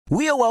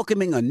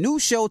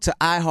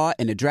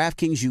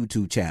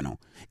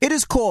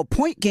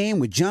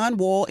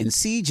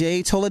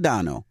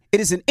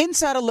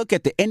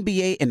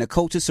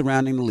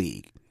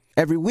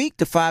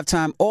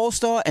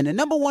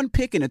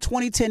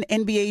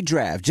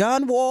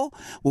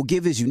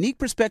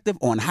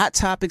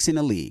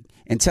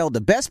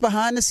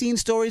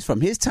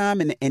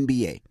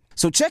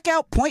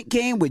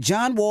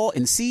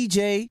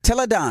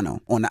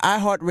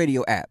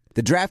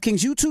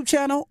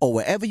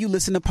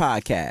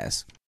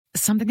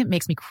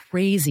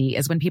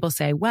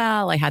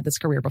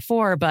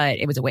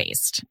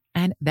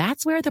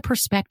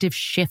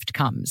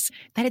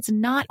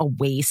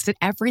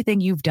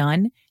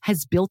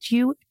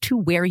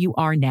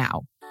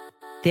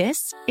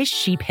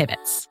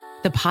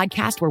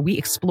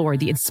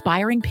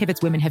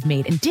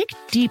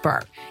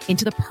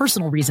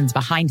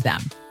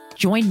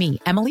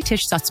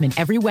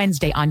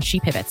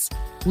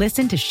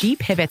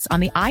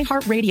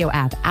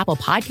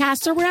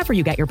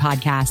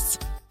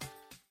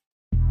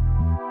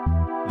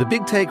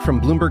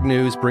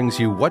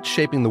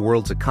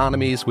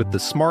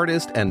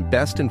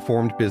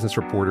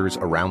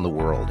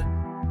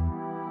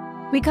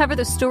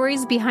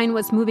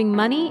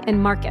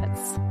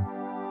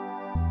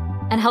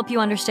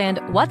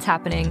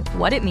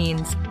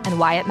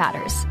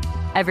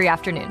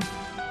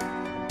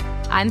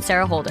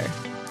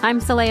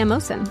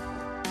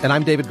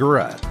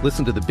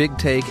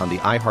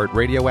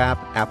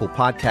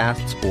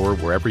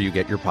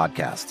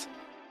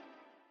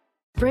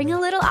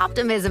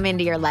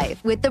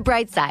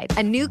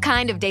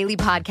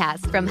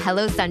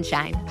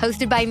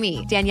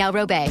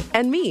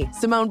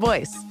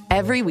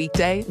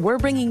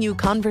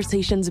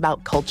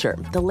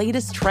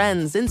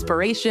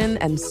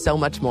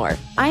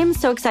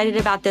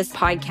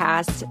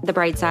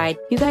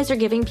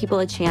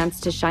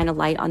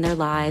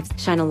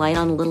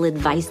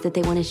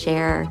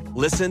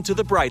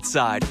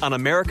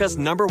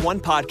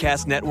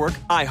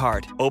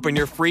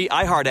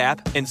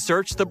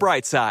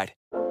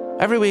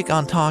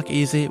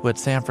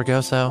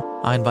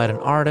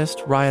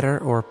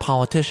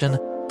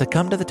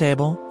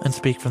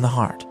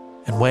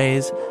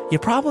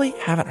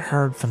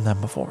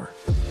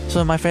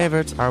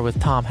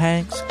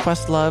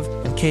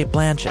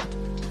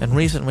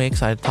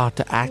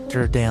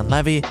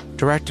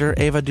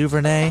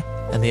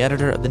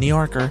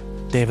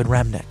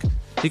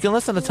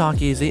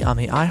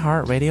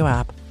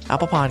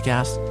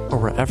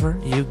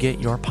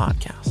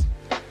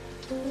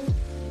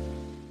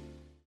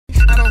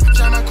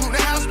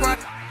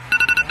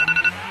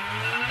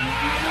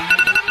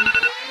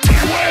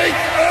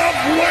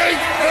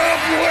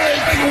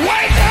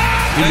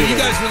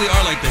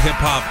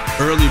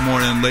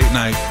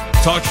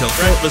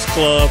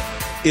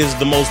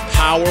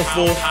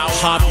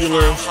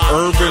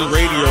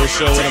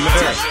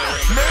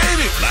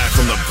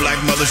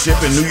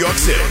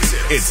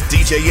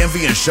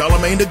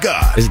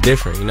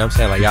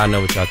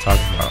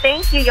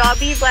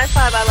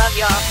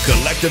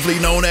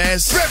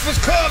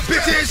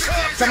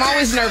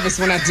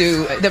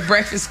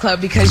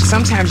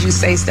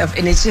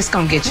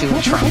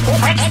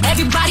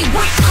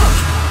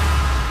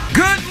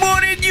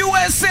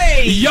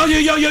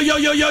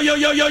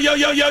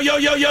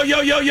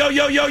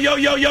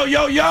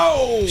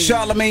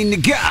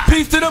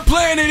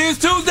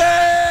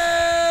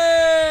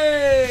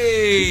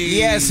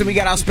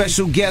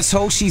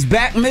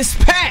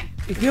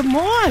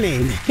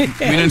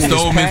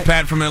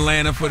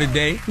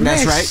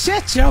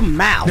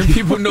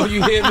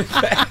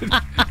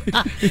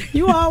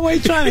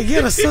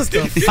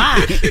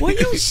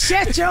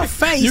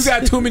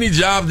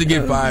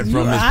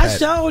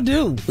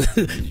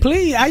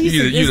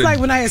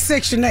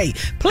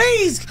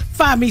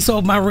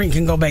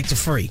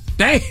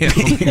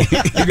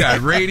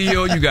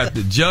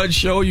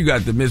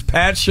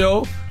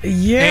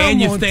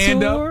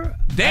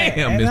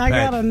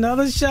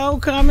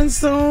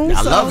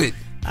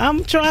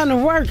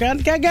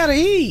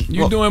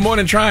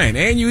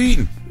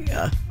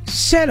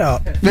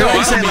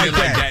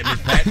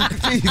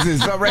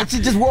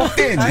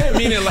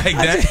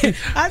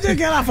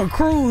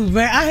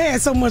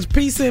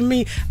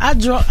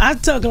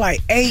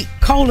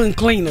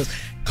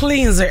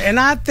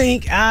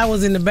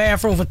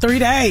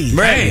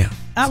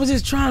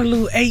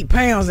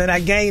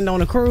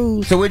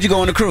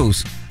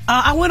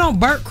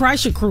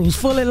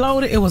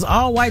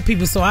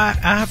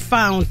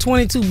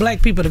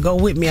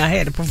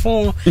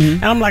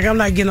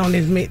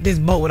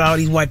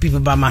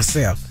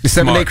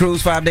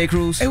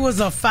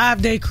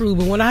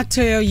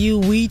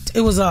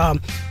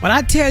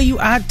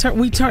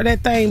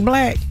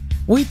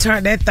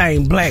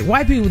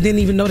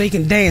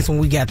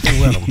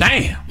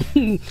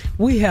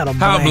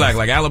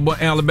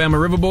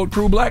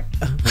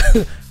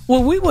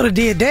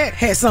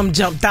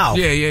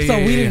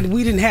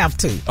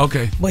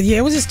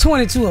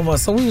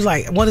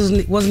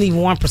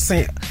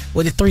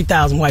with the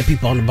 3,000 white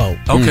people on the boat.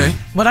 Okay.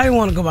 But I didn't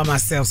want to go by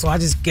myself, so I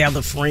just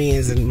gathered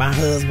friends and my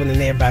husband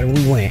and everybody, and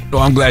we went.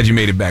 Well, I'm glad you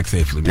made it back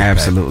safely.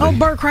 Absolutely. Oh,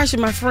 Bert Kreischer,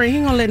 my friend, he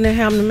ain't gonna let that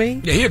happen to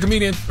me. Yeah, he a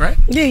comedian, right?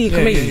 Yeah, he a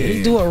comedian.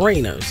 He do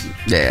arenas.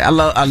 Yeah,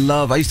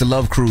 I used to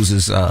love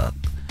cruises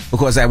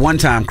because at one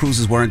time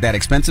cruises weren't that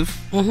expensive,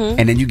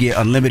 and then you get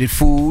unlimited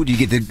food, you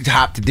get to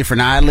hop to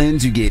different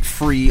islands, you get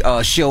free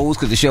shows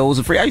because the shows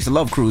are free. I used to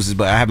love cruises,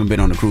 but I haven't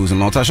been on a cruise in a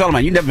long time.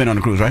 Charlamagne, you never been on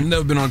a cruise, right? I've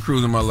never been on a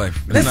cruise in my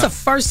life. That's the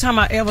first time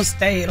I ever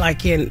stayed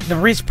like in the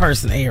rich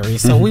person area.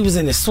 So we was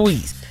in the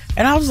suites.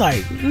 And I was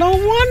like, no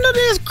wonder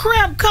this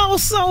crap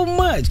costs so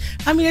much.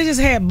 I mean, they just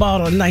had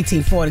bought a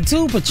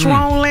 1942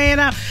 Patron laying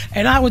out.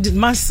 And I was just,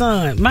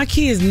 my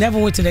kids never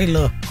went to their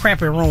little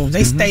crappy rooms.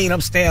 They stayed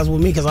upstairs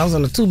with me because I was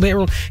in a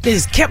 2-bedroom. They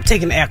just kept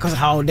taking the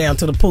alcohol down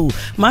to the pool.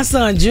 My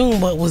son,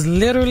 Junebug, was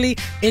literally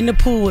in the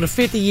pool with a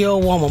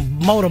 50-year-old woman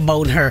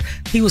motorboating her.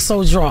 He was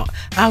so drunk.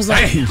 I was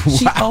like,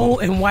 she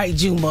old and white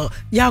Junebug.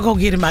 Y'all go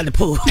get him out the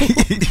pool.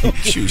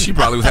 Shoot, she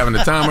probably was having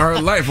the time of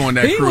her life on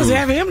that cruise. He was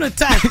having him the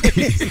time.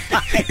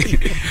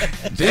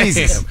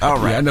 Jesus. All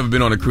right. Yeah, I've never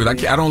been on a cruise. I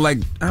don't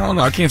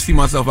know. I can't see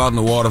myself out in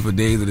the water for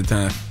days at a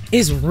time.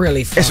 It's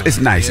really fun. It's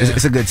nice. Yeah.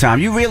 It's a good time.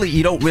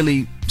 You don't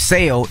really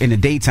sail in the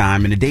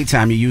daytime. In the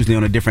daytime, you're usually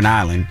on a different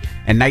island.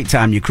 At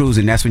nighttime, you're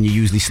cruising. That's when you're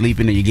usually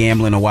sleeping or you're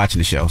gambling or watching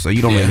the show. So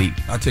you don't really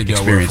I'll take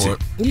your word for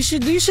it. You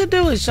should do it,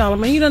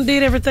 Charlamagne. You done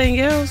did everything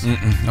else.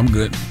 I'm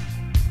good.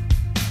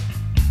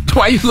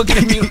 Why are you looking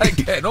at me like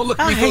that? Don't look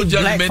at me so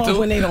judgmental. Black folks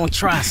when they don't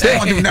try. They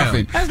don't do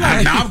nothing. That's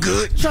like I'm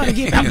good. Trying to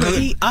get people to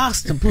eat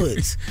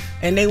octopus,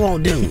 and they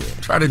won't do it.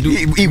 Try to do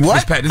eat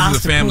what? This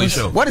is a family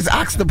show. What is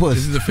octopus?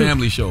 This is a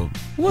family show.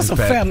 What's a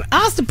family?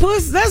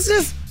 Octopus? That's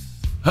just.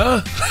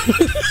 Huh?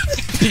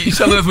 You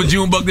telling us what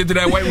Junebug did to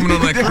that white woman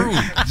on that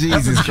cruise?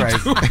 Jesus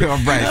Christ. All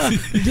right.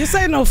 This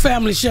ain't no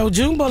family show.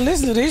 Junebug,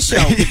 listen to this show.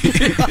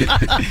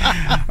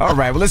 All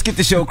right, well, let's get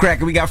the show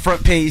cracking. We got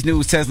front page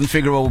news. Teslin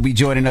Figueroa will be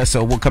joining us,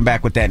 so we'll come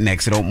back with that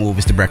next. So don't move.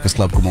 It's The Breakfast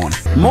Club. Good morning.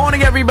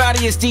 Morning,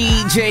 everybody. It's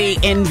DJ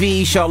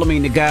NV,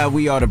 Charlamagne the Guy.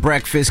 We are The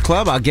Breakfast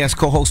Club. Our guest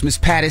co-host, Miss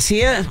Pat, is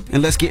here.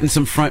 And let's get in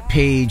some front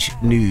page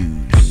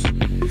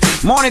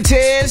news. Morning,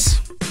 Tiz.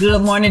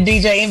 Good morning,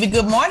 DJ Envy.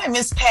 Good morning,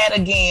 Miss Pat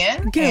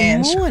again.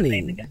 Good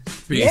morning.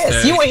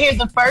 Yes, you were here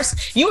the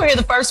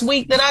first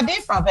week that I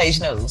did front page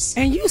news.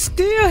 And you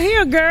still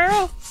here,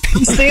 girl.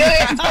 I'm still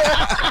here.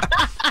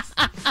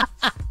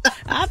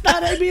 I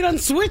thought they'd be done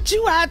switch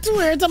you out too.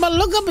 Every time I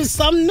look up, it's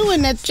something new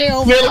in that chair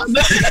over there.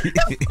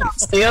 I'm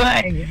still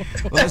hanging.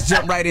 Well, let's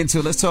jump right into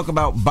it. Let's talk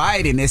about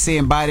Biden. They're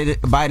saying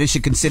Biden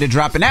should consider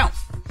dropping out.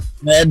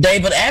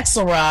 David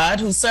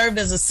Axelrod, who served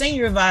as a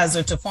senior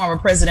advisor to former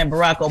President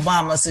Barack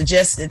Obama,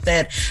 suggested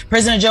that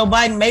President Joe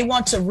Biden may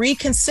want to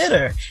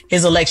reconsider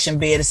his election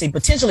bid as he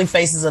potentially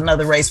faces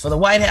another race for the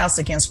White House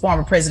against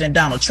former President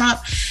Donald Trump.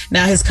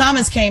 Now, his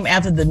comments came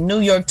after the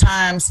New York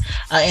Times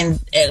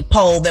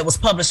poll that was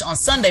published on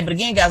Sunday. But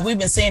again, guys, we've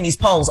been seeing these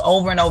polls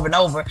over and over and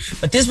over.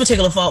 But this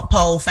particular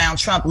poll found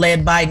Trump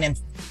led Biden in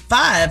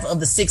 5 of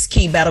the 6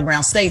 key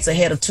battleground states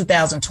ahead of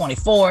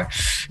 2024.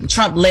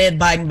 Trump led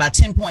Biden by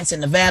 10 points in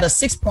Nevada,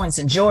 6 points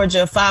in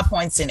Georgia, 5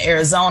 points in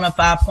Arizona,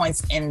 5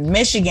 points in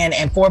Michigan,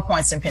 and 4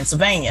 points in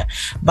Pennsylvania.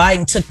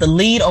 Biden took the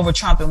lead over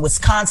Trump in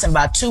Wisconsin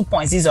by 2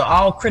 points. These are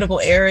all critical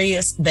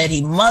areas that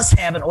he must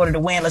have in order to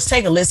win. Let's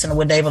take a listen to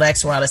what David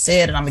Axelrod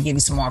said, and I'm going to give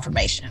you some more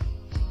information.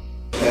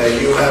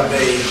 You have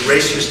a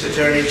racist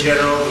attorney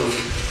general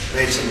who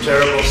made some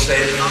terrible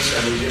statements,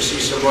 and we just see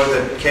some more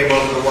that came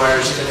over the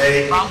wires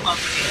today.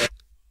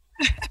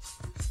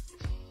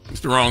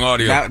 It's the wrong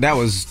audio.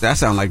 That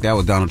sounded like that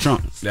was Donald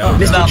Trump.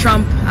 Mr.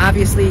 Trump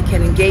obviously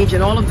can engage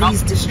in all of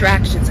these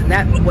distractions, and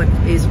that's what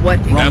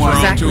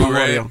exactly wrong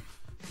audio.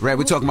 Right,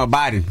 we're talking about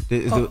Biden.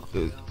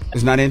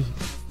 It's not in?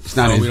 It's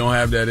not in. We don't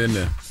have that in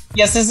there.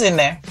 Yes, it's in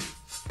there.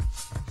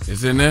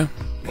 It's in there?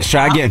 Let's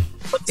try again.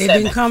 It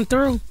didn't come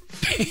through.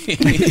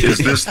 Is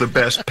this the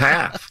best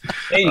path?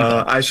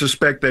 I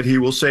suspect that he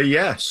will say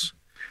yes.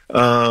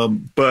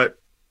 But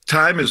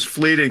time is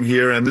fleeting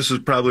here, and this is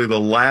probably the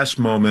last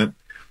moment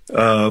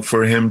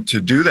for him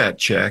to do that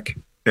check.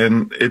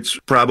 And it's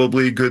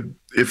probably good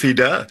if he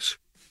does.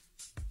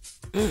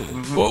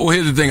 Well,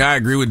 here's the thing. I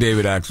agree with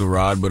David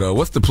Axelrod, but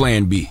what's the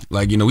plan B?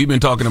 Like, we've been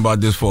talking about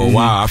this for a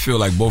while. I feel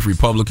like both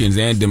Republicans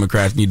and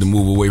Democrats need to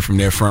move away from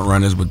their front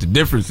runners, but the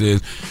difference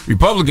is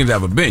Republicans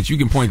have a bench. You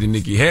can point to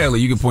Nikki Haley,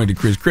 you can point to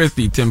Chris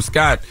Christie, Tim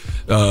Scott,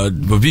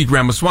 Vivek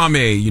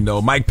Ramaswamy,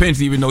 Mike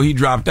Pence, even though he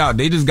dropped out.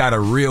 They just got a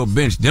real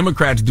bench.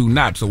 Democrats do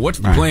not. So what's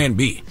the plan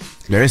B?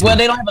 They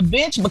don't have a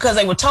bench because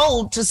they were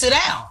told to sit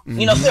down.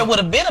 If there would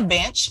have been a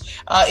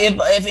bench,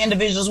 if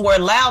individuals were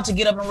allowed to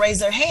get up and raise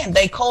their hand.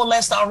 They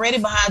coalesced already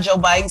behind Joe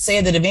Biden,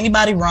 said that if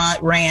anybody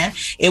ran,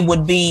 it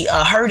would be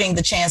hurting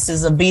the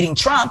chances of beating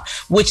Trump,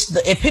 which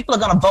if people are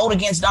going to vote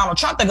against Donald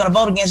Trump, they're going to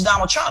vote against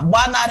Donald Trump.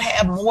 Why not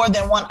have more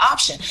than one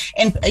option?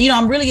 And,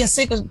 I'm really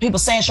sick of people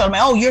saying,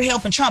 Charlamagne, oh, you're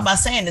helping Trump by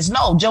saying this.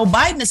 No, Joe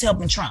Biden is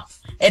helping Trump.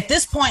 At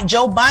this point,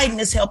 Joe Biden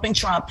is helping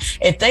Trump.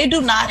 If they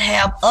do not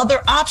have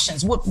other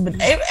options, what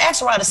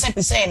Axelrod is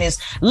simply saying is,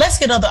 let's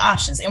get other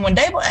options. And when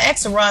David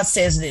Axelrod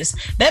says this,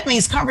 that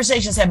means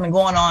conversations have been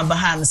going on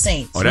behind the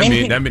scenes. Oh,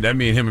 that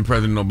mean him and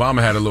President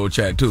Obama had a little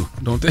chat too,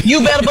 don't they?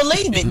 You better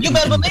believe it. You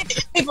better believe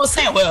it. People are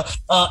saying, well,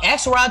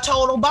 Axelrod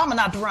told Obama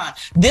not to run.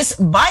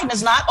 Biden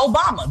is not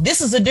Obama.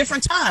 This is a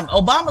different time.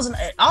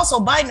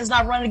 Biden is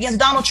not running against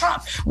Donald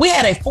Trump. We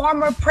had a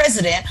former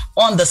president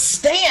on the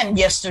stand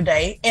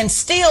yesterday and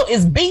still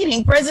is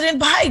beating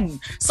President Biden.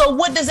 So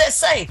what does that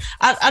say?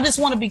 I just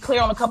want to be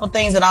clear on a couple of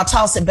things, and I'll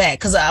toss it back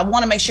because I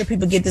want to make sure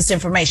people get this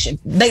information.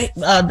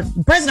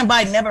 President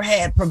Biden never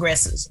had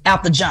progressives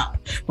out the jump.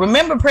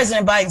 Remember,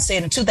 President Biden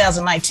said in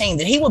 2019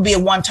 that he would be a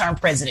one-term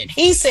president.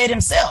 He said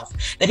himself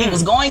that he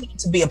was going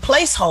to be a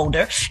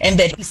placeholder and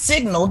that he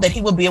signaled that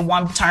he would be a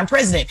one-term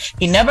president.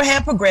 He never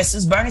had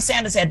progressives. Bernie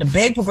Sanders had to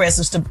beg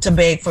progressives to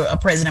beg for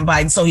President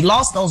Biden, so he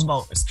lost those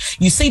voters.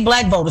 You see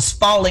black voters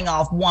falling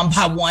off one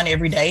by one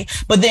every day.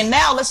 But then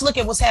now let's look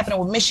at what's happening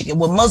with Michigan,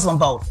 with Muslim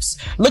voters.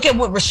 Look at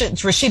what Rashida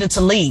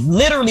Tlaib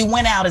literally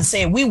went out and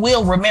said, we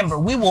will remember,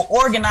 we will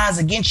organize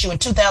against you in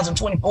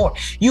 2024.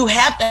 You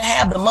have to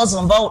have the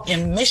Muslim vote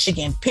in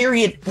Michigan,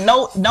 period.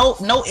 No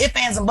ifs,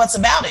 ands, and buts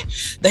about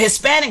it. The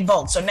Hispanic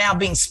votes are now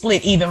being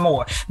split even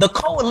more. The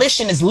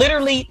coalition is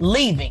literally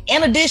leaving.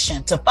 In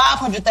addition to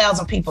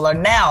 500,000 people are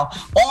now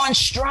on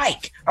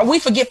strike.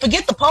 Forget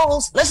the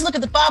polls. Let's look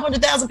at the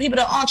 500,000 people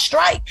that are on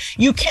strike.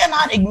 You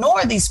cannot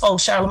ignore these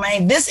folks,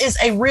 Charlamagne. This is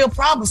a real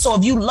problem. So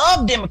if you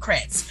love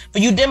Democrats, for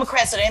you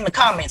Democrats that are in the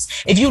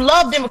comments, if you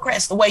love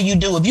Democrats the way you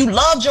do, if you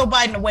love Joe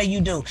Biden the way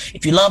you do,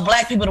 if you love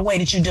black people the way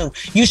that you do,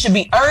 you should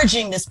be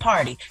urging this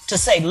party to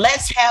say,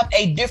 let's have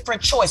a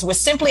different choice. We're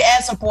simply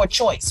asking for a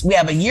choice. We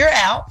have a year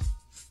out.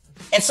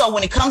 And so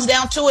when it comes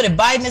down to it, if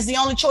Biden is the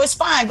only choice,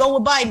 fine, go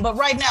with Biden. But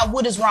right now,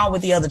 what is wrong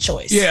with the other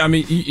choice? Yeah, I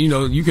mean,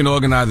 you can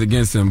organize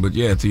against him, but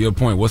yeah, to your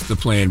point, what's the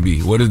plan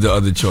B? What is the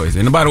other choice?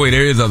 And by the way,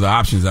 there is other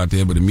options out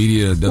there, but the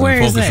media doesn't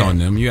focus on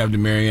them. You have the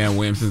Marianne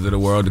Williamsons of the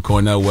world, the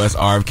Cornel West,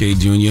 RFK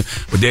Jr.,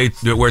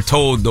 but we're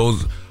told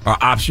those are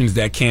options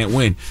that can't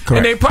win.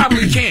 Correct. And they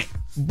probably can't.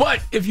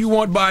 But if you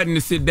want Biden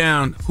to sit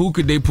down, who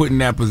could they put in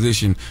that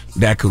position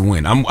that could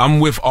win?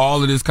 I'm with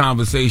all of this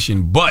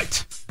conversation,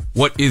 but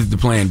what is the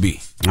plan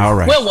B? All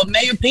right. Well,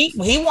 Mayor Pete,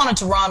 he wanted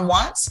to run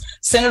once.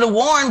 Senator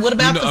Warren, what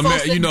about the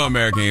folks?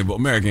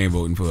 America ain't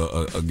voting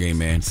for a gay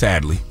man,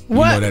 sadly.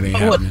 What? That ain't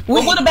happening.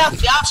 Well, what about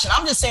the option?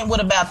 I'm just saying,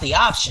 what about the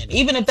option?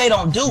 Even if they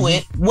don't do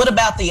it, what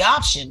about the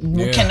option?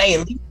 Yeah. Can they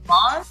at least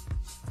run?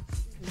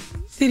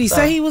 Did he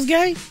say he was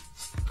gay?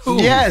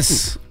 Who?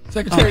 Yes.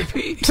 Secretary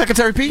Pete.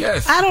 Secretary Pete?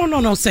 Yes. I don't know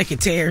no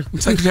secretary.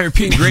 Secretary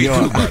Pete, great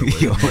too, by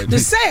the way. The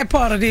sad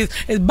part of this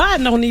is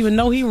Biden don't even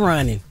know he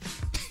running.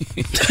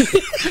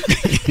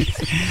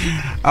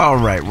 All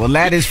right. Well,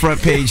 that is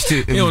front page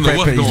too. You don't know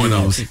what's going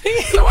on.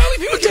 Why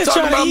people just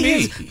talking about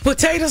me?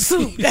 Potato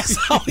soup. That's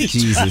all he's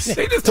Jesus.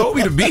 They just told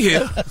me to be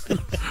here.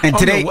 And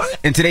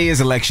today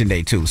is election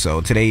day too. So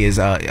today is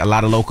a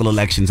lot of local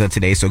elections are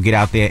today. So get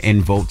out there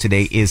and vote.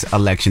 Today is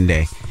election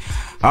day.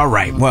 All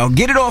right. Well,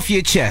 get it off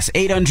your chest.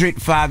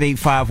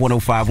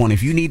 800-585-1051.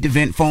 If you need to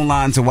vent, phone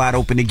lines are wide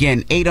open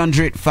again.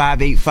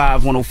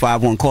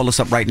 800-585-1051. Call us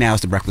up right now.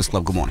 It's The Breakfast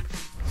Club. Good morning.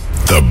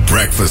 The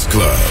Breakfast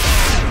Club.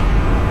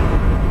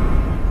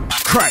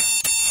 Crack.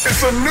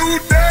 It's a new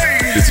day.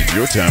 This is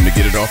your time to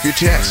get it off your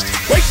chest.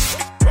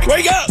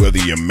 Wake up. Whether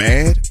you're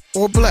mad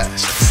or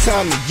blessed. It's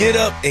time to get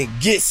up and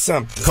get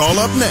something. Call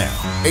up now.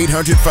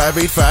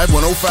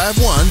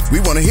 800-585-1051.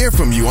 We want to hear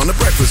from you on The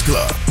Breakfast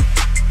Club.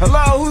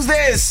 Hello, who's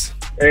this?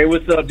 Hey,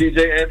 what's up,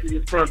 DJ Anthony?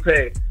 It's Front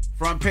Page.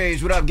 Front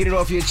Page, what up? Get it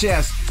off your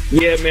chest.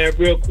 Yeah, man,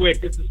 real quick.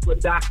 This is for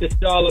Dr.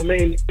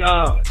 Charlamagne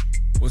God.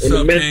 What's in up,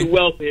 the mental King?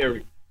 wealth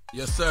area.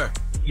 Yes, sir.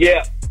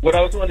 Yeah, what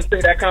I was going to say,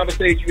 that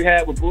conversation you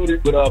had with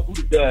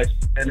Buttigieg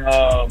and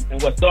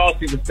what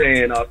Saucy was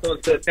saying,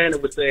 Santana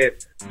was saying,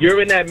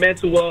 you're in that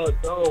mental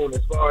zone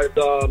as far as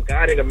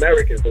guiding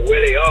Americans and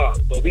where they are.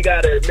 So we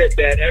got to admit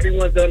that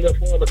everyone's under a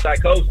form of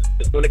psychosis.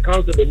 When it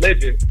comes to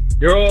religion,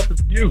 you're all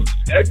confused.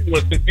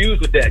 Everyone's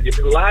confused with that. You've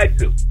been lied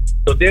to.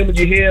 So then when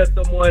you hear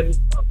someone,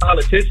 a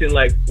politician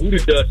like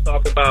Buttigieg,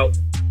 talk about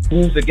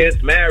who's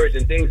against marriage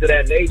and things of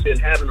that nature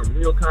and having a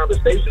real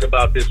conversation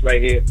about this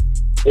right here,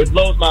 it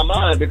blows my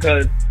mind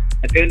because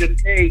at the end of the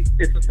day,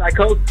 it's a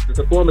psychosis. It's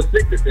a form of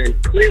sickness.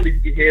 And clearly you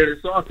can hear the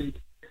Saucy,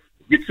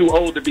 you're too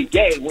old to be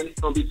gay. When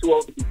it's going to be too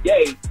old to be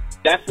gay,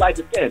 that's like,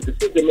 again, the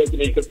thing they're making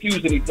it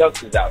confusing these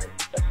youngsters out here.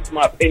 That's just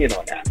my opinion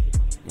on that.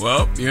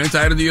 Well, you're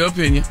entitled to your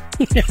opinion.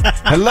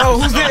 Hello,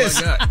 who's this?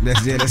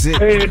 That's it.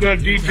 Hey,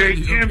 that's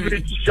DJ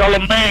Envy,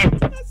 Charlamagne.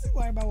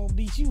 Why am I going to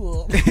beat you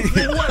up?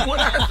 What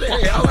I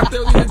say? All I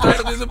tell you is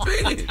entitled to his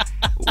opinion.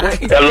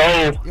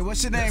 Hello. Yeah,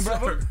 what's your name,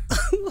 brother?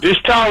 This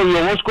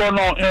Tyler, what's going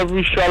on,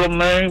 Envy,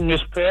 Charlamagne,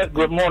 Miss Pat?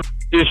 Good morning.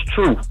 It's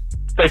true.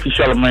 Thank you,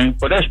 Charlamagne.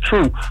 But that's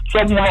true. So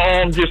I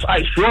want to just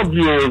ask your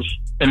viewers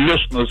and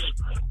listeners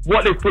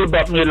what they feel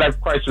about midlife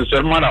crisis.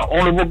 Am I the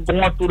only one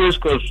going through this?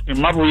 Because in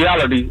my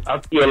reality, I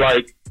feel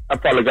like I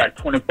probably got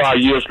 25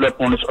 years left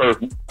on this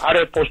earth. How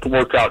they supposed to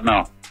work out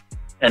now?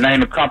 and I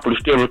ain't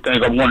accomplished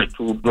everything I wanted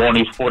to during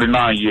these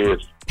 49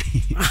 years.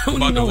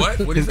 About the what?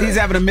 What is He's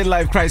having a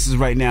midlife crisis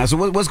right now. So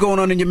what's going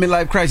on in your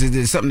midlife crisis? Is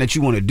it something that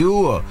you want to do,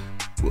 or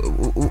what You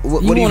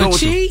are you want going to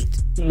cheat?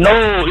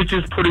 No, it's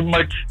just pretty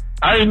much.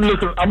 I'm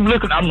looking.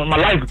 My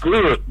life's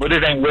good, but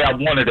it ain't where I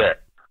wanted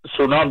at.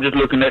 So now I'm just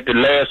looking at the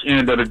last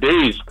end of the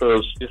days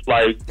because it's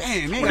like,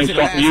 damn, man,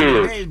 20-something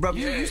years. days, bro.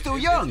 You still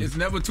young. It's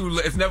never too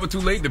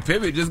late to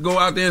pivot. Just go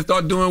out there and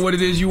start doing what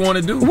it is you want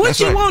to do. What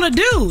you want to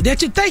do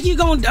that you think you're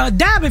going to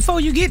die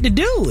before you get to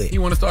do it?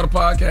 You want to start a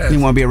podcast?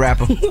 You want to be a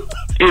rapper?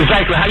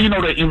 Exactly. How you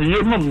know that? You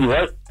remember me,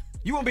 right?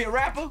 You want to be a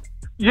rapper?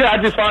 Yeah, I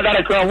just found out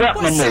I couldn't rap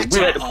no more. We had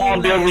the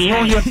Palmdale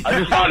reunion. I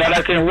just found out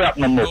I can't rap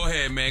no more. Go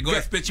ahead, man. Go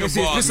ahead, spit your This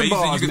balls, is man. You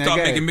said you can start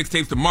making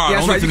mixtapes tomorrow. Yeah,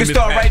 that's Don't right. You listen can to Miss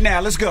start Pat. right now.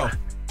 Let's go.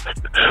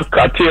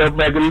 Cartel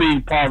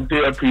Magazine,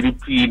 Palmdale,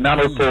 PDP,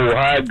 904,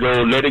 I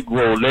go, let it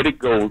grow, let it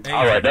go.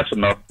 All right, that's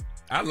enough.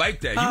 I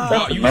like that.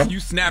 You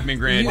snapping,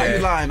 Why you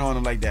granddad. lying on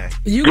him like that?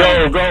 Go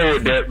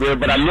with that, man.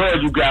 But I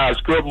love you guys.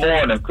 Good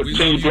morning.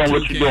 Continue doing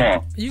what you're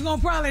doing. You're going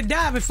to probably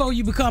die before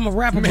you become a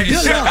rapper. Man, But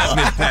good shut luck. up,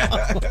 Miss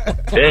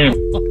Pat.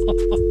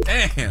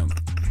 Damn.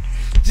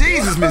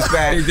 Jesus, Miss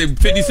Pat.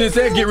 50 Cent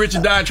said, "Get rich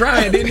or die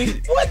trying," didn't he?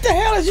 What the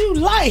hell is you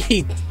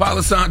like? Palo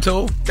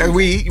Santo. That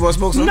weed. You want to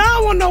smoke some? No, I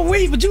want no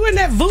weed, but you in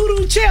that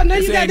voodoo chair. Now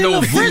This you got ain't that no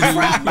little French voodoo.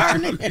 fry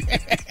burning.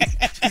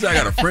 She said, "I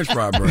got a French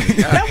fry burning."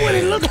 That what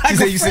it look like. She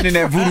said you sitting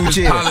in that voodoo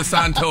chair. Palo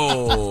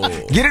Santo.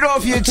 Get it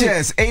off your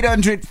chest.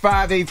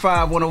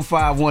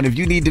 800-585-1051. If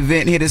you need to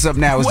vent, hit us up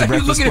now. It's Why the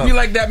you Breakfast looking Club. at me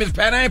like that, Miss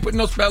Pat? I ain't putting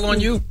no spell on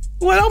you.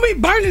 Well, don't be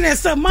burning that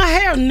stuff. My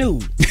hair new.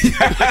 The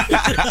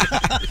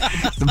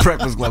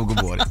Breakfast Club.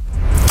 Good morning.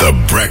 The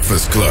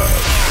Breakfast Club.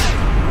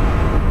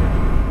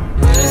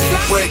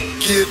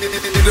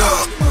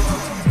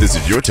 This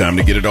is your time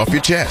to get it off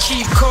your chest.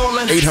 Keep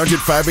calling.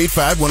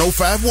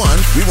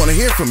 800-585-1051. We want to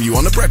hear from you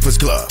on The Breakfast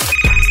Club.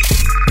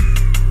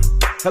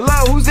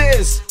 Hello, who's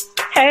this?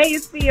 Hey,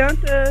 it's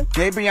Bianca.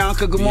 Hey,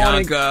 Bianca. Good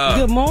morning.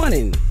 Good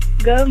morning.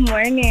 Good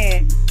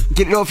morning.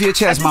 Get it off your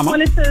chest, Mama.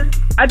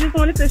 I just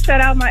wanted to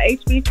shout out my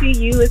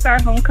HBCU. It's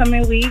our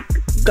homecoming week.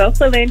 Go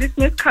Philander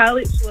Smith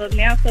College. Well,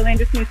 now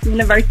Philander Smith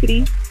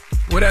University.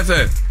 Where that's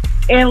at?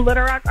 In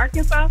Little Rock,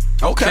 Arkansas.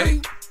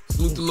 Okay.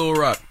 Salute to Little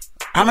Rock.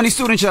 How many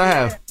students y'all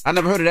have? I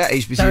never heard of that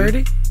HBCU.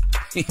 30.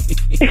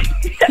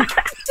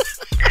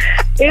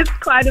 It's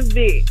quite a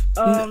bit.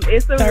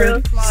 It's a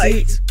real small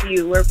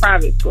HBCU. We're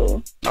private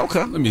school.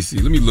 Okay. Let me see.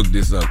 Let me look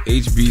this up.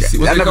 HBC.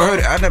 What's I it never called?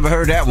 heard. I never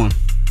heard that one.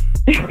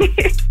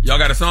 Y'all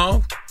got a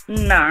song?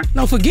 Nah.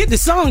 No, forget the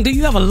song. Do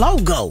you have a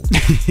logo?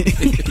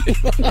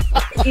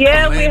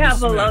 Yeah, we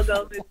have a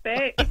logo.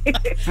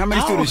 How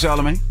many students,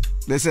 Charlamagne?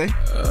 They say?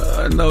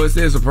 No, it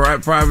says a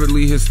private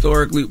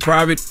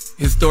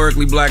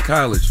historically black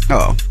college.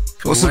 Oh.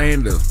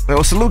 Philander.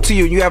 Well, salute to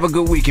you. You have a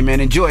good weekend, man.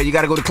 Enjoy it. You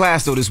got to go to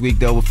class though this week,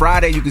 though. Well,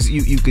 Friday you could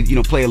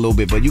play a little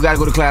bit, but you got to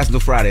go to class until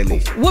Friday at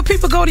least. What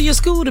people go to your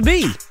school to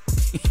be?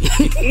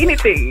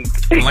 Anything.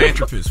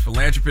 Philanthropist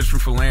from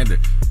Philander.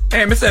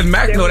 Hey, it says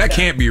max. No, that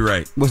can't be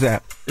right. What's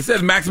that? It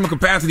says maximum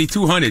capacity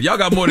 200. Y'all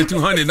got more than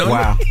 200, don't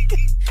Wow.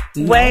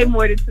 you? Way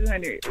more than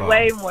 200. Oh.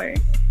 Way more.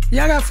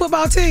 Y'all got a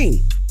football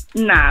team?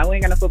 Nah, we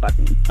ain't got no football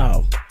team.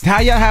 Oh.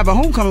 How y'all have a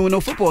homecoming with no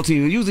football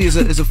team? Usually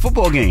it's a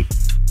football game.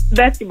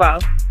 Basketball.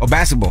 Or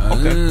basketball.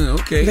 Okay.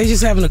 Okay. They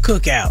just having a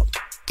cookout.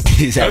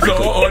 That's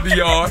all on the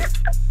yard.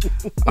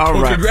 All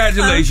Well, right.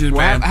 congratulations,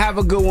 Well, man. have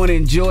a good one.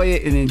 Enjoy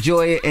it and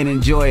enjoy it and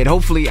enjoy it.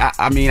 Hopefully,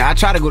 I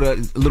try to go to a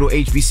little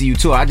HBCU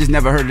too. I just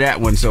never heard of that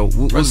one. So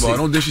we'll First of all,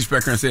 see. don't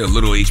disrespect her and say a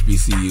little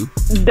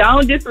HBCU.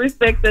 Don't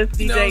disrespect us, DJ.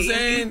 You know what I'm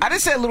saying? I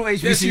didn't say a little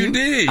HBCU. Yes, you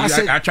did. I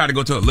said, I tried to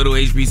go to a little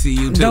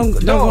HBCU too.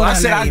 Don't no, go I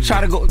down said that I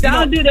try to go.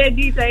 Don't do that,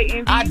 DJ.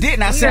 Envy. I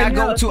didn't. I said I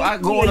go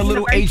on a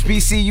little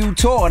HBCU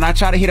tour, and I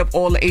try to hit up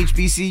all the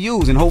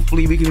HBCUs, and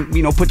hopefully we can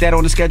put that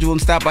on the schedule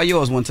and stop by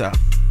yours one time.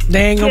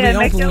 They ain't gonna be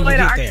make open your when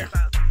you way to get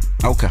there.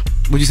 Okay.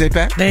 What'd you say,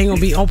 Pat? They ain't gonna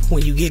be open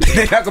when you get there.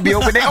 They're not gonna be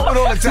open. They open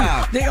all the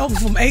time. They open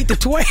from 8 to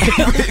 12.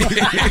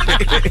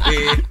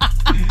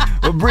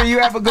 Well, Bree, you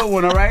have a good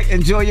one. All right.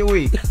 Enjoy your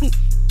week.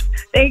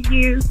 Thank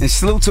you. And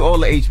salute to all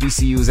the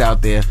HBCUs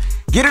out there.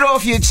 Get it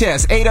off your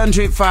chest.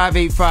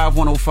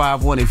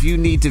 800-585-1051. If you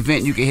need to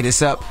vent, you can hit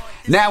us up.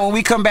 Now, when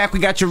we come back, we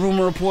got your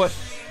rumor report.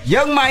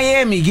 Young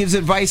Miami gives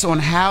advice on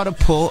how to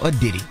pull a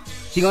Diddy.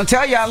 She gonna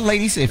tell y'all,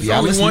 ladies, if There's y'all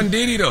only listen. one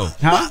Diddy though.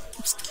 Huh?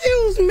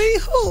 Excuse me,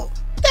 who?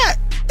 That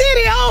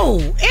Diddy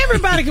old.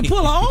 Everybody can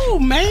pull an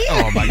old man.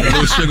 Oh my God,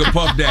 little sugar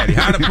puff daddy.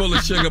 How to pull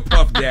a sugar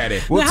puff daddy?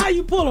 Now, how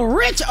you pull a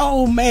rich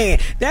old man?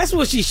 That's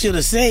what she should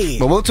have said.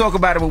 But we'll talk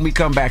about it when we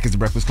come back. It's The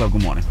Breakfast Club.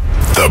 Good morning.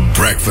 The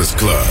Breakfast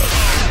Club.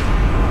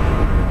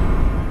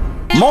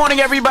 Morning,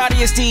 everybody.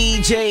 It's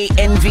DJ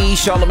Envy,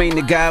 Charlamagne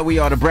the Guy. We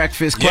are The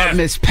Breakfast Club. Yeah.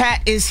 Miss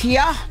Pat is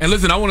here. And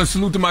listen, I want to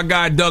salute to my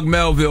guy Doug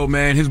Melville,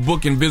 man. His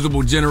book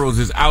Invisible Generals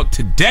is out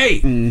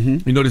today.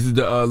 Mm-hmm. You know, this is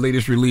the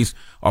latest release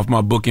off my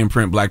book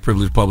imprint, Black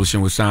Privilege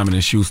Publishing with Simon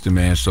 & Schuster,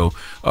 man. So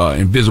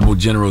Invisible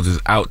Generals is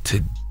out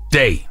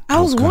today. I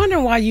was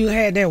wondering why you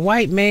had that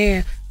white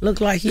man Look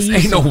like he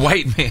This ain't no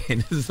white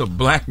man. This is a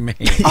black man.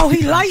 Oh,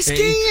 he light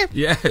skinned?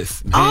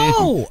 Yes. Man.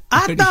 Oh,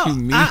 What do you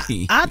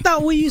mean? I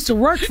thought we used to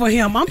work for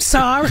him. I'm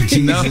sorry.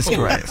 No. This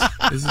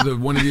is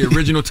one of the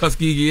original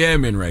Tuskegee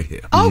Airmen right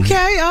here.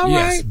 Okay, all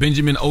Yes, right.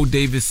 Benjamin O.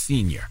 Davis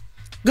Sr.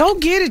 Go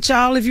get it,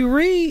 y'all, if you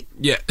read.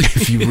 Yeah.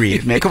 If you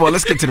read, man. Come on,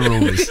 let's get to the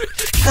rumors.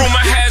 Rumor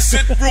has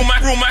it.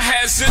 Rumor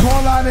has it.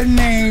 Call out a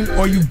name,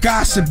 or you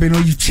gossiping,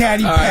 or you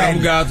chatty patty.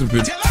 I'm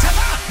gossiping.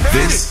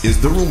 This is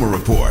the Rumor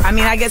Report. I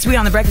mean, I guess we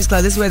on the Breakfast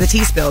Club. This is where the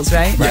tea spills,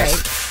 right?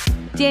 Yes.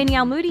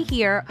 Danielle Moody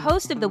here,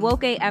 host of the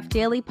Woke AF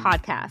Daily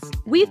podcast.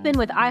 We've been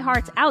with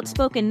iHeart's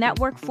Outspoken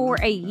Network for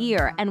a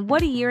year, and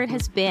what a year it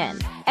has been.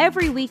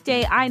 Every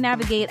weekday, I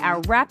navigate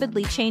our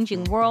rapidly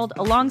changing world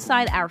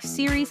alongside our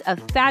series of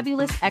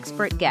fabulous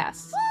expert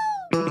guests.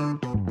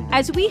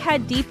 As we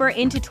head deeper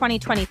into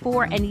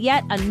 2024 and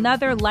yet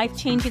another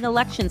life-changing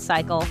election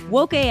cycle,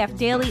 Woke AF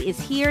Daily is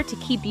here to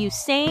keep you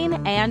sane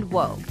and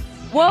woke.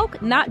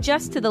 Woke not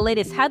just to the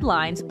latest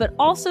headlines, but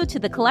also to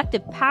the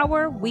collective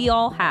power we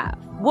all have.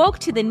 Woke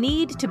to the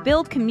need to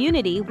build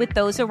community with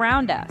those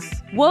around us.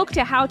 Woke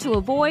to how to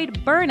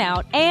avoid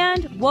burnout,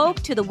 and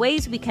woke to the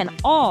ways we can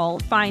all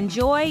find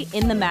joy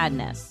in the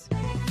madness.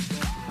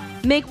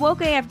 Make Woke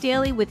AF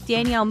Daily with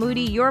Danielle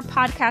Moody your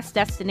podcast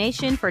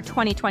destination for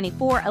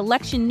 2024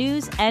 election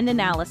news and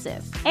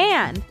analysis.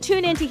 And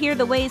tune in to hear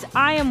the ways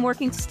I am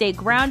working to stay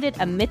grounded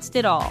amidst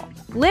it all.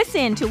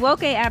 Listen to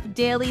Woke AF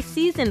Daily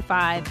Season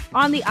 5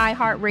 on the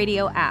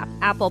iHeartRadio app,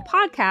 Apple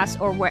Podcasts,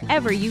 or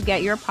wherever you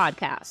get your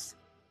podcasts.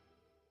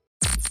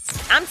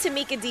 I'm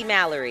Tamika D.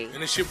 Mallory.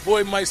 And it's your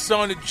boy, my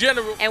son, the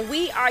General. And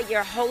we are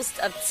your hosts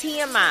of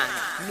TMI.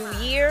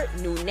 New year,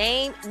 new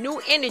name,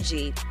 new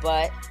energy,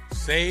 but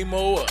same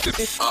old.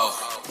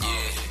 Oh,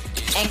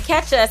 yeah. And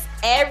catch us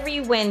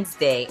every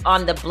Wednesday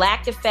on the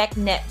Black Effect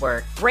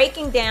Network,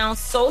 breaking down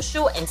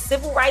social and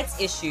civil rights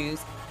issues,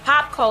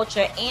 pop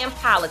culture, and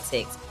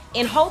politics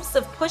in hopes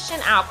of pushing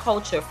our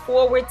culture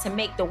forward to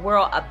make the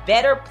world a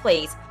better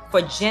place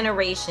for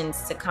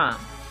generations to come.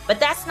 But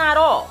that's not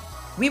all.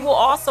 We will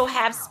also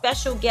have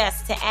special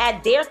guests to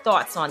add their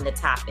thoughts on the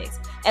topics,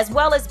 as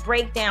well as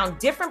break down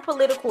different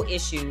political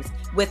issues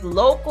with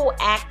local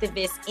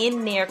activists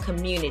in their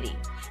community.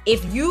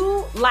 If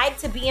you like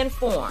to be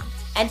informed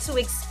and to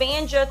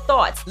expand your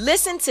thoughts,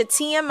 listen to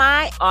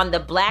TMI on the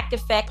Black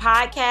Effect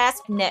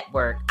Podcast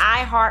Network,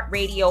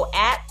 iHeartRadio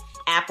app,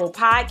 Apple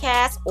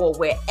Podcasts, or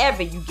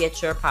wherever you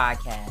get your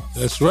podcasts.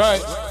 That's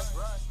right.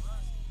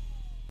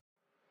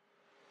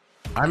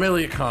 I'm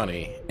Elliot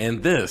Connie,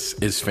 and this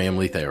is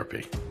Family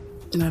Therapy.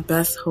 My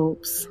best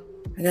hopes,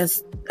 I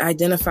guess,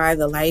 identify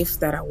the life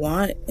that I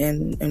want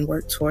and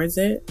work towards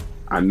it.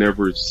 I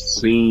never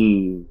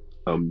seen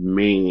a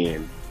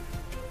man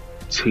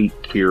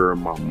take care of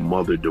my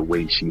mother the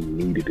way she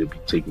needed to be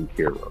taken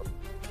care of.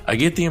 I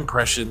get the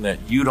impression that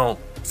you don't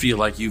feel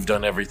like you've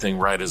done everything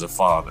right as a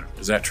father.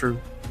 Is that true?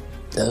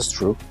 That's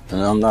true,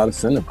 and I'm not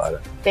offended by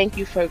that. Thank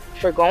you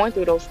for going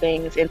through those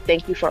things, and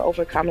thank you for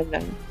overcoming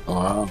them.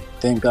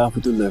 Thank God for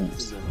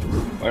deliverance.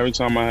 Every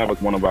time I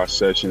have one of our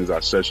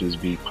sessions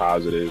be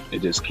positive.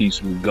 It just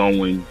keeps me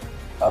going.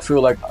 I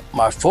feel like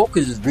my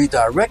focus is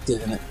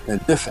redirected in a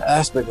different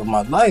aspect of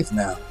my life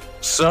now.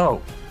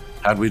 So,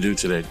 how'd we do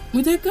today?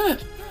 We did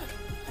good.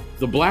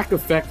 The Black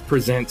Effect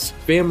presents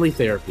Family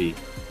Therapy.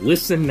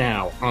 Listen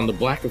now on the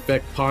Black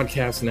Effect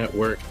Podcast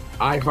Network,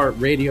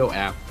 iHeartRadio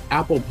app,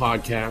 Apple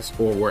Podcasts,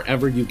 or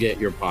wherever you get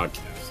your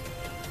podcasts.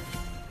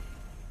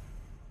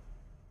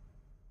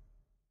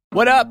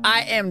 What up?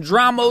 I am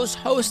Dramos,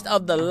 host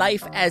of the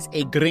Life as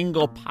a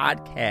Gringo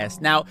podcast.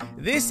 Now,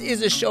 this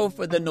is a show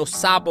for the No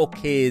Sabo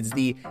kids,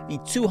 the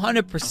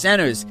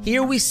 200%ers.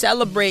 Here we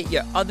celebrate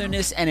your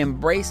otherness and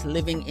embrace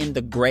living in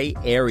the gray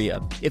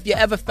area. If you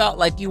ever felt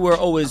like you were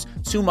always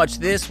too much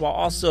this while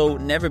also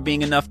never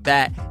being enough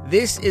that,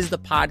 this is the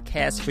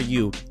podcast for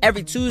you.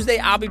 Every Tuesday,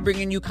 I'll be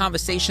bringing you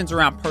conversations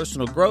around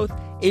personal growth,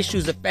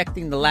 issues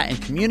affecting the Latin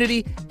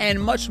community,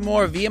 and much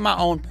more via my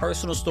own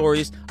personal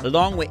stories,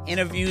 along with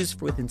interviews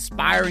with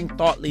inspiring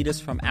thought leaders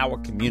from our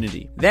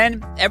community.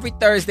 Then, every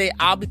Thursday,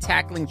 I'll be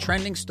tackling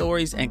trending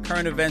stories and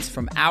current events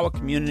from our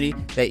community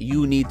that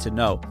you need to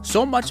know.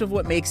 So much of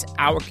what makes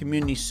our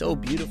community so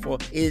beautiful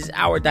is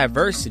our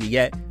diversity,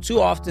 yet too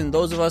often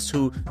those of us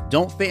who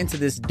don't fit into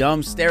this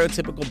dumb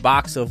stereotypical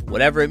box of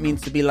whatever it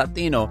means to be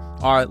Latino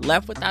are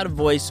left without a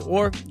voice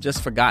or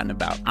just forgotten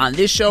about. On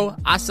this show,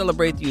 I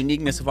celebrate the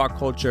uniqueness of our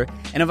culture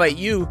and invite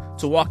you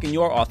to walk in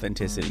your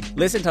authenticity.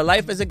 Listen to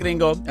Life as a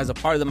Gringo as a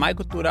part of the My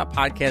Cultura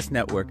Podcast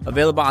Network,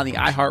 available on the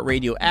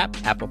iHeartRadio app,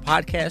 Apple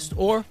Podcasts,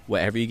 or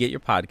wherever you get your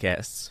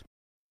podcasts.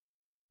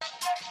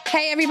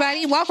 Hey,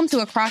 everybody. Welcome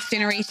to Across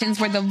Generations,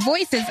 where the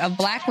voices of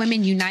Black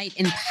women unite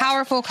in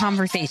powerful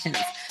conversations.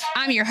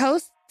 I'm your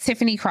host,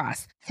 Tiffany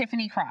Cross.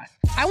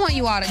 I want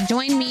you all to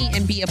join me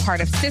and be a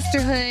part of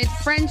sisterhood,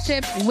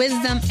 friendship,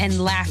 wisdom,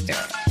 and laughter.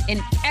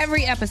 In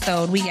every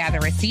episode, we gather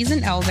a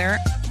seasoned elder.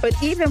 But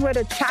even with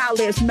a child,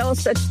 there's no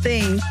such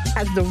thing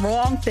as the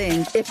wrong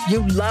thing if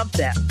you love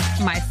them.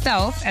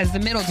 Myself as the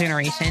middle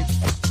generation.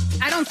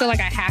 I don't feel like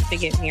I have to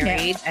get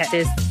married at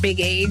this big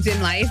age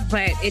in life,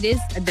 but it is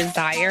a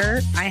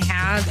desire I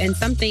have and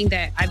something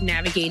that I've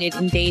navigated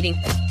in dating.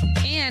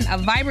 And a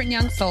vibrant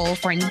young soul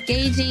for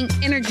engaging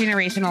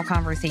intergenerational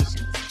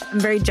conversations. I'm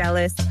very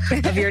jealous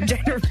of your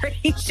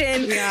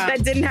generation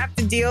that didn't have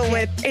to deal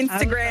with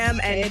Instagram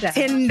and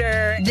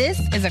Tinder. This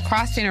is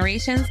Across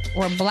Generations,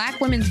 where Black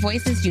women's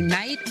voices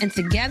unite, and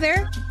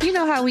together, you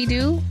know how we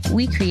do,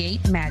 we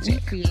create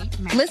magic.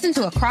 Listen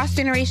to Across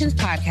Generations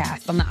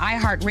podcast on the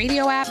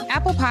iHeartRadio app,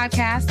 Apple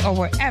Podcasts, or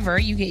wherever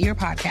you get your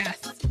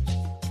podcasts.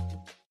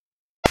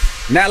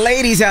 Now,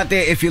 ladies out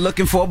there, if you're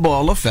looking for a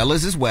baller,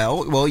 fellas as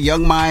well,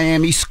 Young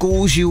Miami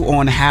schools you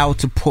on how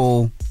to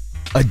pull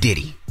a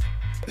ditty.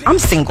 I'm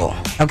single,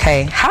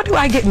 okay? How do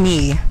I get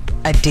me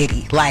a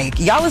ditty? Like,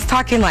 y'all was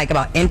talking like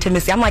about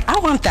intimacy. I'm like, I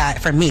want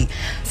that for me.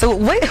 So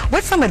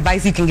what's some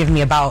advice you can give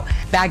me about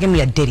bagging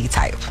me a ditty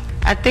type?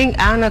 I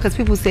don't know, because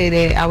people say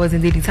that I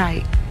wasn't ditty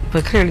type,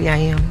 but clearly I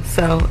am.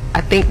 So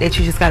I think that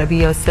you just got to be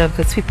yourself,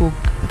 because people,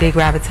 they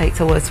gravitate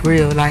to what's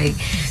real. Like,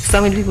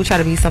 so many people try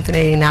to be something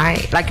they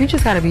not. Like, you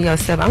just got to be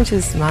yourself. I'm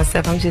just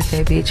myself. I'm just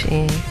that bitch,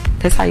 and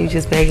that's how you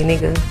just bag a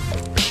nigga.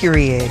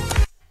 Period.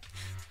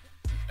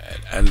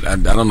 I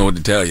don't know what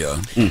to tell y'all.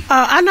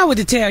 I know what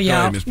to tell y'all.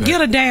 Ahead, Miss Pat.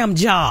 Get a damn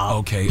job.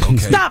 Okay.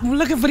 Stop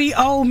looking for these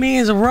old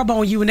men to rub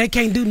on you and they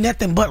can't do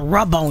nothing but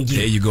rub on you.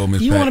 There you go,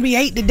 Miss Pat. You want to be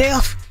ate to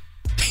death?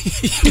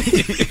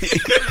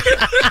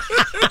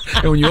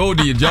 And when you're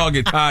older, your jaw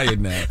get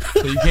tired now,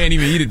 so you can't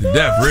even eat it to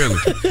death. Really,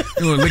 you're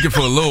gonna lick it for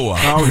a little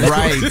while. All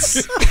right.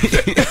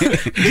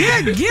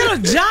 Get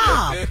a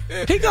job.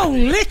 He gonna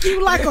lick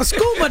you like a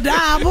scuba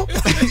diver.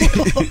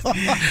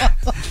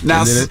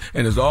 Now,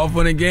 and it's all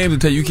fun and games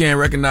until you can't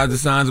recognize the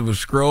signs of a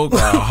stroke or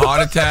a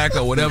heart attack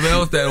or whatever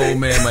else that old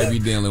man might be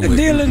dealing with.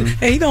 And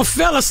he done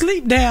fell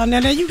asleep down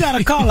there. Then you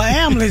gotta call an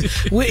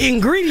ambulance with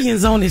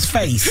ingredients on his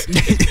face.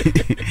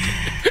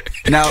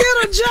 Now,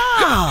 get a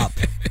job.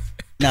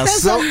 Now,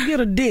 that's how you get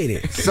a ditty.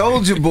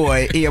 Soulja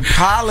Boy, he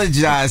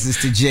apologizes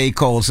to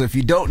J.Cole. So if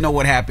you don't know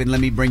what happened, let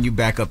me bring you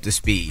back up to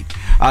speed.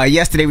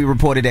 Yesterday, we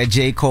reported that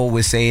J.Cole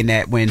was saying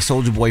that when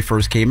Soulja Boy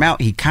first came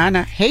out, he kind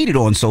of hated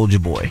on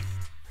Soulja Boy.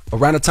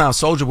 Around the time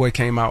Soulja Boy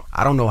came out,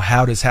 I don't know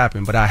how this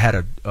happened, but I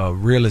had a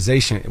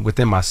realization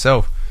within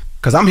myself.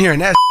 Because I'm hearing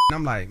that and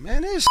I'm like,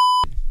 man, this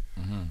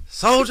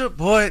Soulja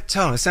Boy,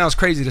 tell him. It sounds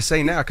crazy to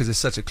say now because it's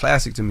such a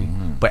classic to me.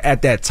 But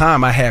at that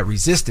time, I had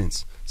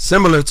resistance.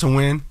 Similar to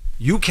when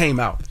you came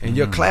out and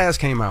your class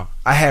came out.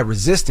 I had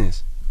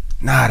resistance.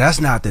 Nah,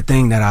 that's not the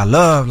thing that I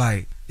love.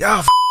 Like,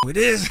 y'all with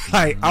this.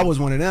 Like, I was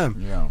one of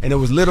them. Yeah. And it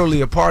was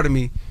literally a part of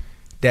me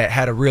that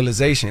had a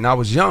realization. I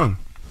was young.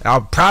 I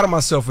was proud of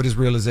myself for this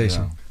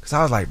realization. Because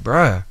I was like,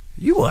 bruh,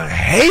 you a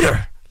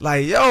hater.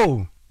 Like,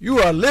 yo, you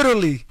are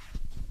literally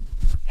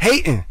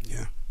hating.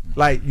 Yeah.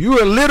 Like, you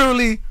are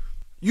literally,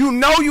 you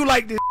know you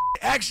like this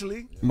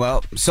actually.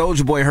 Well,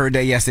 Soulja Boy heard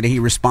that yesterday. He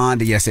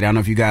responded yesterday. I don't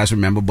know if you guys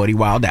remember, but he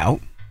wilded out.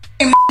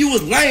 You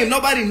was lame.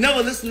 Nobody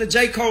never listened to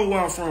J.Cole where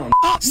I'm from.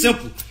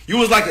 Simple. You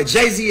was like a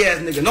Jay-Z ass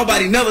nigga.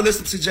 Nobody never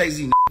listened to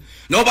Jay-Z.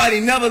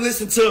 Nobody never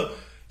listened to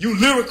you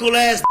lyrical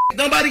ass.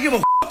 Nobody give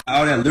a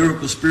all that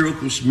lyrical,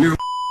 spiritual, smear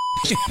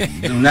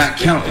do not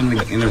count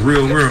in the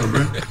real world,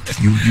 bro.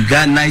 You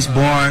got nice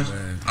bars.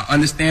 I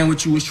understand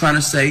what you was trying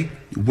to say.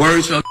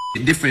 Words are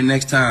different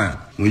next time.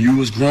 When you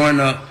was growing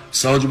up,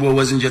 Soulja Boy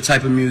wasn't your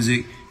type of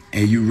music,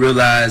 and you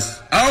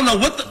realized I don't know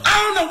what the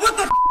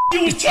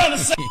you was trying to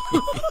say.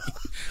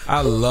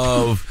 I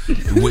love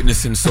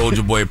witnessing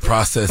Soulja Boy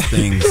process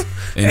things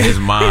in his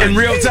mind in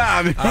real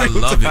time. I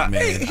love it,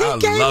 man. He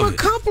gave a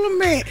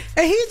compliment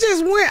and he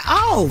just went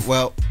off.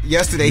 Well,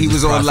 yesterday he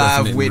was on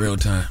live with real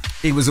time.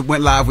 He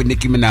went live with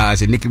Nicki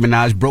Minaj, and Nicki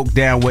Minaj broke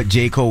down what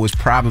J. Cole was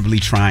probably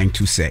trying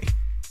to say.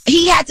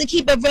 He had to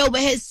keep it real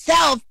with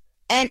himself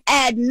and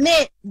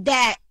admit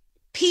that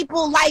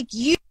people like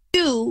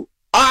you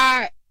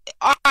are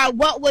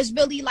what was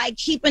really like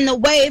keeping the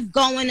wave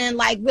going and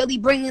like really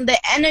bringing the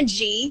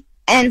energy.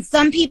 And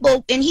some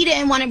people, and he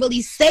didn't want to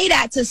really say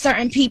that to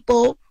certain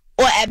people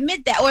or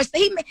admit that, or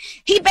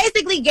he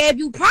basically gave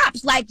you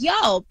props like,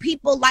 yo,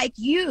 people like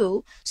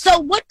you. So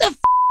what the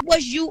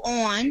was you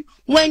on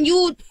when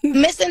you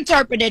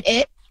misinterpreted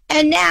it,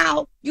 and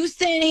now you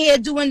sitting here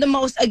doing the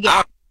most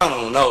again? I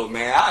don't know,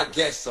 man. I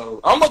guess so.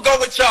 I'm gonna go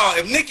with y'all.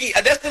 If Nicki,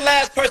 that's the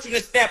last person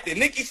that snapped it.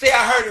 Nicki said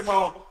I heard it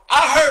wrong.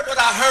 I heard what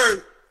I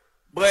heard,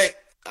 but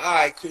all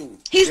right, cool.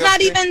 He's not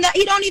even that.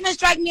 He don't even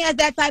strike me as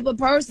that type of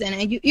person.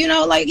 And you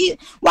know, like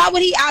why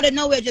would he out of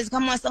nowhere just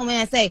come on somewhere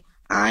and say,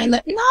 "I ain't"?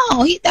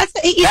 No, that's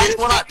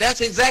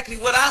exactly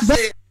what I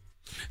said.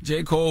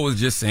 J. Cole was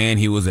just saying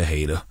he was a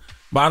hater.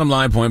 Bottom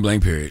line, point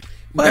blank, period.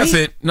 But that's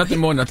it. Nothing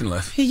more, nothing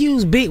less. He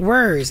used big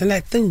words, and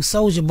that threw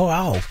Soulja Boy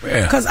off.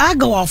 Yeah. Because I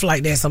go off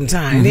like that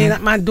sometimes.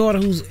 Then my daughter,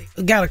 who's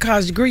got a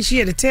college degree, she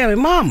had to tell me,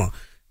 "Mama,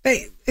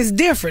 it's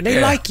different.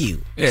 They like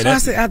you." Yeah, so I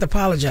said, I have to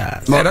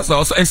apologize. Yeah, that's all.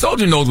 And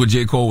Soulja knows what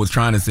J. Cole was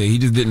trying to say. He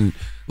just didn't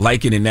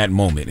like it in that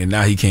moment, and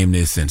now he came to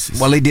his senses.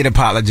 Well, he did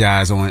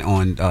apologize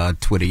on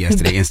Twitter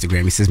yesterday,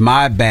 Instagram. He says,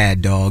 "My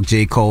bad, dog.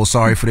 J. Cole,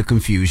 sorry for the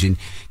confusion.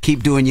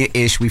 Keep doing your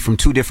ish. We from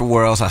two different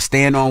worlds. I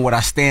stand on what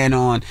I stand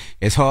on.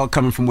 It's hard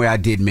coming from where I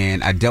did,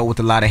 man. I dealt with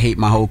a lot of hate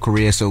my whole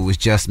career, so it was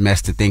just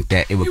messed to think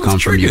that it would come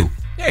from you."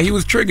 Yeah, he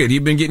was triggered.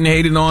 He'd been getting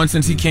hated on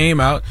since he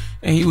came out,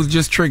 and he was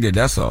just triggered.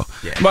 That's all.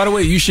 Yeah. By the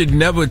way, you should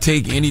never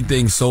take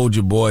anything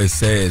Soulja Boy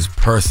says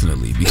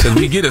personally, because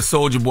we get a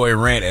Soulja Boy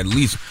rant at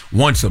least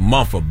once a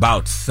month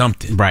about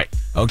something. Right.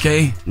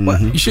 Okay?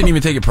 You shouldn't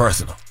even take it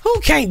personal. Who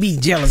can't be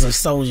jealous of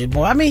Soulja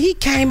Boy? I mean, he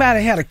came out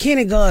and had a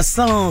kindergarten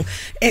song.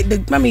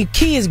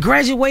 Kids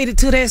graduated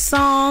to that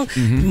song.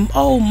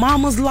 Old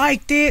mamas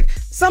liked it.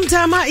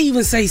 Sometimes I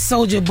even say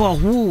Soulja Boy,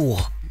 woo.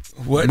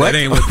 What? That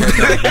ain't what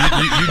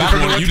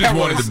that you just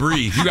wanted to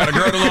breathe. You got a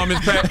girdle on, Miss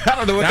Pat? I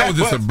don't know what that was.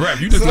 Just a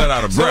breath. You just let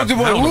out a breath. I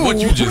don't know what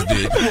you just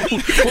did. What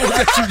was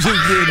that you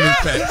just did, Miss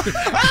Pat?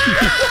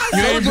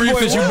 You ain't breathed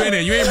since you've been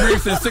in. You ain't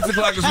breathed since 6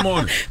 o'clock this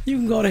morning. You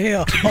can go to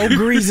hell. Oh,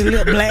 greasy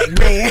little black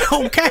man.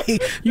 Okay.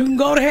 You can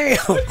go to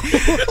hell.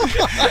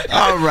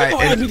 All right.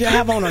 I need to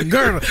have on a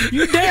girdle.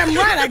 You damn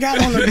right I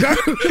got on a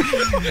girdle.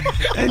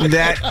 And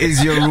that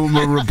is your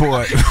rumor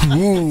report.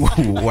 Woo.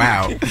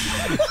 Wow.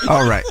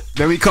 All right.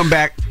 Then we come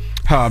back.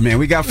 Oh, man,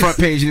 we got front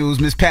page news.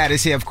 Miss Pat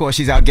is here. Of course,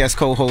 she's our guest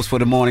co-host for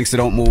the morning, so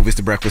don't move. It's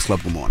The Breakfast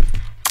Club. Good morning.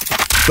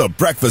 The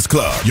Breakfast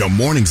Club. Your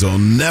mornings will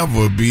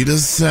never be the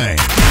same.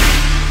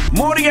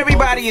 Morning,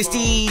 everybody. It's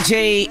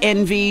DJ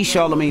NV,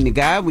 Charlamagne the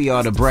Guy. We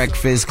are The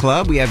Breakfast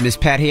Club. We have Miss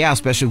Pat here, our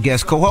special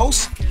guest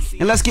co-host.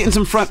 And let's get in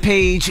some front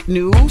page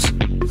news.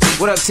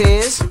 What up,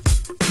 Tiz?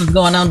 What's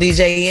going on,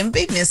 DJ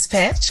MB? Miss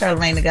Pat,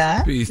 Charlamagne the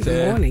Guy. Peace,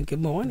 Good morning.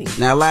 Good morning.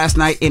 Now, last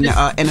night in the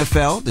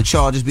NFL, the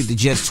Chargers beat the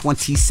Jets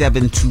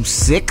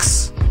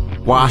 27-6.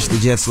 Washed the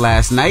Jets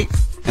last night.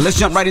 And let's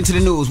jump right into the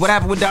news. What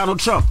happened with Donald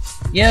Trump?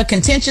 Yeah,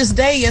 contentious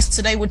day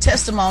yesterday with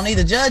testimony.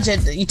 The judge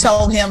he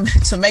told him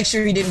to make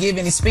sure he didn't give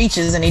any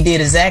speeches, and he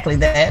did exactly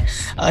that.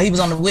 He was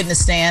on the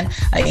witness stand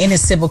in his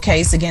civil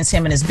case against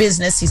him and his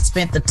business. He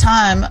spent the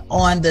time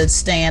on the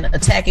stand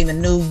attacking the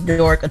New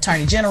York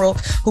Attorney General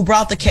who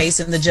brought the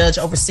case and the judge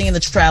overseeing the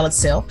trial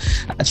itself.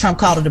 Trump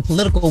called it a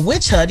political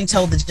witch hunt. He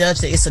told the judge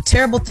that it's a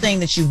terrible thing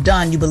that you've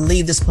done. You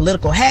believe this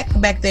political hack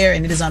back there,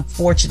 and it is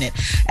unfortunate.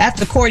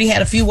 After the court, he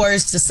had a few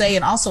words to say,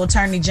 and also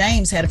Attorney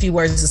James had a few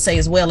words to say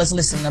as well. Let's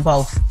listen to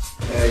both.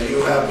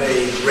 You have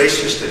a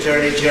racist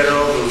attorney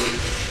general who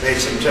made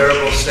some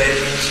terrible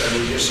statements, and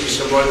we just see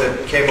some more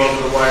that came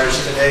over the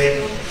wires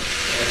today. And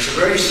it's a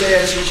very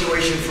sad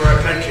situation for our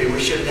country. We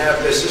shouldn't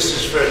have this. This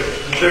is for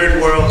third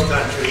world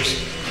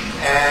countries,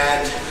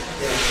 and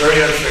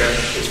very unfair.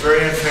 It's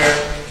very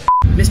unfair.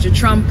 Mr.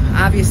 Trump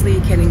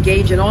obviously can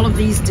engage in all of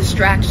these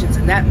distractions,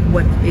 and that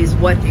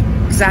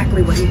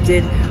exactly what he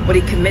did, what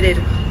he committed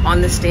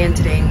on the stand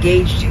today,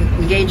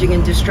 engaging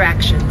in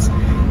distractions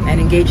and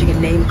engaging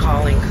in name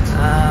calling.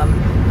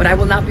 But I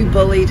will not be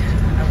bullied.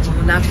 I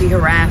will not be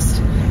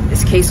harassed.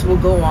 This case will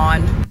go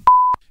on.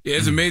 Yeah,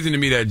 it's amazing to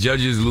me that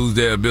judges lose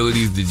their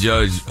abilities to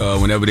judge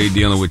whenever they're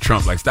dealing with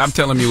Trump. Like, stop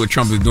telling me what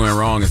Trump is doing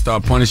wrong and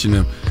start punishing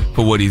him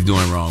for what he's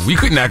doing wrong. We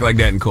couldn't act like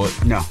that in court.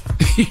 No.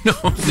 You know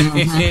what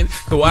I'm saying?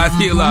 So why is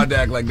he allowed to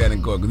act like that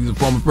in court? Because he's a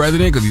former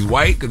president? Because he's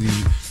white? Because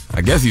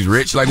I guess he's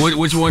rich? Like,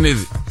 which one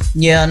is it?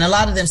 Yeah, and a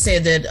lot of them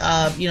said that,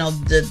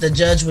 the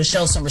judge would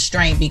show some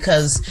restraint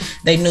because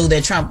they knew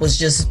that Trump was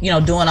just,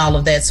 doing all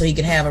of that so he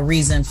could have a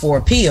reason for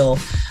appeal.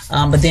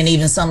 But then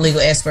even some legal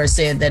experts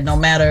said that no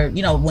matter,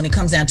 when it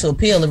comes down to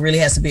appeal, it really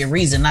has to be a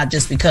reason, not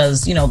just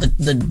because,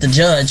 the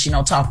judge,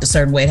 talked a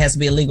certain way. It has to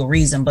be a legal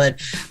reason. But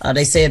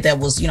they said that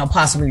was,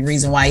 possibly the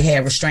reason why he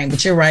had restraint.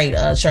 But you're right,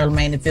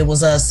 Charlamagne, if it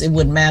was us, it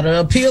wouldn't matter,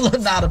 appeal or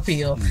not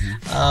appeal.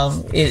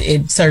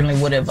 It certainly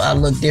would have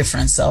looked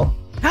different. So.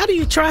 How do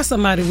you try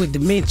somebody with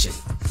dementia?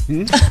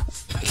 You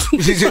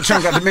think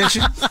Trump got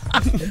dementia?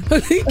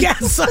 He got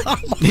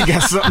something. He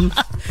got something.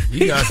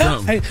 He got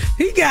something.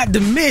 He got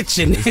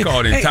dementia. It's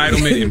called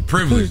entitlement and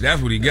privilege.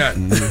 That's what he got.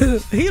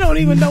 He don't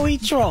even know he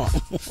Trump.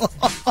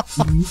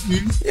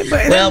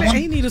 But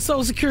he need a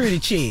Social Security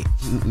check.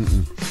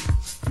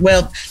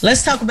 Well,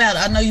 let's talk about,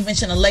 I know you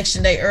mentioned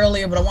Election Day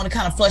earlier, but I want to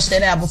kind of flush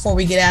that out before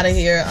we get out of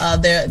here.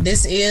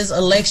 This is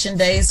Election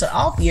Day. It's an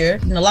off year.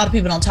 A lot of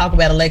people don't talk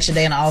about Election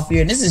Day and an off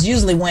year. And this is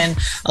usually when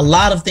a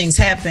lot of things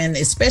happen,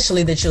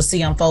 especially that you'll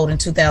see unfold in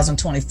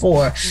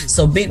 2024.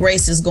 So big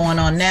races going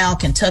on now,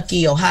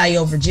 Kentucky,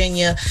 Ohio,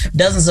 Virginia,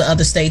 dozens of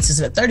other states. It's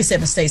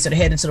 37 states that are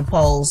heading to the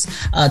polls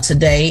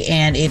today.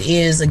 And it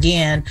is,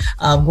 again,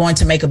 going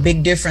to make a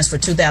big difference for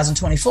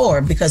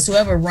 2024 because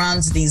whoever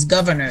runs these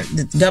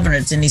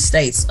governors in these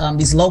states,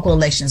 these local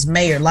elections,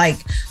 mayor, like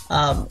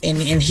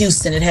in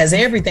Houston, it has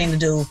everything to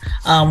do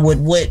with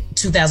what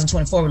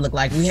 2024 would look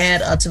like. We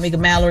had Tamika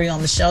Mallory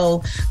on the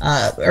show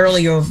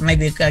earlier,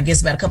 maybe I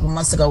guess about a couple of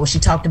months ago, where she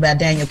talked about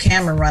Daniel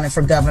Cameron running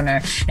for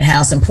governor and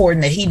how it's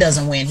important that he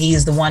doesn't win. He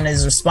is the one that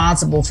is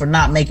responsible for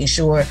not making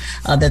sure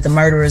that the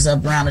murderers of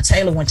Breonna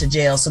Taylor went to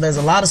jail. So there's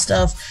a lot of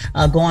stuff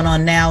going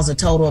on now. It's a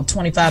total of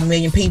 25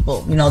 million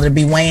people, that'll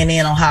be weighing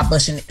in on hot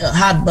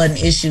button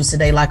issues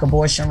today, like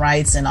abortion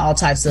rights and all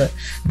types of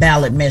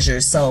ballot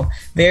measures. So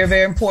very,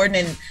 very important.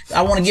 And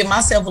I want to give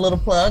myself a little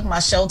plug. My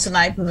show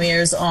tonight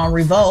premieres on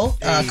Revolt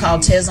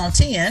called Tez on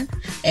 10.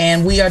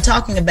 And we are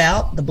talking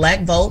about the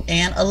black vote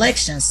and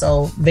elections.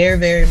 So very,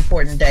 very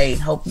important day.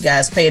 Hope you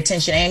guys pay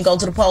attention and go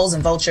to the polls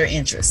and vote your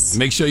interests.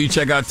 Make sure you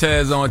check out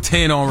Tez on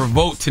 10 on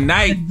Revolt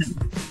tonight.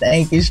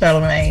 Thank you,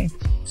 Charlamagne.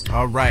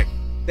 All right.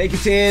 Thank you,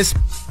 Tez.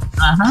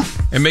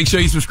 And make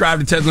sure you subscribe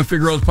to Teslin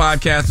Figaro's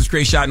podcast, the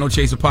Straight Shot No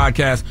Chaser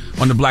podcast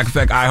on the Black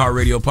Effect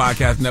iHeartRadio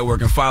podcast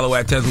network, and follow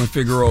at Teslin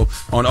Figaro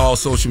on all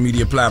social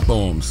media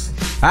platforms.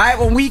 All right,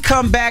 when we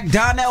come back,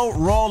 Donnell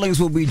Rawlings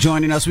will be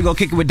joining us. We're going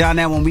to kick it with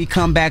Donnell when we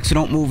come back, so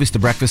don't move. It's The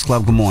Breakfast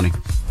Club. Good morning.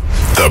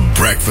 The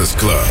Breakfast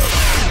Club.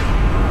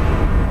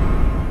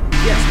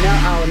 Yes,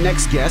 now our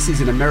next guest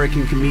is an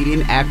American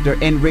comedian, actor,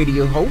 and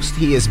radio host.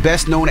 He is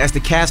best known as the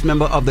cast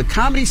member of the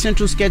Comedy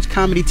Central sketch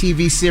comedy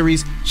TV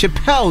series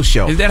Chappelle's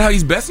Show. Is that how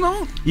he's best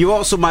known? You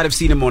also might have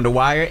seen him on The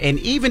Wire and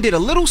even did a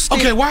little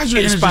stint why is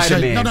your in energy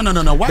Spider-Man.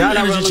 changing? No. Why Donnell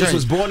your energy Rawlings changing?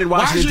 was born in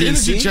Washington, Why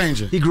is your D.C. energy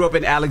changing? He grew up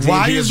in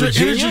Alexandria, Why is your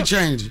Virginia. energy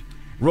changing?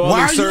 Rawlings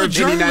Why are you a served in the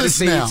United journalist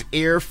States now?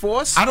 Air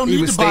Force. I don't He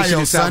need was to bio, stationed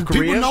in South son.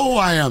 Korea. People know who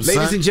I am, son.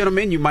 Ladies and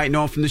gentlemen, you might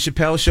know him from The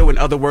Chappelle Show and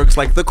other works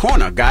like The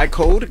Corner, Guy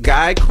Code,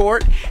 Guy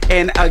Court,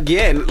 and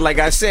again, like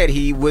I said,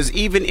 he was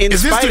even in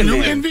Is this Spider-Man. the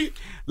new Envy?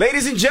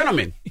 Ladies and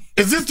gentlemen,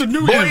 is this the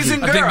new boys Envy?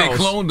 and girls, I think they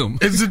cloned him.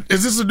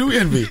 Is this a new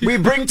Envy? We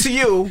bring to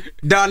you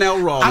Donnell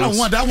Rawlings. I don't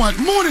want that one.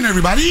 Morning,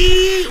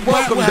 everybody.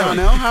 Welcome,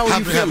 Donnell. How are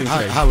you feeling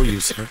today? How are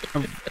you, sir?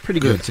 I'm pretty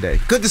good today.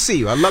 Good to see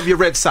you. I love your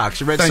Red Sox.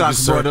 Your Red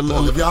Sox brought a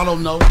little. Well, if y'all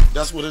don't know,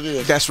 that's what it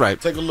is. That's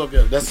right. Take a look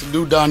at it. That's the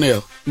new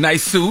Donnell.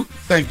 Nice suit.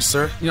 Thank you,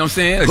 sir. You know what I'm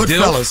saying? Good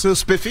fellas. Still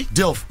spiffy.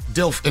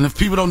 DILF. And if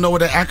people don't know what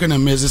that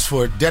acronym is, it's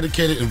for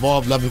Dedicated,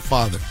 Involved, Loving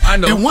Father. I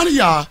know. And one of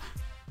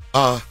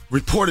y'all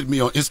reported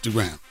me on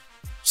Instagram.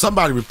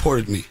 Somebody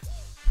reported me.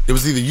 It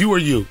was either you or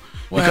you.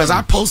 Because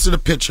I posted a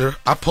picture.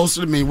 I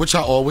posted a meme, which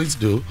I always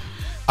do.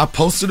 I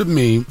posted a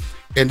meme,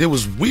 and it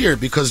was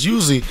weird because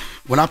usually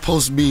when I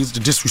post memes to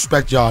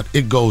disrespect y'all,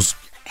 it goes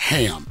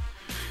ham.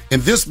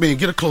 And this meme,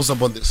 get a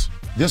close-up on this.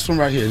 This one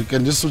right here.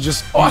 And this was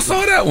just... Oh, I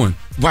saw that one.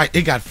 Right.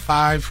 It got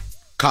 5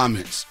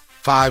 comments,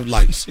 5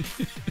 likes.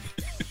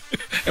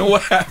 And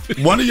what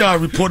happened? One of y'all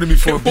reported me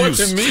for abuse.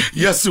 Wasn't me.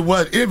 Yes, it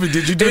was. Envy,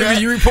 did you do Envy,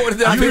 that? you reported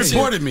that You picture.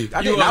 reported me. I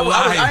ain't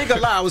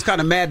gonna lie. I was kind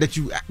of mad that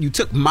you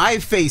took my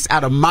face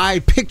out of my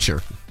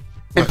picture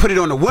and put it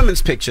on a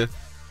woman's picture,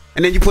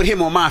 and then you put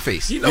him on my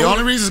face. The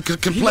only reason is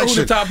complexion. You know who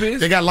the top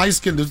is? They got light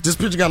skin. This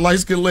picture got light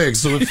skin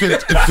legs, so it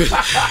fits.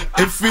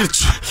 It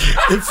fits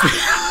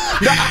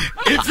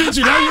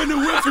you. That wasn't a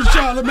whip for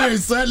Charlamagne,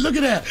 son. Look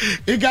at that.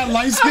 It got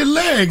light skin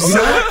legs. You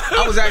know what?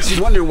 I was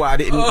actually wondering why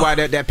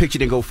that picture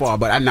didn't go far,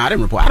 but I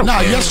didn't report. I don't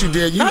care. Yes, you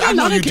did. I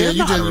know you did.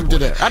 You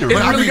did that. I didn't It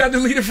report. really got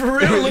deleted for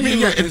real? Let me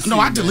look and see,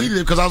 I deleted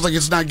it because I was like,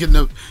 it's not getting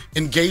the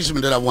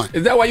engagement that I want.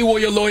 Is that why you wore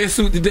your lawyer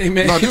suit today,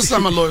 man? No, this is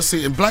not my lawyer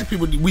suit. And black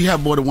people, we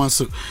have more than one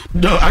suit.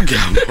 No, I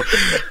got more.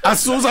 As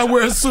soon as I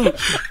wear a suit,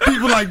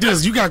 people like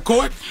this. You got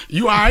caught?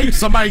 You all right?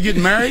 Somebody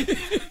getting married?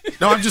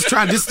 No, I'm just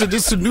trying. This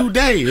is a new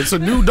day. It's a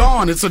new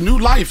dawn. It's a new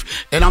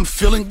life. And I'm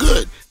feeling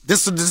good.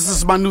 This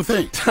is my new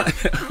thing.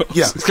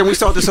 Yeah. Can we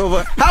start this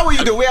over? How are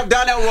you doing? We have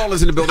Donnell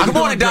Rawlings in the building. Good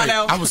morning,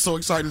 Donnell. I was so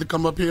excited to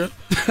come up here.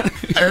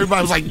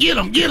 Everybody was like, get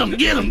him, get him,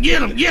 get him,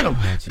 get him, get him.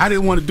 I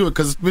didn't want to do it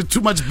because there's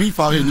too much beef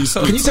out here in these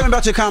streets. Can you tell me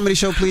about your comedy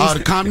show, please?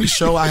 The comedy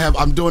show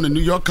I'm doing the New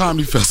York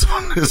Comedy Festival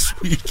this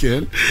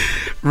weekend,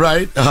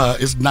 right?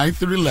 It's 9th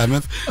through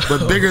 11th.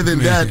 But bigger than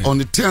that, on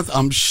the 10th,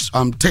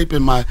 I'm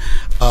taping my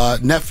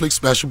Netflix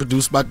special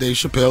produced by Dave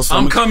Chappelle. So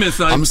I'm coming,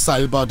 son. I'm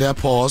excited about that.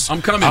 Pause.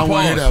 I'm coming. I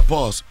want to hear that.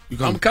 Pause.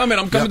 I'm coming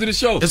to the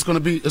show. It's gonna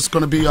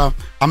be.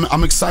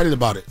 I'm excited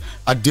about it.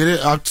 I did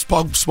it. I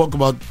spoke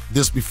about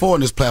this before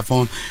on this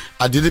platform.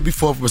 I did it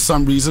before. For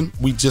some reason,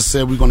 we just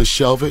said we're gonna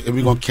shelve it and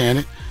we're gonna can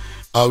it.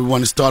 We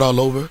want to start all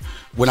over.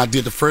 When I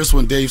did the first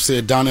one, Dave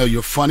said, Donnell,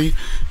 you're funny,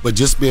 but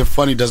just being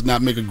funny does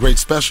not make a great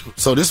special.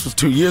 So this was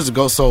 2 years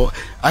ago, so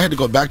I had to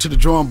go back to the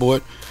drawing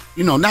board,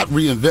 not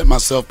reinvent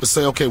myself, but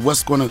say, okay,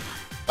 what's going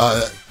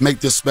to make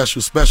this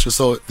special?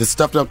 So the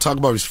stuff that I'm talking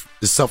about is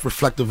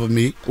self-reflective of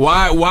me.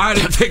 Why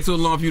did it take so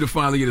long for you to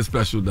finally get a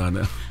special done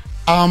now?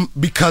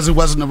 Because it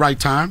wasn't the right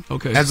time.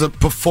 Okay. As a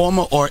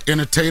performer or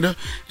entertainer,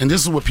 and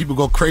this is where people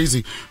go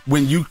crazy,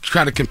 when you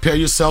try to compare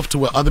yourself to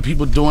what other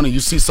people are doing and you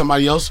see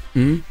somebody else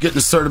getting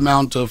a certain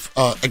amount of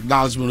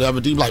acknowledgement or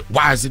whatever, you're like,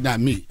 why is it not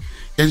me?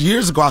 And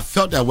years ago, I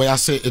felt that way. I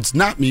said, it's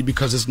not me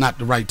because it's not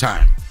the right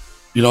time.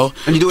 And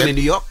you do it in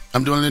New York?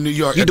 I'm doing it in New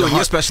York. You're doing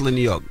your special in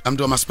New York. I'm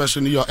doing my special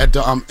in New York at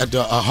the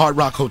Hard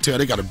Rock Hotel.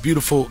 They got a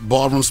beautiful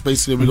ballroom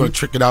space there. We're going to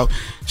trick it out.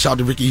 Shout out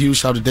to Ricky Hughes.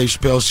 Shout out to Dave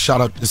Chappelle.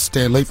 Shout out to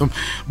Stan Latham.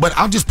 But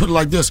I'll just put it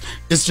like this.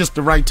 It's just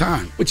the right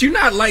time. But you're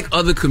not like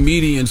other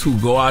comedians who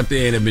go out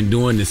there and have been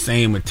doing the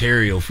same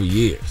material for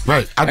years.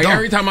 Right.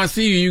 Every time I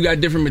see you, you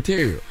got different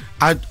material.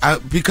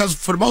 Because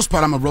for the most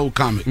part, I'm a road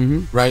comic,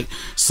 right?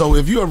 So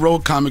if you're a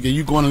road comic and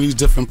you're going to these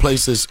different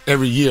places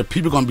every year,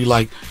 people are going to be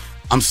like,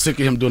 I'm sick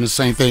of him doing the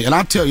same thing. And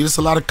I tell you, there's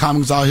a lot of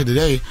comics out here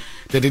today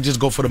that they just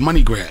go for the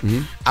money grab.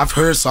 I've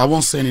heard, so I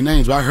won't say any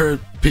names, but I heard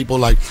people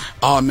like,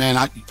 oh man,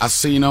 I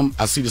seen them,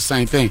 I see the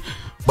same thing.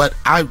 But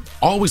I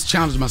always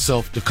challenge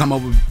myself to come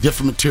up with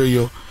different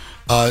material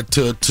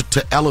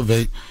to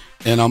elevate.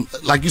 And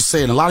like you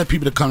said, a lot of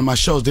people that come to my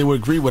shows, they would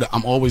agree with it.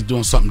 I'm always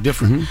doing something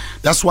different.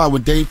 That's why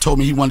when Dave told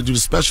me he wanted to do the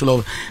special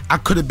over, I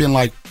could have been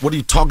like, what are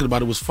you talking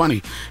about? It was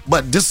funny.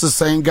 But this is the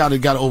same guy that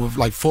got over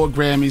like 4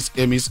 Grammys,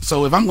 Emmys.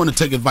 So if I'm going to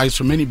take advice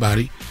from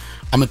anybody,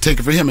 I'm going to take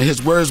it for him. And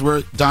his words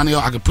were, Donnell,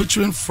 I could put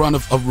you in front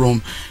of a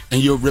room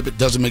and you'll rip it.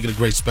 Doesn't make it a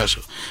great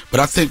special. But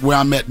I think where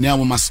I'm at now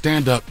with my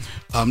stand-up,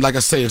 like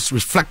I say, it's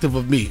reflective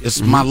of me. It's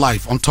my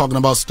life. I'm talking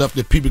about stuff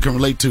that people can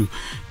relate to.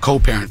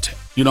 Co-parenting.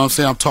 You know what I'm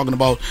saying? I'm talking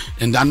about,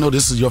 and I know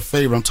this is your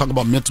favorite, I'm talking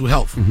about mental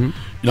health. You know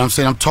what I'm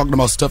saying? I'm talking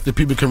about stuff that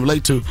people can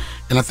relate to,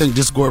 and I think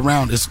just go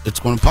around, it's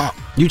going to pop.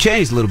 You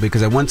changed a little bit,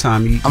 because at one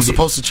time I'm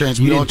supposed to change.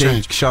 We all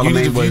change.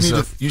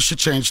 Charlamagne you should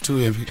change too,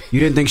 Envy.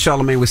 You didn't think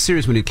Charlamagne was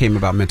serious when it came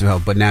about mental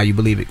health, but now you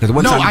believe it. Because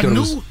I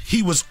knew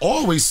he was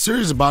always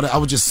serious about it. I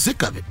was just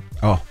sick of it.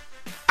 Oh.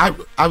 I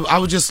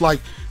was just like,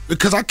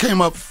 because I came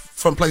up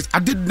from place, I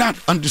did not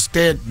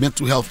understand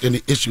mental health and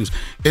the issues,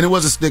 and it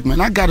was a stigma.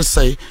 And I got to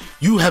say,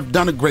 you have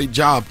done a great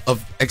job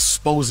of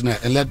exposing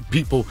that and let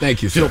people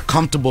feel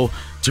comfortable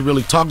to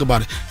really talk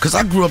about it. Because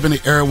I grew up in an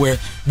era where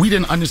we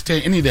didn't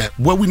understand any of that.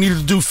 What we needed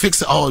to do,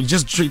 fix it. Oh,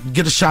 just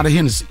get a shot of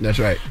Hennessy. That's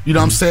right. You know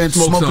what I'm saying?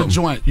 Smoke something. a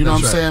joint. You know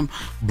what I'm saying?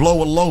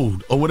 Blow a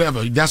load or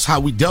whatever. That's how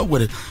we dealt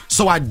with it.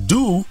 So I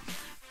do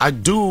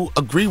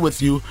agree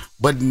with you,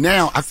 but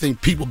now I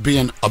think people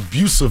being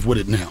abusive with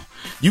it now.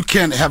 You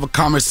can't have a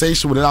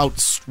conversation without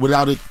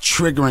it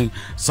triggering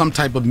some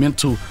type of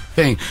mental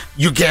thing.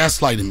 You're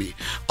gaslighting me.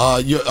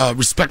 You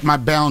respect my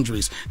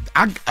boundaries.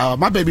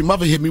 My baby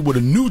mother hit me with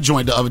a new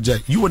joint the other day.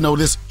 You would know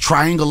this,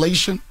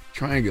 triangulation.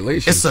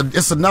 Triangulation.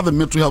 It's another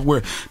mental health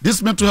word.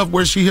 This mental health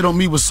word she hit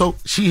me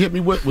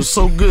with was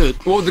so good.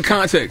 What was the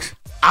context?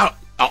 An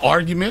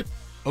argument.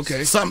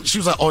 Okay. She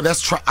was like, oh,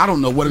 that's I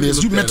don't know what it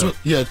is. You mental,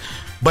 yeah.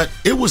 But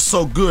it was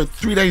so good.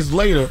 3 days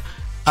later,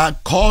 I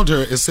called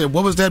her and said,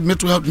 what was that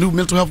new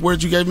mental health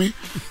word you gave me?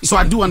 So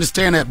I do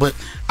understand that, but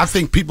I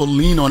think people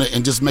lean on it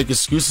and just make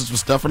excuses for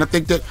stuff. And I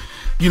think that,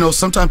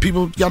 sometimes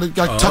people got to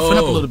toughen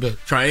up a little bit.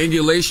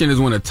 Triangulation is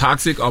when a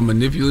toxic or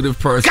manipulative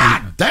person,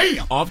 God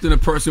damn, often a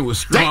person with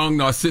strong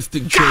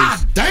narcissistic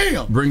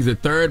traits, brings a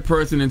third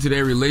person into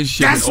their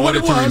relationship in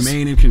order to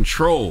remain in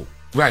control.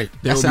 Right.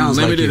 There will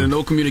be limited and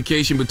no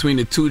communication between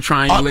the two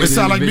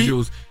triangulated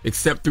individuals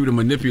except through the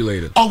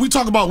manipulator. Oh, we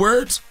talk about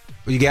words?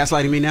 Are you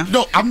gaslighting me now?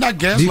 No, I'm not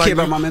gaslighting. Do you care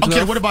about my mental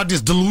health? Okay, what about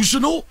this?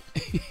 Delusional?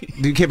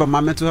 Do you care about my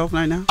mental health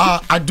right now?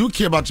 I do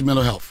care about your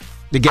mental health.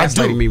 You're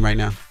gaslighting me right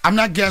now. I'm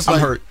not gaslighting. I'm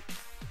hurt.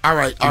 All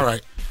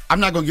right. I'm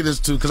not going to get this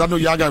too, because I know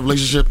y'all got a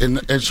relationship, and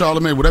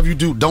Charlamagne, whatever you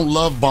do, don't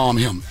love bomb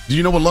him. Do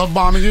you know what love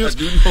bombing is? I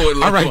do know what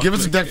love All right, bombing. Give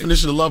us a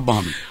definition of love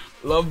bombing.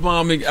 Love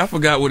bombing, I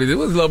forgot what it is.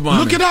 What's love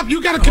bombing? Look it up.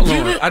 You got a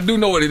computer? I do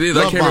know what it is.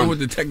 Love I can't remember bombing. what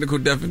the technical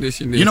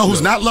definition is. You know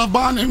who's not love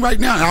bonding right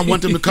now? And I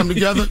want them to come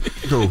together.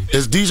 Who?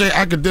 It's DJ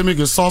Academic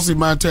and Saucy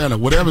Montana,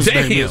 whatever his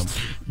name is.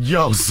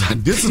 Yo,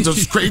 son, this is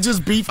the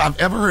craziest beef I've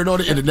ever heard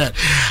on the internet.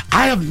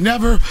 I have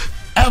never,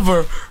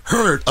 ever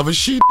heard of a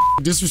she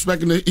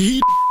disrespecting the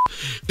he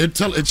and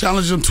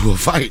challenge him to a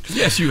fight.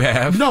 Yes, you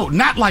have. No,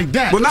 not like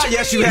that. Well, not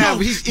yes, you have.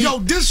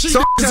 This she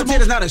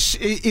is not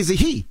is a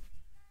he.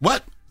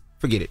 What?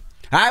 Forget it.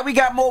 All right, we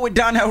got more with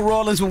Donnell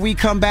Rawlings when we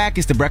come back.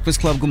 It's The Breakfast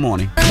Club. Good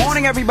morning.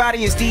 Morning,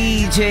 everybody. It's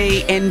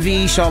DJ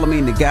Envy,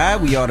 Charlamagne the Guy.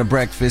 We are The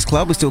Breakfast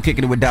Club. We're still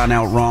kicking it with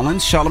Donnell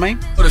Rawlings.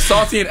 Charlamagne? The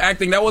saucy and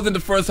acting, that wasn't the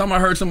first time I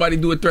heard somebody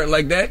do a threat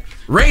like that.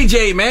 Ray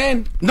J,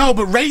 man. No,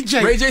 but Ray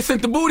J. Ray J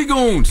sent the booty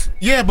goons.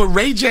 Yeah, but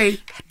Ray J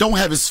don't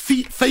have his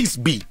face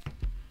beat.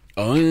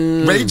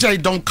 Ray J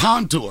don't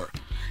contour.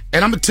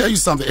 And I'm going to tell you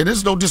something. And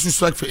there's no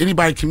disrespect for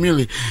anybody in the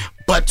community,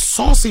 but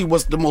Saucy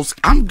was the most...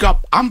 I'm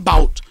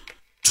about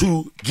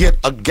to get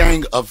a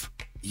gang of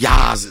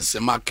Yaz's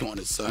in my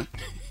corner, son.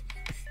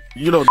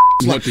 You know,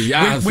 like, when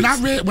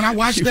I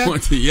watched that,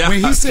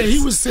 when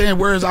he was saying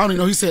words, I don't even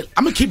know. He said,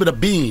 "I'm gonna keep it a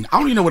bean." I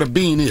don't even know what a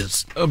bean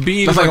is. A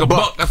bean is like a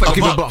buck. That's like a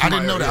buck. I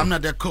didn't know that. I'm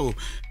not that cool.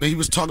 But he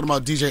was talking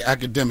about DJ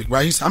Academic,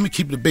 right? He said, "I'm gonna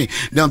keep it a bean."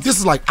 Now this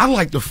is like, I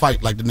like to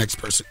fight like the next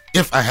person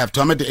if I have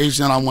to. I'm at the age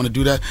that I want to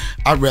do that.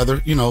 I'd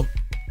rather,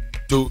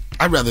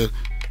 I'd rather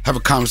have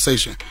a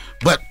conversation,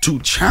 but to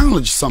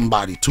challenge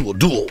somebody to a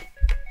duel,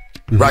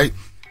 right?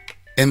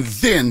 And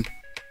then,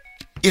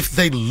 if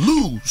they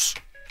lose,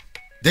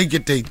 they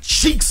get their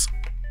cheeks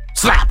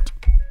slapped.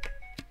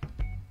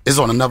 It's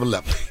on another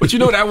level. But you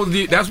know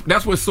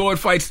that's where sword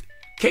fights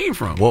came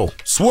from. Whoa.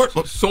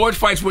 Sword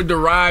fights were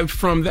derived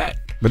from that.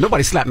 But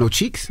nobody slapped no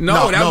cheeks.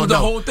 No, that was the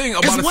whole thing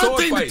about it's a one sword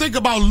thing fight. to think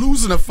about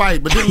losing a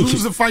fight, but then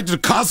losing a fight to the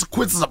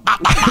consequences of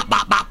bop, bop, bop,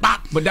 bop, bop,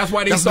 bop. But that's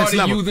why they That's next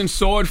started level. using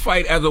sword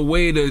fight as a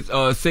way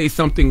to say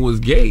something was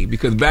gay.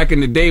 Because back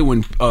in the day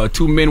when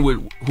two men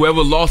would,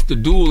 whoever lost the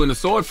duel in a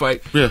sword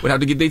fight would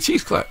have to get their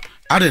cheeks clapped.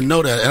 I didn't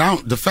know that,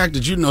 and the fact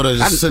that you know that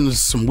is sending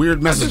some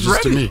weird messages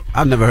to me.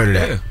 I've never heard of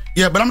that.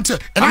 Yeah, but I'm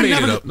telling you, and I I made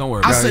never. it up. Don't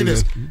worry I about it. say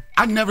this: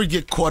 I never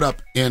get caught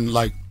up in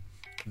like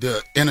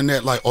the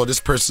internet, like, oh, this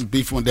person's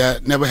beefing with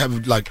that. Never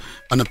have like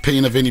an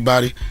opinion of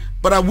anybody.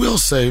 But I will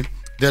say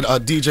that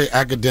DJ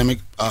Academic,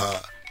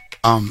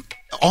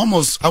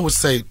 almost I would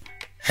say,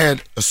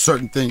 had a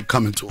certain thing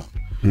coming to him.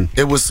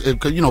 It was,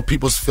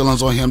 people's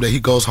feelings on him that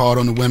he goes hard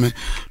on the women,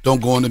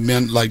 don't go on the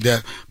men like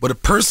that. But a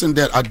person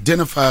that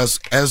identifies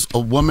as a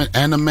woman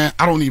and a man,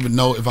 I don't even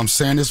know if I'm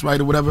saying this right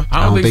or whatever.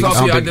 I don't think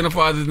Saucy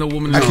identifies as no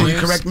woman. Can you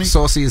correct me?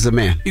 Saucy is a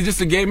man. He's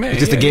just a gay man.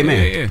 He's just a gay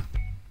man. Yeah.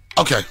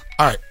 Okay,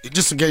 all right,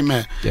 just a gay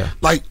man. Yeah.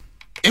 Like,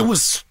 it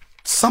was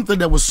something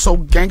that was so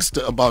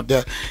gangster about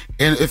that,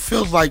 and it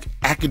feels like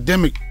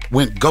Academic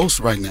went ghost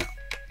right now.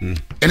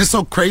 And it's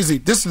so crazy.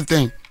 This is the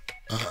thing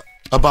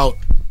about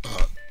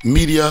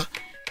media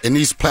and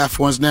these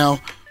platforms now.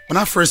 When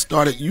I first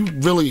started, you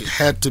really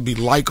had to be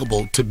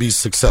likable to be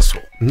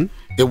successful.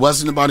 It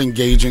wasn't about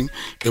engaging.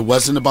 It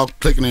wasn't about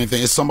clicking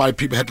anything. It's somebody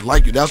people had to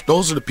like you.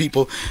 Those are the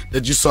people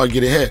that you saw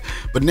get ahead.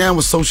 But now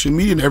with social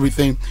media and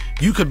everything,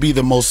 you could be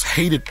the most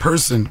hated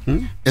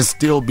person and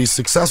still be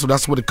successful.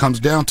 That's what it comes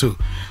down to.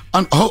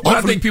 But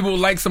I think people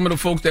like some of the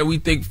folks that we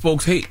think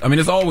folks hate. I mean,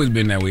 it's always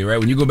been that way, right?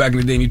 When you go back in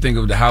the day and you think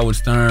of the Howard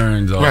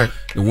Sterns or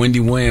the Wendy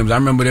Williams, I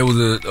remember there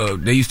was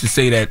they used to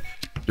say that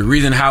the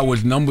reason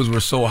Howard's numbers were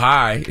so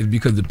high is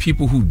because the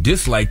people who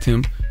disliked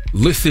him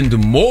listened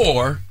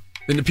more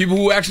than the people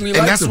who actually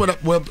liked him. And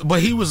that's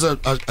but he was an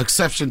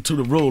exception to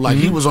the rule. Like,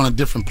 he was on a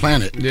different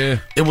planet. Yeah.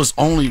 It was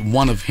only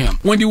one of him.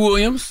 Wendy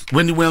Williams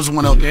was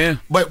one of them. Yeah.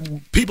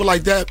 But people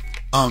like that,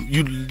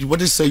 what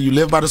they say, you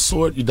live by the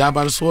sword, you die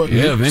by the sword.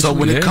 Yeah, eventually, so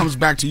when it comes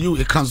back to you,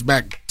 it comes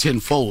back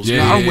tenfold. Yeah,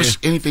 now, I don't wish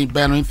anything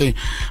bad or anything,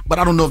 but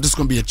I don't know if this is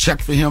going to be a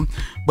check for him.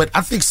 But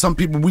I think some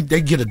people,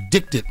 they get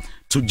addicted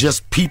to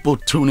just people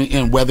tuning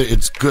in, whether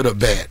it's good or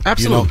bad.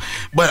 Absolutely. You know?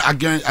 But I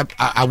guarantee,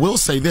 I will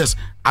say this,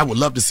 I would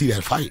love to see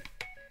that fight.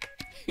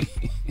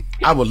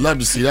 I would love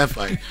to see that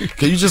fight.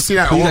 Can you just see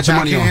that? Who you got your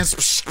money on?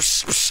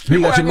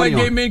 You act like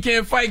gay men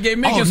can't fight. Gay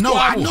men can squabble.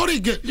 I know they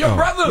get. Your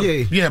brother.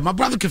 Yeah, my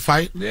brother can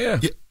fight. Yeah.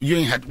 You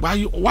ain't had.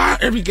 Why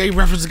every gay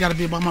reference got to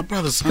be about my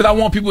brother, son? Because I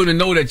want people to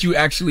know that you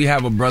actually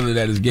have a brother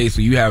that is gay,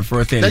 so you have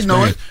firsthand experience. They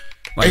know it.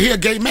 Like, he a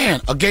gay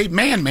man. A gay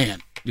man.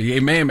 A gay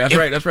man.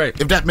 That's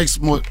right. If that makes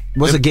more.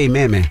 What's a gay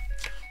man?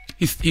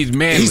 He's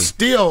manly. He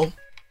still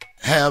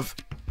have.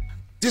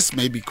 This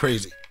may be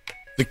crazy.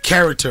 The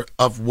character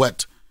of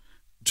what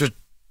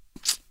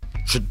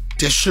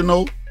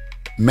traditional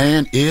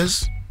man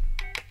is.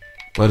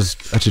 What does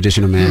a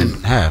traditional man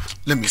have?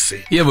 Let me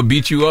see. He ever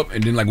beat you up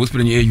and then like whisper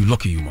in your ear, "You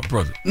lucky, you my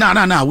brother."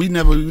 No. We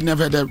never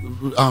had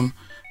that.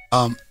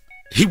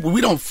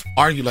 We don't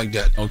argue like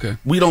that. Okay.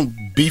 We don't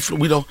beef.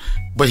 We don't.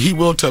 But he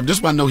will tell. This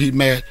is why I know he's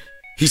mad.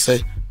 He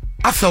say,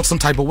 "I felt some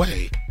type of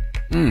way."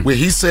 When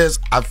he says,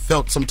 "I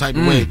felt some type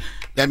of way,"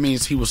 that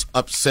means he was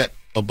upset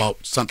about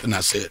something I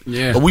said.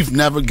 Yeah. But we've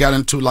never got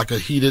into like a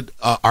heated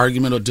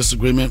argument or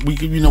disagreement. We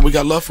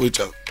got love for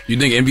each other. You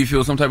think Envy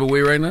feels some type of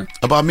way right now?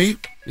 About me?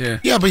 Yeah.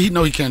 Yeah, but he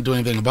know he can't do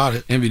anything about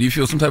it. Envy, do you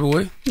feel some type of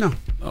way? No.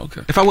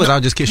 Okay. If I was, I'll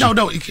just kiss you.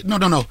 No.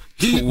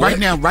 He What? right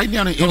now.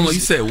 You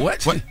said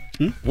what?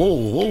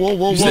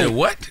 Whoa. You said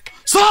what?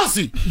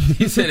 Saucy.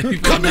 He said, if you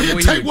come feel here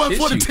and that way, take one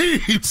for the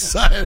kiss team,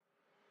 son.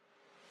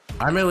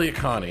 I'm Elliot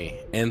Connie,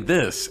 and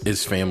this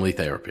is Family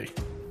Therapy.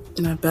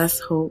 My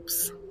best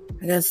hopes,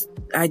 I guess,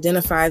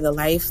 identify the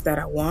life that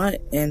I want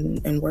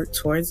and work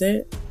towards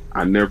it.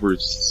 I never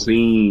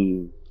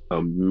seen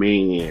a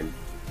man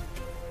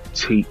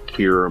take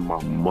care of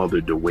my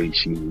mother the way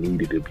she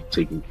needed to be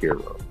taken care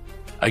of.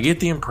 I get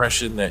the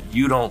impression that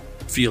you don't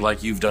feel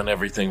like you've done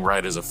everything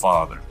right as a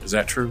father. Is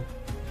that true?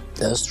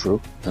 That's true,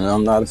 and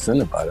I'm not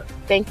offended by that.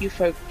 Thank you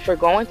for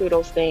going through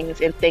those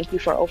things, and thank you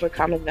for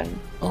overcoming them.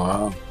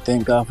 Wow.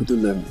 Thank God for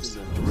deliverance.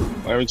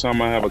 Every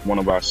time I have one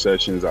of our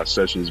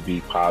sessions be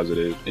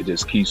positive. It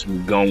just keeps me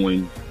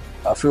going.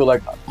 I feel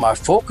like my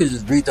focus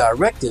is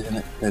redirected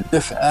in a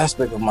different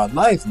aspect of my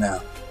life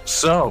now.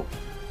 So,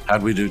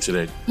 how'd we do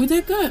today? We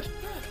did good.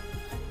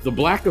 The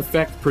Black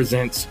Effect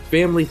presents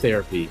Family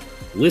Therapy.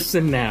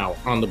 Listen now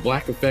on the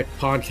Black Effect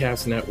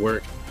Podcast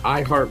Network,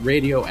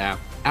 iHeartRadio app,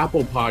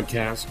 Apple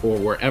Podcasts, or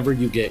wherever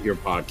you get your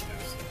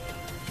podcasts.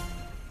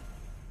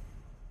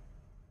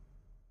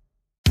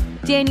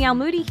 Danielle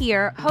Moody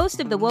here,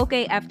 host of the Woke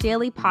AF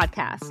Daily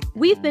podcast.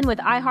 We've been with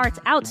iHeart's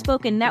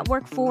Outspoken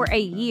Network for a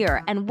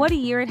year, and what a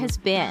year it has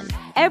been.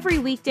 Every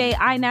weekday,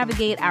 I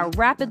navigate our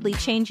rapidly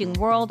changing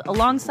world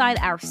alongside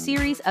our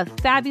series of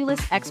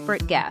fabulous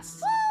expert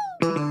guests.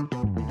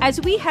 As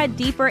we head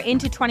deeper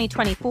into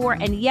 2024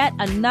 and yet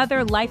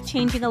another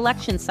life-changing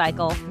election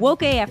cycle,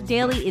 Woke AF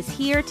Daily is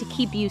here to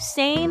keep you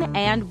sane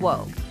and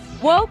woke.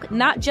 Woke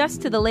not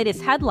just to the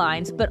latest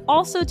headlines, but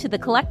also to the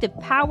collective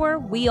power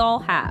we all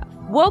have.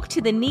 Woke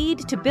to the need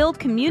to build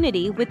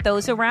community with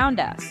those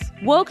around us.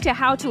 Woke to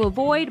how to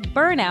avoid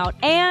burnout,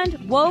 and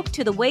woke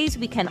to the ways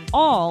we can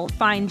all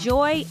find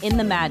joy in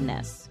the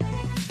madness.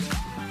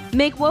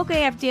 Make Woke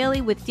AF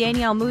Daily with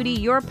Danielle Moody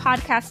your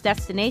podcast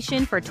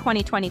destination for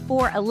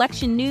 2024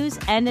 election news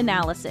and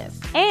analysis.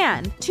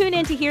 And tune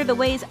in to hear the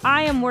ways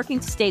I am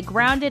working to stay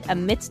grounded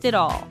amidst it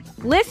all.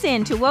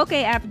 Listen to Woke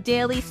AF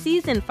Daily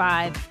Season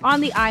 5 on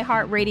the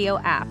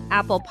iHeartRadio app,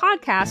 Apple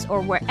Podcasts,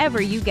 or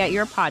wherever you get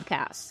your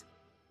podcasts.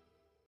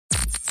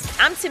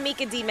 I'm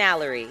Tamika D.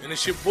 Mallory. And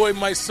it's your boy,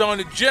 my son,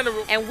 the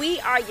General. And we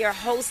are your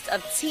hosts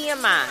of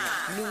TMI.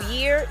 New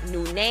year,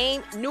 new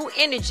name, new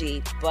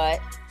energy, but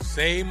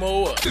same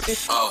old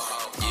us.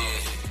 Oh,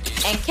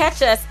 yeah. And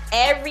catch us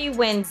every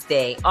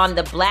Wednesday on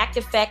the Black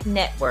Effect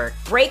Network,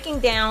 breaking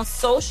down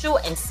social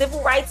and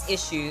civil rights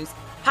issues,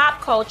 pop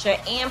culture,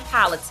 and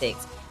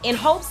politics in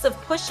hopes of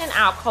pushing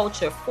our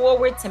culture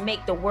forward to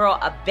make the world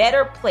a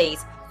better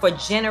place for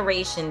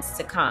generations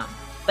to come.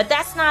 But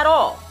that's not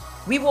all.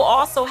 We will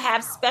also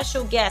have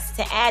special guests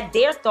to add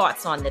their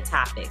thoughts on the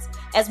topics,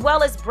 as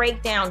well as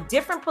break down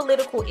different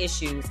political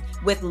issues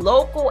with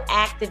local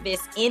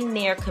activists in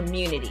their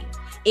community.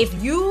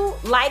 If you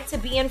like to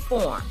be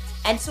informed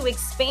and to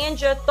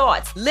expand your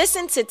thoughts,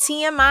 listen to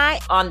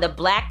TMI on the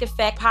Black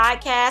Effect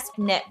Podcast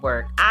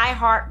Network,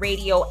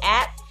 iHeartRadio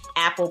app,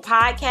 Apple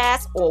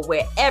Podcasts, or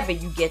wherever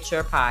you get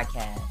your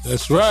podcasts.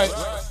 That's right.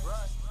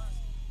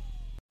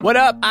 What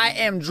up? I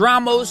am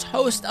Dramos,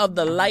 host of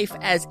the Life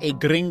as a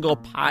Gringo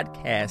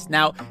podcast.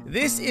 Now,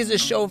 this is a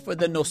show for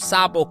the No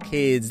Sabo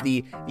kids,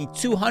 the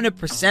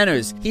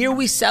 200%ers. Here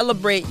we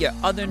celebrate your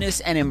otherness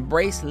and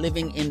embrace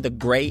living in the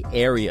gray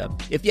area.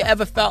 If you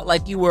ever felt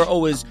like you were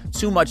always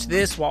too much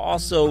this while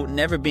also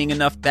never being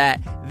enough that,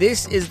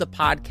 this is the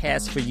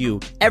podcast for you.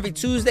 Every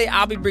Tuesday,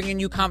 I'll be bringing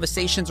you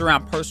conversations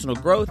around personal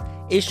growth,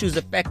 issues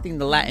affecting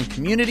the Latin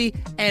community,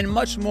 and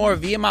much more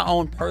via my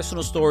own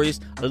personal stories,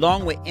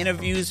 along with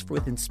interviews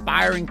with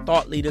inspiring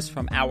thought leaders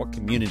from our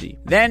community.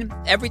 Then,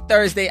 every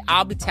Thursday,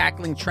 I'll be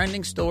tackling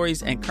trending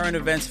stories and current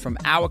events from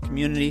our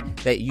community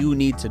that you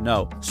need to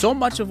know. So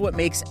much of what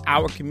makes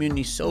our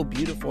community so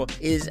beautiful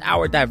is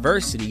our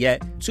diversity,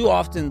 yet too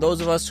often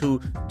those of us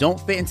who don't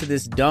fit into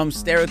this dumb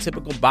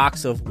stereotypical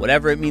box of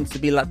whatever it means to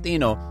be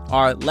Latino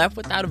are left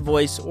without a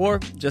voice or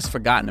just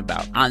forgotten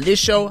about. On this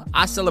show,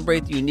 I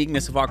celebrate the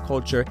uniqueness of our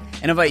culture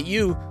and invite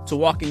you to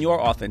walk in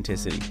your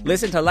authenticity.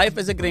 Listen to Life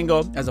as a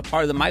Gringo as a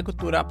part of the My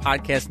Cultura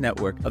Podcast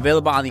Network,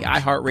 available on the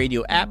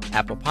iHeartRadio app,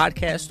 Apple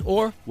Podcasts,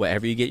 or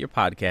wherever you get your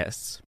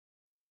podcasts.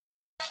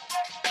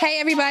 Hey,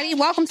 everybody.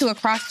 Welcome to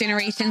Across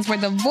Generations, where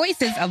the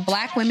voices of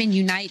Black women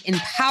unite in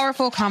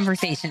powerful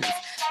conversations.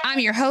 I'm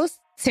your host,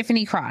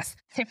 Tiffany Cross.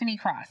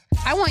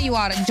 I want you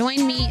all to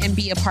join me and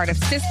be a part of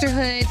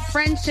sisterhood,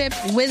 friendship,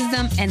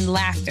 wisdom, and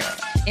laughter.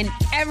 In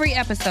every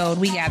episode,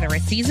 we gather a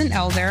seasoned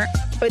elder.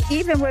 But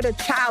even with a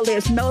child,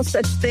 there's no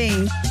such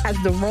thing as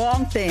the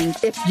wrong thing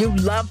if you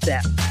love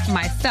them.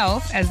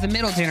 Myself as the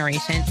middle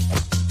generation.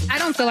 I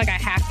don't feel like I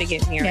have to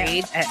get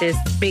married at this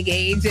big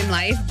age in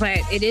life, but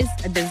it is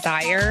a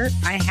desire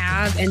I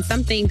have and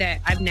something that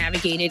I've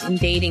navigated in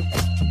dating.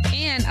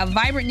 And a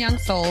vibrant young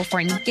soul for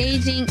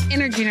engaging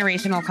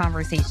intergenerational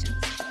conversations.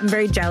 I'm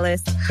very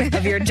jealous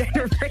of your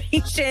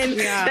generation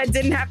that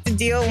didn't have to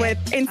deal with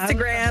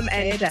Instagram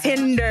and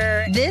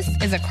Tinder. This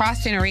is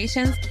Across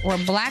Generations, where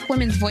Black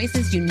women's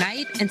voices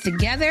unite, and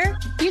together,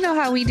 you know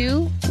how we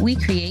do, we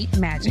create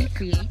magic.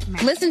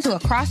 Listen to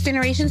Across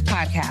Generations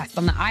podcast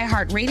on the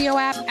iHeartRadio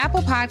app,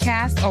 Apple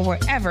Podcasts, or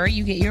wherever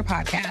you get your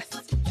podcasts.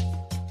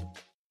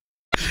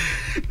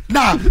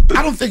 Nah,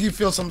 I don't think you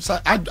feel some.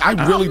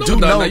 I really do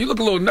know. Now, you look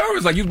a little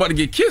nervous, like you was about to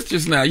get kissed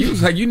just now. You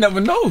was like, you never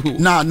know.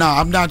 Nah,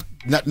 I'm not.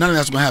 None of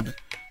that's gonna happen.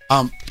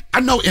 I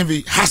know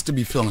Envy has to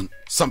be feeling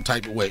some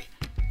type of way.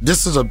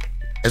 This is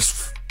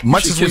as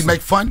much as we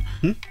make fun.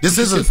 This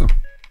is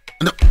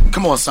no,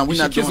 come on, son. We're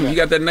not doing that. You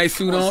got that nice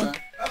suit on.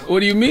 What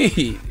do you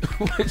mean?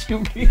 What do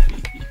you mean?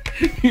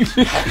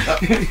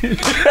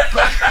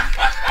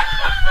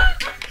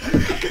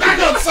 Back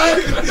up,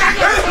 son. Back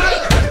up,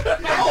 son.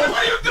 Oh, what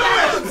are you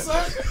doing,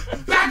 son?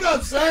 Back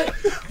up, son.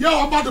 Yo,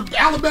 I'm about to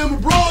Alabama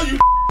brawl. You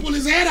pull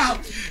his head out.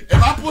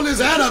 If I pull his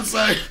head up,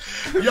 son,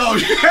 yo,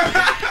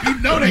 you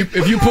know that.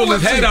 If you pull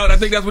his head out, I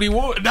think that's what he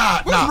wants.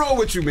 What's wrong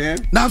with you,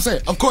 man? Nah, I'm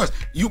saying, of course,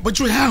 but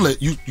you handle it.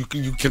 You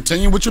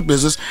continue with your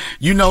business.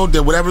 You know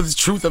that whatever the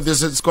truth of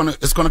this is,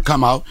 it's gonna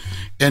come out,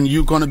 and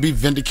you're gonna be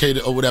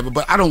vindicated or whatever.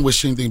 But I don't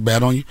wish anything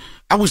bad on you.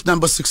 I wish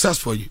nothing but success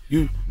for you.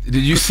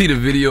 Did you see the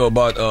video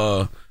about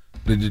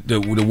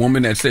the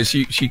woman that said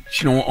she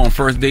don't on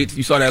first dates?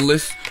 You saw that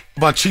list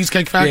about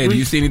Cheesecake Factory? Yeah. Do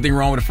you see anything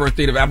wrong with the first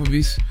date of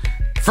Applebee's?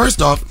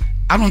 First off,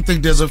 I don't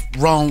think there's a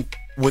wrong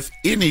with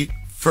any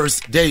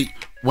first date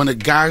when a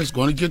guy is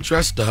going to get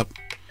dressed up.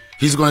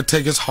 He's going to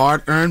take his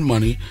hard-earned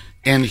money,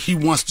 and he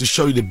wants to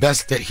show you the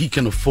best that he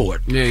can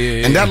afford.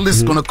 Yeah. And that list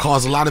is going to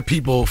cause a lot of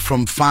people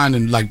from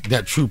finding like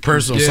that true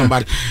person or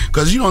somebody,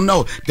 because you don't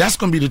know. That's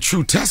going to be the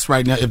true test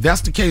right now. If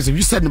that's the case, if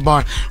you set in the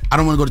bar, I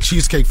don't want to go to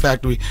Cheesecake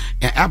Factory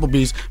and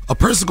Applebee's, a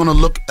person's going to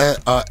look at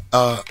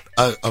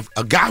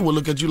a guy will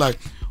look at you like,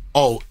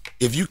 oh,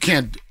 if you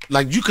can't,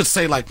 like you could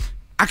say like,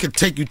 I could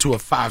take you to a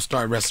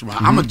 5-star restaurant.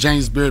 I'm a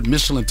James Beard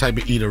Michelin type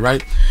of eater,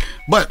 right?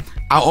 But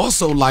I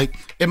also like,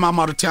 if I'm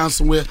out of town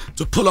somewhere,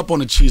 to pull up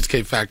on a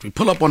Cheesecake Factory,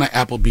 pull up on an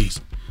Applebee's.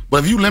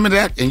 But if you limit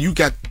that and you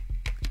got,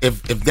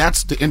 if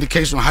that's the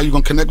indication of how you're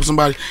gonna connect with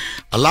somebody,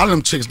 a lot of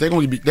them chicks, they're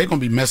gonna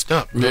be messed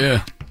up.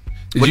 Yeah.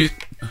 I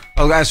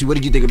asked you, what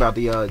did you think about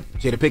the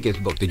Jada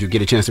Pinkett book? Did you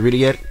get a chance to read it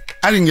yet?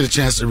 I didn't get a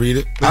chance to read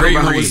it. I don't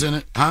know what's in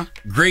it. Huh?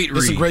 Great read.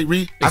 It's a great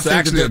read. It's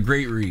actually a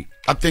great read.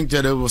 I think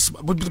that it was,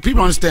 but the people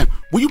don't understand.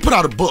 When you put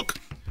out a book,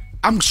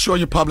 I'm sure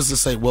your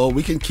publicists say, well,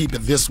 we can keep it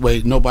this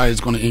way. Nobody's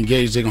going to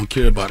engage. They're going to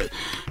care about it.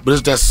 But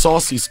it's that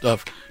saucy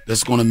stuff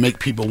that's going to make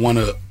people want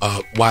to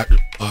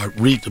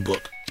read the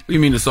book. You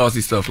mean the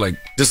saucy stuff, like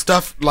the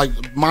stuff like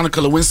Monica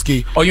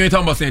Lewinsky? Oh, you ain't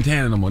talking about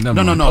Santana no more. No.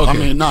 Okay. I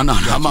mean, no.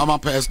 I'm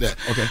past that.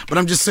 Okay. But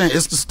I'm just saying,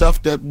 it's the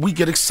stuff that we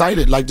get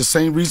excited, like the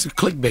same reason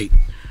clickbait.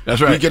 That's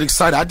right. We get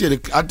excited. I did a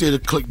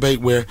clickbait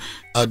where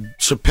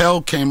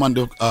Chappelle came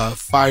under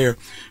fire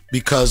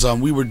because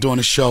we were doing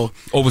a show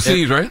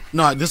overseas, right?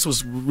 No, this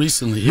was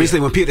recently. Recently,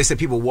 when they said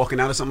people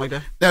walking out or something like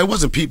that. Yeah, it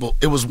wasn't people.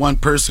 It was one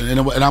person,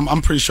 and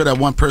I'm pretty sure that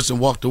one person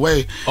walked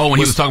away. Oh, when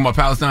he was talking about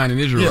Palestine and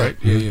Israel, right?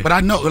 Yeah. But I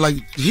know, like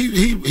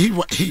he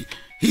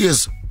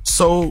is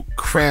so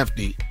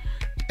crafty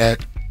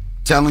at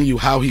telling you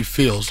how he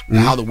feels and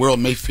how the world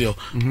may feel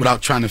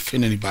without trying to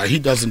offend anybody. He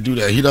doesn't do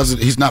that.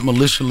 He's not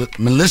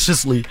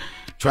maliciously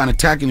trying to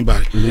attack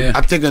anybody. Yeah. I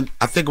think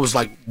it was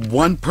like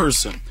one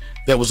person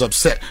that was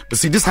upset. But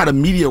see, this is how the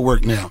media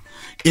work now.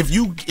 If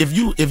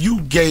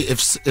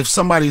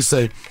somebody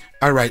say,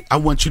 all right, I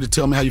want you to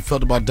tell me how you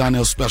felt about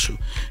Donnell's special,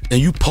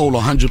 and you poll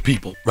 100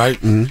 people, right?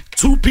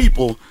 2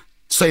 people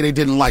say they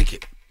didn't like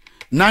it.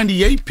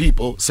 98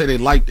 people say they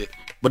liked it.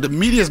 But the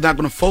media is not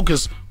going to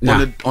focus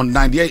on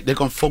 98. They're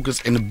going to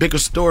focus, and the bigger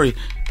story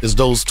is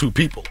those 2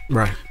 people.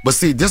 Right. But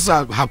see, this is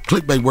how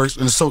clickbait works,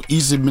 and it's so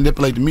easy to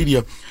manipulate the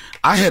media.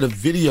 I had a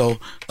video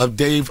of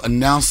Dave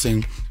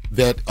announcing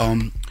that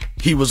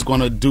he was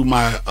going to do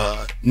my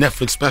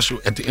Netflix special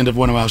at the end of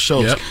one of our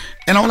shows. Yep.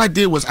 And all I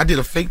did was I did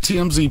a fake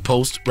TMZ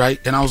post,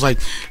 right? And I was like,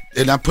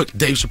 and I put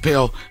Dave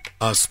Chappelle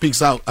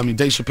speaks out. I mean,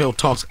 Dave Chappelle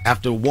talks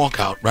after a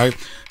walkout, right?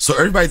 So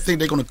everybody think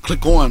they're going to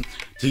click on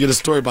to get a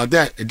story about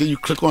that. And then you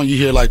click on, you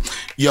hear like,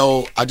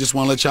 yo, I just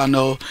want to let y'all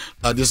know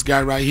this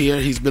guy right here,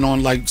 he's been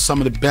on like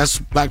some of the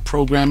best black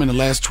programming in the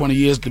last 20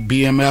 years, the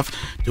BMF,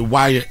 the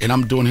Wire, and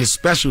I'm doing his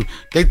special.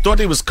 They thought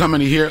they was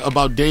coming to hear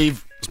about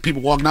Dave,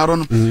 people walking out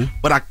on him,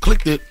 but I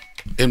clicked it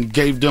and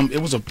gave them,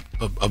 it was a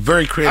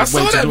very creative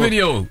way to do that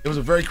video. It was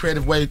a very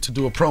creative way to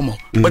do a promo.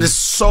 But it's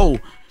so,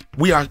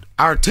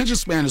 our attention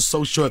span is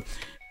so short.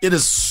 It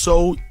is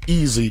so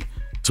easy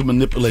to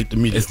manipulate the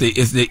media. It's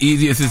the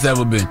easiest it's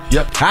ever been.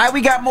 Yep. All right,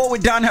 we got more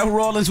with Donnell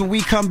Rawlins when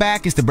we come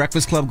back. It's the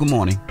Breakfast Club. Good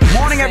morning.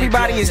 Morning,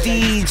 everybody. It's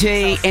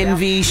DJ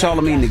NV,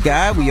 Charlamagne the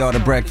Guy. We are the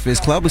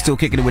Breakfast Club. We're still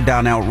kicking it with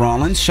Donnell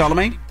Rawlins.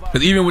 Charlamagne?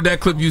 Because even with that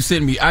clip you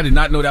sent me, I did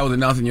not know that was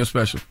announcing your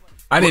special.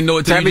 I didn't know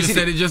it until you just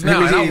said it just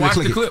now. And I watched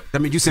the clip.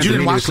 That means you sent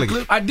didn't watch the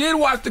clip? I did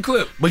watch the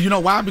clip. But you know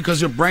why? Because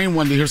your brain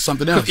wanted to hear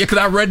something else. Yeah, because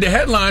I read the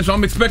headline, so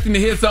I'm expecting to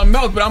hear something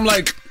else. But I'm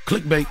like,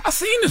 clickbait. I've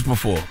seen this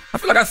before. I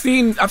feel like I've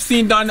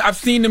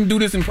seen them do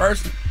this in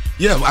person.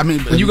 Yeah, I mean,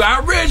 you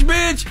got rich,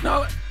 bitch.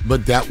 No.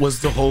 But that was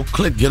the whole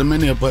clip. Get them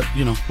in there. But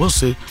you know, we'll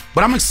see.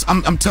 But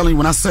I'm telling you,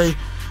 when I say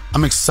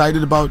I'm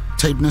excited about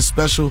taping this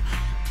special,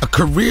 a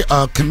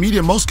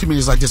comedian, most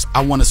comedians like this,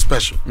 I want a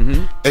special.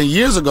 And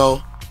years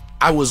ago,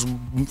 I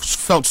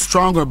felt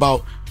stronger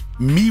about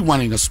me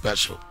wanting a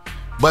special.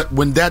 But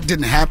when that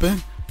didn't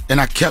happen,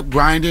 and I kept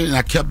grinding and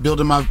I kept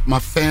building my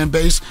fan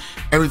base,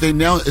 everything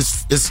now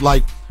it's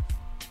like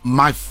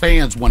my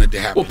fans wanted to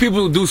happen. Well, people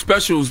who do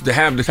specials to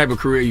have the type of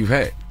career you've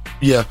had.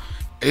 Yeah.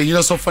 And you know,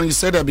 it's so funny you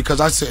say that,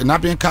 because I said,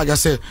 not being cocky, I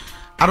said,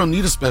 I don't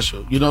need a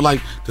special. You know, like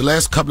the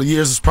last couple of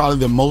years is probably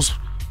the most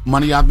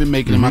money I've been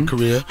making in my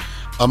career.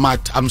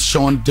 I'm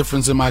showing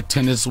difference in my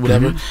attendance or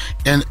whatever.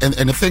 And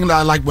the thing that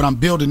I like what I'm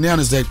building now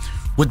is that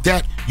with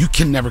that, you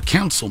can never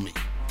cancel me.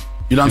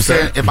 You know what I'm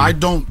saying? If I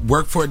don't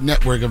work for a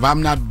network, if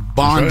I'm not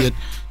bonded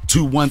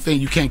to one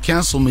thing, you can't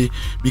cancel me,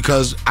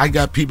 because I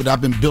got people that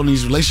I've been building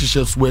these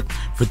relationships with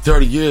for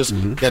 30 years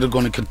that are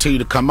going to continue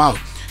to come out.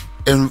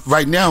 And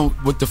right now,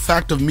 with the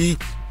fact of me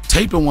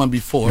taping one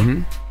before,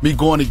 me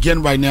going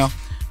again right now,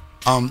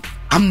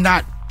 I'm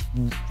not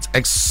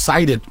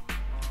excited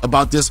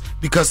about this,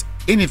 because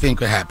anything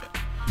could happen.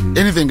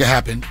 Anything could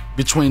happen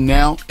between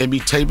now and me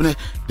taping it.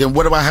 Then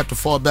what do I have to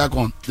fall back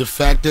on? The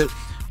fact that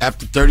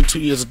after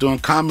 32 years of doing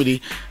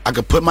comedy, I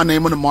could put my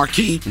name on the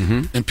marquee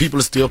and people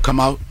will still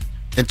come out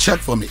and check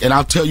for me. And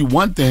I'll tell you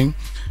one thing,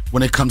 when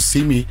they come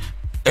see me,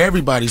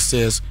 everybody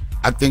says,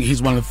 I think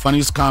he's one of the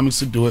funniest comics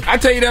to do it. I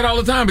tell you that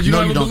all the time, but you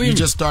don't believe me. You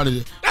just started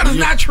it. That is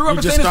not true. I've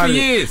been saying this for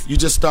years. You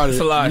just started.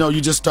 It's a lie. No,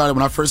 you just started.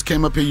 When I first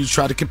came up here, you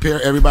tried to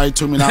compare everybody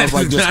to me, and I was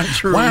like, "This not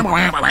true." No.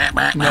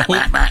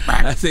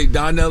 I said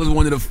Donnell is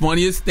one of the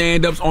funniest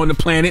stand-ups on the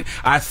planet.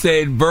 I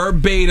said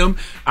verbatim.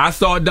 I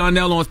saw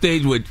Donnell on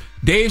stage with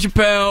Dave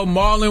Chappelle,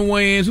 Marlon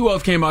Wayans. Who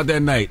else came out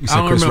that night? You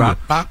said Chris Rock.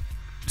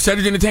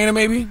 Cedric Entertainer,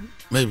 maybe.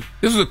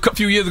 This was a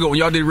few years ago when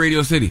y'all did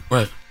Radio City.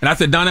 Right. And I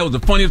said Donnell was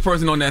the funniest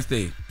person on that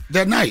stage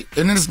that night.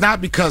 And it's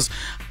not because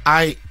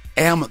I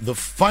am the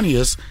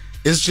funniest.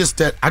 It's just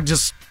that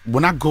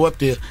when I go up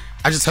there,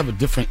 I just have a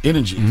different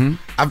energy.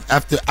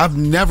 I've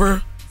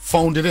never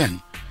phoned it in.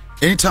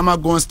 Anytime I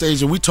go on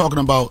stage, and we're talking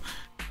about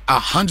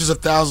hundreds of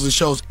thousands of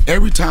shows,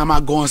 every time I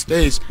go on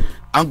stage,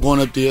 I'm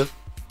going up there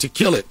to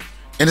kill it.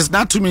 And it's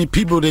not too many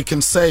people that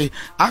can say,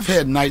 I've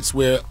had nights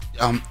where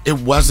it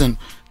wasn't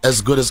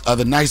as good as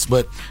other nights,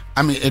 but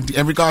I mean,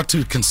 in regard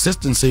to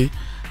consistency,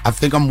 I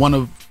think I'm one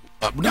of.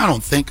 I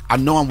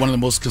know I'm one of the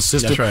most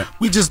consistent. That's right.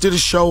 We just did a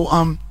show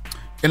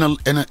in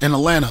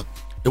Atlanta.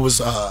 It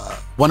was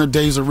one of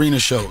Dave's arena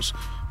shows.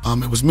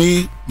 It was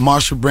me,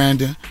 Marshall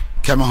Brandon,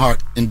 Kevin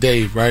Hart, and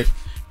Dave, right?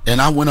 And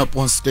I went up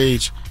on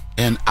stage,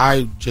 and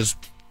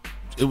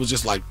it was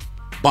just like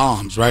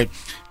bombs, right?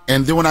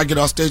 And then when I get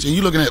off stage, and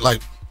you're looking at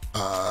like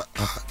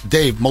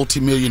Dave,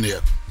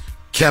 multimillionaire,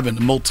 Kevin,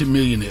 the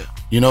multimillionaire,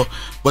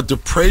 but the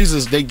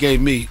praises they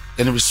gave me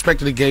and the respect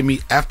that they gave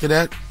me after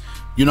that,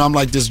 I'm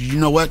like this. You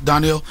know what,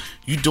 Donnell?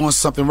 You doing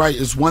something right.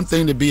 It's one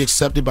thing to be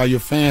accepted by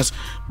your fans,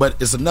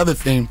 but it's another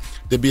thing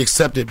to be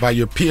accepted by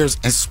your peers,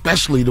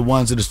 especially the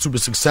ones that are super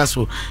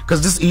successful.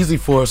 Because it's easy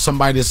for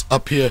somebody that's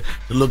up here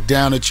to look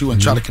down at you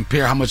and try to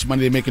compare how much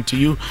money they're making to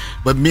you.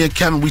 But me and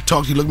Kevin, we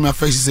talked. He looked in my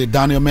face. He said,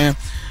 Donnell, man,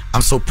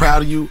 I'm so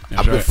proud of you.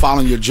 I've been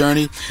following your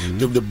journey,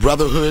 the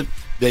brotherhood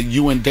that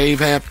you and Dave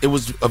have. It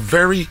was a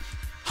very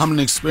humbling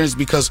experience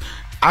because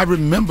I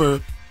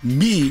remember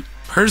me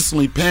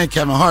personally paying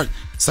Kevin Hart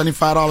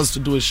 $75 to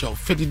do a show,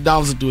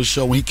 $50 to do a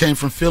show when he came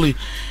from Philly,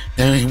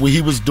 and when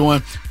he was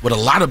doing what a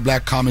lot of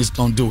black comics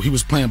don't do. He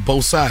was playing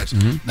both sides,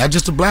 not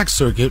just the black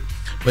circuit,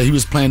 but he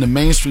was playing the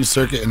mainstream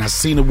circuit, and I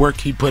seen the work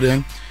he put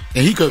in,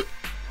 and he could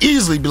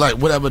easily be like,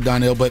 whatever,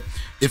 Donnell, but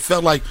it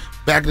felt like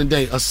back in the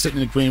day, us sitting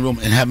in the green room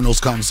and having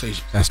those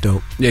conversations. That's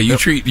dope. Yeah, you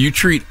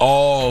treat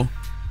all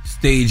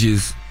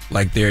stages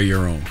like they're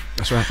your own.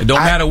 That's right. It don't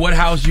matter what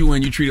house you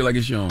in, you treat it like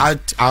it's your own.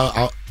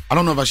 I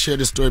don't know if I shared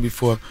this story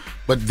before,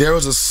 but there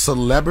was a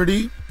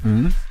celebrity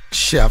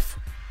chef,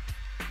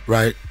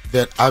 right,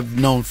 that I've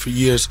known for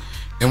years.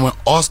 And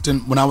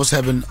when I was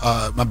having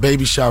my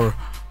baby shower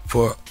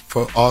for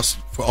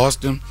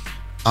Austin,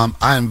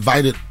 I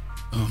invited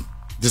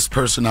this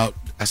person out.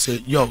 I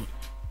said, yo,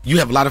 you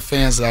have a lot of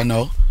fans that I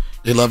know.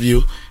 They love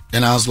you.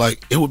 And I was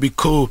like, it would be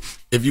cool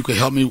if you could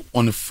help me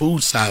on the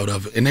food side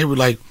of it. And they were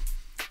like,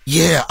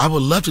 yeah, I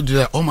would love to do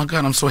that. Oh, my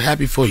God, I'm so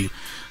happy for you.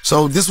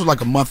 So this was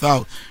like a month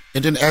out.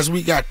 And then as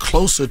we got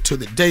closer to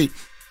the date,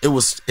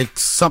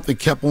 something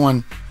kept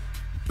on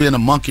being a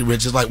monkey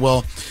wrench. It's like,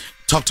 well,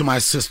 talk to my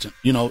assistant.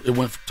 It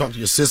went talk to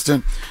your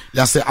assistant. And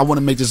I said, I want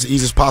to make this as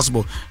easy as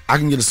possible. I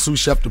can get a sous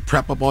chef to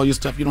prep up all your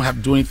stuff. You don't have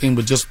to do anything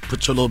but just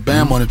put your little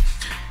bam on it.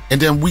 And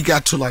then we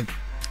got to like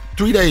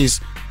 3 days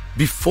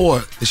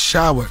before the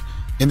shower,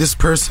 and this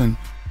person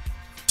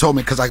told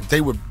me, because they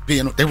were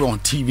on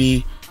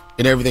TV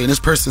and everything, and this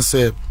person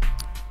said,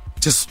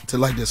 just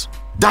like this,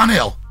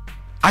 Donnell,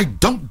 I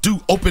don't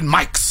do open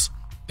mics.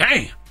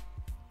 Damn.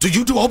 Do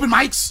you do open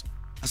mics?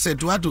 I said,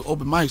 do I do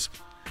open mics?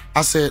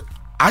 I said,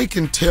 I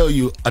can tell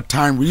you a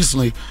time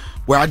recently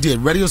where I did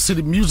Radio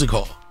City Music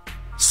Hall,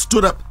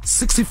 stood up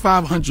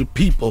 6,500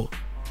 people,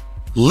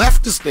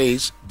 left the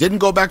stage, didn't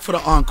go back for the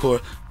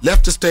encore,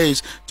 left the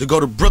stage to go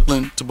to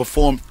Brooklyn to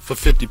perform for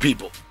 50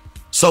 people.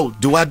 So,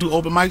 do I do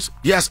open mics?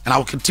 Yes, and I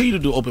will continue to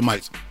do open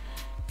mics.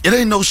 It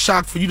ain't no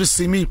shock for you to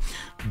see me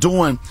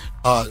doing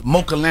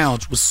Mocha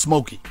Lounge with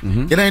Smokey.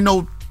 It ain't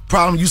no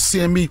problem you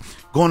seeing me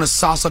going to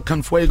Salsa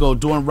Con Fuego,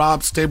 doing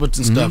Rob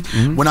Stapleton stuff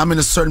when I'm in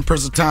a certain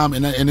person's time,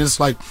 and it's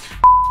like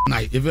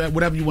night,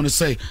 whatever you want to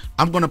say,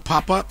 I'm going to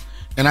pop up.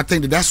 And I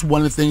think that's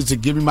one of the things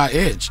that give me my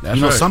edge.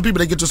 That's right. Some people,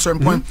 they get to a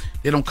certain point,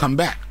 they don't come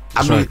back.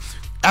 I mean,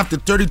 after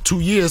 32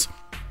 years,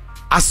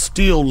 I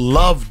still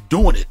love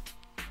doing it.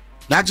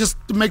 Not just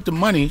to make the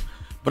money,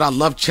 but I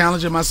love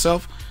challenging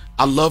myself.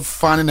 I love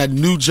finding that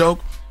new joke.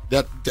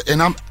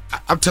 And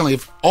I'm telling you,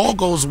 if all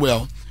goes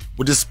well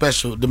with this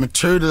special, the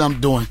material that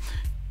I'm doing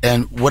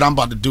and what I'm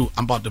about to do,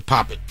 I'm about to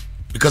pop it.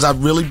 Because I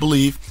really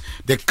believe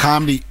that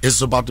comedy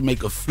is about to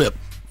make a flip.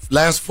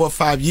 Last 4 or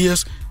 5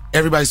 years,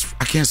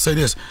 I can't say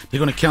this. They're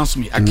going to cancel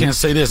me. I can't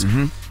say this.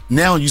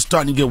 Now you're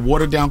starting to get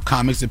watered down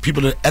comics and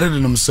people that are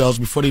editing themselves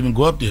before they even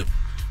go up there.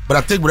 But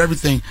I think with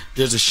everything,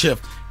 there's a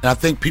shift. And I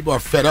think people are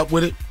fed up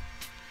with it.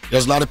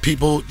 There's a lot of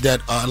people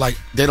that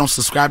they don't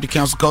subscribe to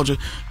cancel culture.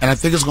 And I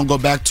think it's going to go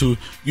back to,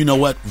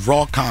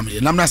 raw comedy.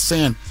 And I'm not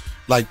saying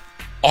like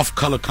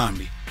off-color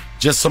comedy.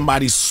 Just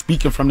somebody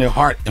speaking from their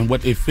heart and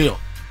what they feel.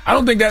 I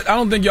don't think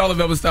y'all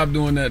have ever stopped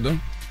doing that, though.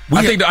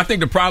 I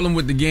think the problem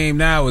with the game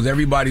now is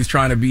everybody's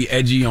trying to be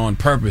edgy on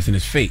purpose and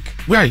it's fake.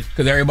 Right.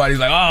 Because everybody's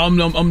like, I'm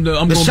going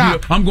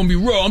to be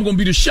real. I'm going to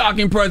be the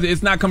shocking president.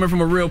 It's not coming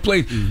from a real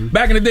place. Mm-hmm.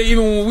 Back in the day,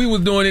 even when we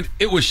was doing it,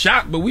 it was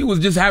shock, but we was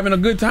just having a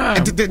good time.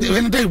 At the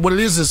end of the day, what it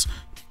is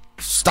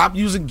stop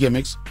using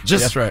gimmicks.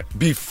 Just That's right.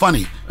 be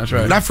funny. That's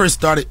right. When I first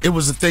started, it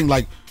was a thing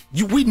like,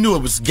 we knew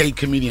it was gay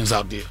comedians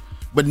out there,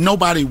 but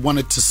nobody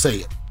wanted to say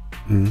it.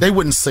 Mm-hmm. They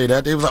wouldn't say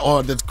that. They was like,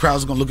 oh, the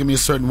crowd's going to look at me a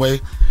certain way.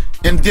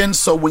 And then,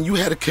 so when you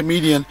had a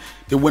comedian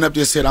that went up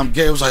there and said, I'm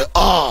gay, it was like,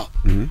 oh.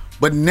 Mm-hmm.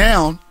 But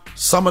now,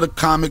 some of the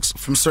comics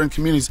from certain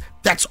communities,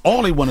 that's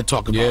all they want to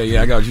talk about.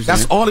 Yeah, I got what you're saying.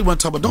 That's all they want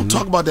to talk about. Don't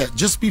talk about that.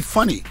 Just be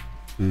funny.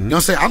 Mm-hmm. You know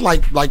what I'm saying? I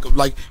like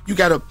you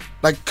got to,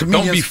 like,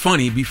 comedians. Don't be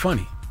funny, be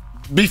funny.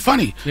 Be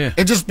funny. Yeah.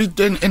 And just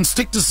and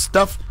stick to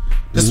stuff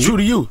that's true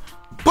to you.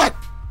 But,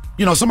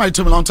 somebody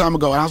told me a long time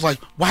ago, and I was like,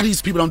 why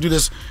these people don't do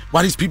this?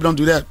 Why these people don't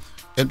do that?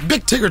 And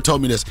Big Tigger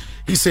told me this.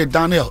 He said,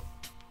 Donnell,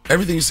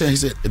 everything you said, he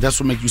said, that's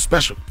what makes you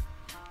special.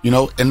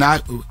 And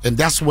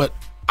that's what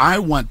I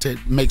want to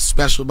make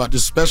special about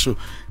this special,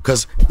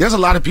 because there's a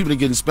lot of people that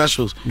get in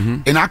specials,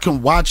 and I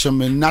can watch them,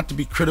 and not to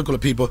be critical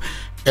of people,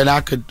 and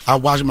I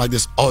watch them like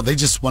this. Oh, they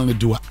just wanted to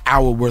do an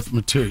hour worth of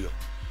material.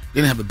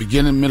 They didn't have a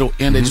beginning, middle,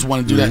 end. They just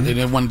wanted to do that, and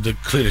they wanted to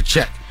clear the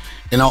check.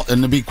 And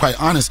to be quite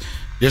honest,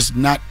 there's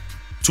not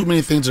too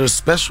many things that are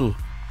special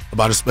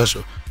about a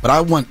special. But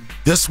I want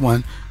this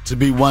one to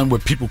be one where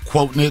people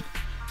quoting it,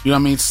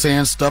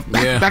 saying stuff.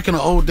 Back in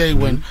the old day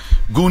when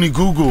Goonie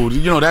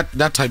Googled,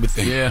 that type of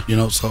thing.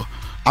 Yeah. So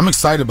I'm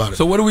excited about it.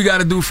 So what do we got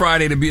to do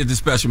Friday to be at the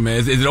special, man?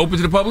 Is it open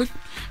to the public?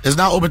 It's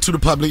not open to the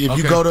public. If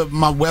you go to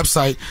my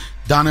website,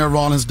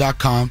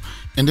 DonnellRollins.com,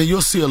 and then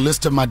you'll see a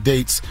list of my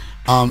dates.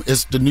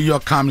 It's the New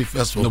York Comedy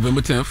Festival.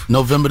 November 10th.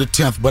 November the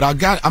 10th. But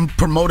I'm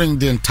promoting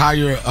the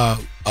entire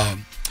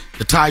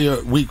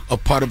week, a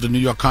part of the New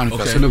York Comedy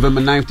Festival. So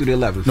November 9th through the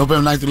 11th.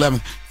 November 9th through the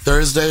 11th.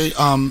 Thursday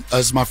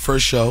is my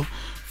first show.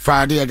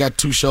 Friday, I got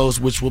 2 shows,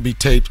 which will be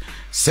taped.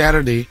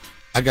 Saturday,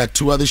 I got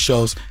 2 other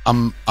shows.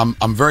 I'm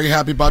very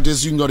happy about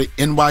this. You can go to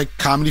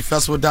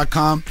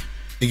nycomedyfestival.com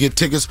and get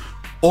tickets,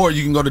 or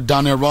you can go to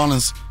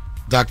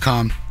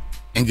DonnellRollins.com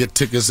and get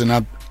tickets. And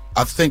I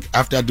think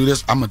after I do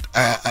this,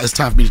 it's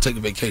time for me to take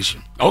a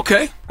vacation.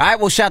 Okay. All right,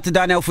 well, shout out to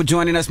Donnell for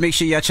joining us. Make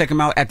sure y'all check him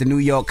out at the New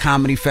York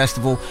Comedy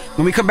Festival.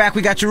 When we come back,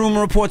 we got your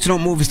rumor report, so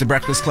don't move. It's the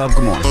Breakfast Club.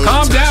 Good morning.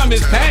 Calm down,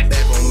 Miss Pat.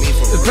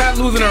 Miss Pat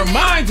losing her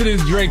mind to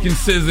this drinking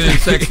scissor and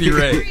sexy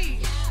red.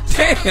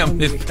 Damn,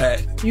 Miss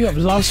Pat. You have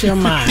lost your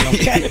mind,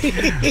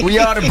 okay? We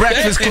are the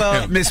Breakfast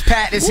Club. Miss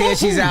Pat is here.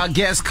 She's our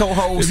guest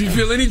co-host. If you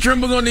feel any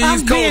trembles on the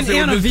East Coast,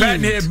 it was Miss Pat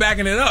in here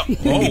backing it up.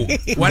 Oh,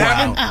 what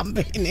happened? I'm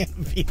being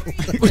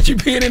interviewed. What you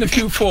being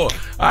interviewed for? All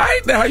right,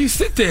 now you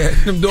sit there.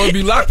 Them doors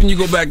be locked when you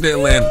go back to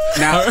Atlanta.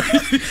 Now,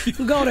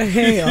 go to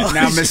hell.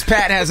 Now, Miss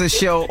Pat has a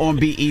show on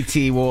BET.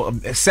 Well,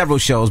 several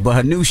shows, but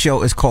her new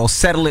show is called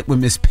Settle It with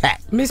Miss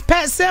Pat. Miss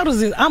Pat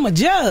settles it. I'm a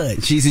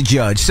judge. She's a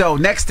judge. So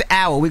next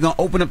hour, we're going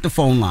to open up the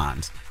phone line.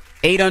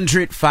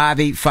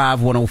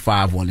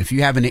 800-585-1051. If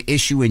you're having an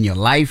issue in your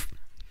life,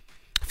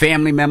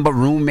 family member,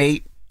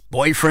 roommate,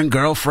 boyfriend,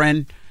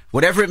 girlfriend,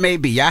 whatever it may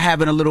be, y'all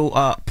having a little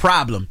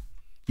problem,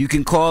 you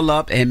can call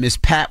up and Miss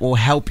Pat will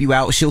help you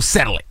out. She'll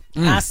settle it.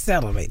 I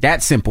settle it.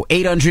 That's simple.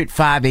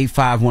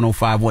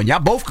 800-585-1051. Y'all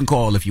both can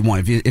call if you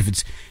want. If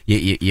it's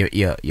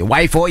your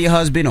wife or your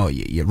husband or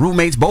your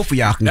roommates, both of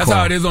y'all can call. That's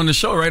how it is on the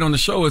show, right? On the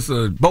show, it's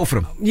both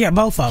of them. Yeah,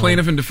 both of them.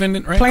 Plaintiff and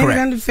defendant, right? Plaintiff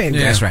and defendant.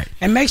 Yeah. That's right.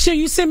 And make sure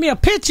you send me a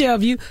picture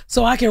of you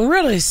so I can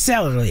really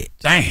settle it.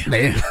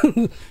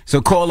 Damn.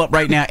 So call up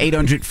right now,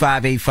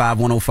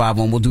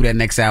 800-585-1051. We'll do that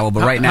next hour.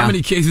 But right now, how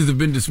many cases have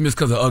been dismissed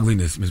because of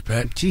ugliness, Miss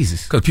Pat?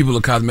 Jesus. Because people are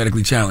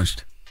cosmetically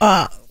challenged.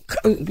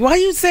 Why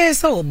you say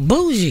so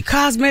bougie,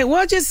 cosmetic?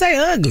 Why'd you say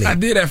ugly? I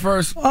did at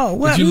first. Oh,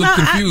 well, but you look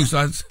confused.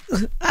 I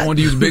wanted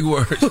to use big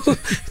words.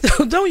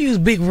 Don't use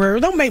big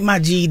words. Don't make my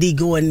GED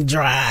go in the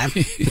drive.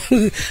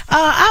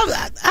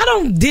 I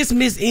don't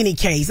dismiss any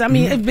case. I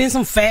mean, it's been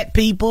some fat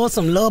people,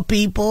 some little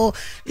people.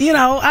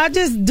 I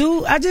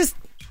just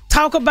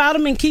talk about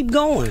them and keep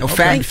going. Oh,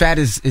 fat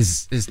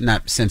is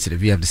not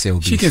sensitive. You have to say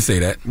obese. She can say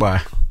that.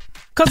 Why?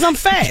 Because I'm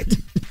fat.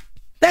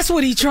 That's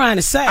what he's trying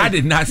to say. I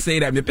did not say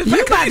that. You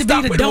about to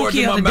be the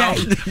donkey of the day.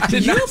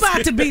 You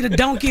about to be the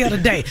donkey of the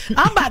day.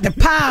 I'm about to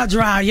pile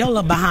drive your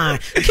little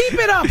behind. Keep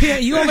it up here.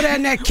 You over there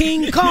in that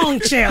King Kong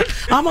chair.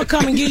 I'm going to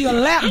come and give you a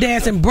lap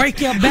dance and break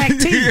your back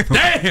teeth.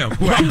 Damn.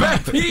 My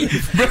back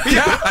teeth.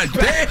 God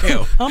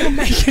damn. I'm going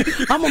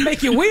to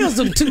make your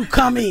wisdom tooth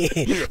come in.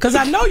 Because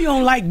I know you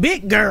don't like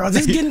big girls.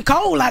 It's getting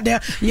cold out there.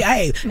 Yeah,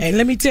 hey, and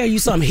let me tell you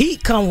something.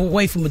 Heat come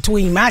away from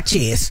between my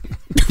chest.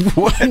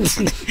 What? And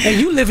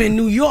you live in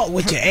New York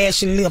with your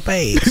ashy lip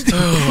ass.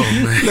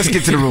 Oh, man. Let's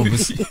get to the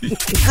rumors.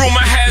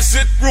 Rumor has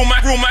it. Rumor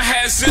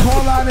has it.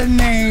 Call out a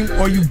name,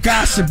 or you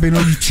gossiping,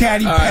 or you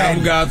chatty patty.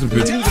 I'm gossiping.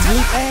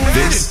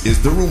 This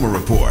is the Rumor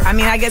Report. I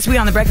mean, I guess we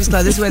on the Breakfast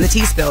Club. This is where the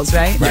tea spills,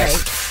 right? Right.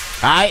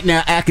 All right,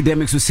 now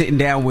academics was sitting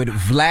down with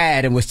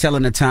Vlad and was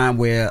telling the time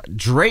where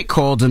Drake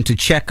called him to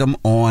check him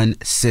on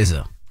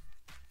scissor.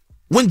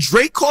 When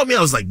Drake called me, I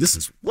was like, this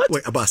is what?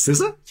 Wait, about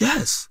SZA?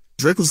 Yes.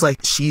 Drake was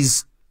like,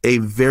 she's a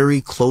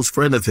very close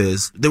friend of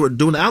his. They were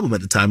doing an album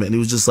at the time, and he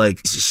was just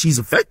like, she's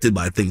affected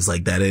by things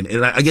like that.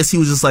 And I guess he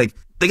was just like,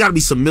 there got to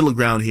be some middle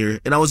ground here.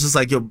 And I was just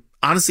like, yo,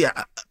 honestly,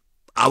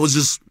 I was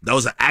just, that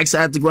was an axe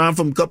I had to grind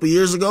from a couple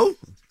years ago.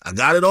 I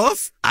got it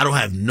off. I don't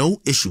have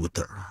no issue with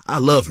her. I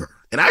love her.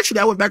 And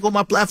actually, I went back on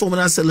my platform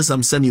and I said, listen,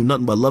 I'm sending you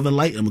nothing but love and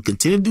light, and I'm going to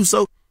continue to do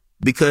so.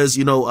 Because,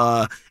 you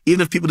know,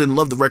 even if people didn't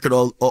love the record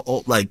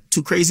all like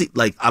too crazy,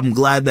 like, I'm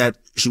glad that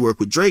she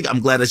worked with Drake. I'm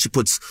glad that she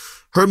puts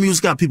her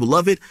music out. People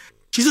love it.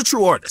 She's a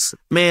true artist.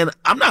 Man,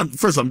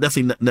 first of all, I'm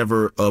definitely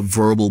never a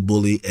verbal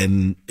bully.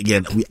 And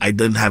again, I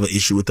didn't have an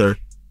issue with her.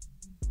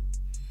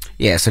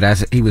 Yeah, so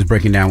he was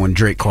breaking down when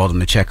Drake called him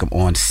to check him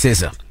on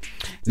SZA.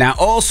 Now,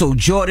 also,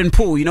 Jordan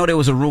Poole. You know, there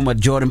was a rumor,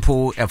 Jordan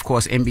Poole, of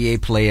course,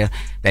 NBA player,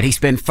 that he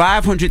spent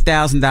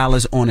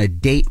 $500,000 on a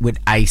date with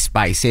Ice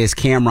Spice. Here's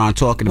Cameron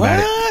talking about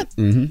it.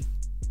 Mm-hmm.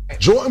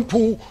 Jordan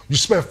Poole, you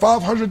spent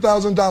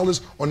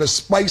 $500,000 on a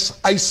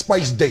Ice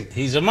Spice date.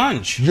 He's a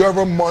munch. You're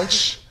a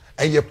munch,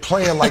 and you're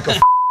playing like a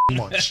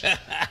munch.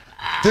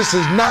 This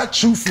is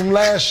not you from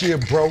last year,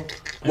 bro.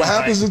 What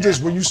happens is this: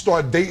 when you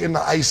start dating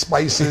the Ice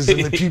Spices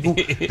and the people,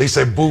 they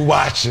say, "Boo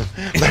watching."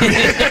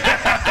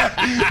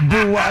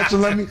 Boo watching.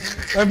 Let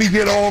me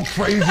get all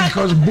crazy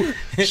because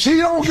she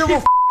don't give a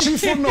f. She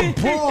from the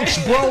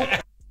Bronx, bro.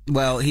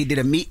 Well, he did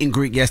a meet and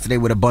greet yesterday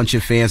with a bunch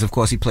of fans. Of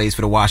course, he plays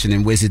for the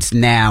Washington Wizards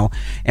now.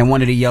 And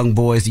one of the young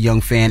boys, the young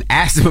fan,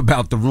 asked him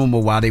about the rumor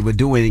while they were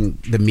doing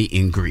the meet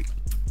and greet.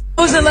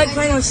 What was it like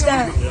playing with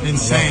Steph?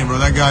 Insane, bro.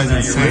 That guy's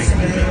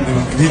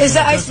insane. Is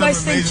the Ice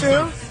Spice thing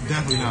true?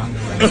 Definitely not.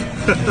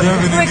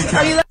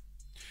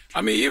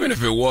 I mean, even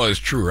if it was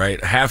true, right?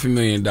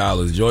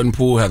 $500,000. Jordan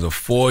Poole has a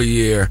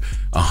 4-year,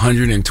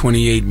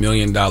 $128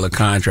 million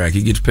contract.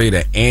 He gets paid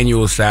an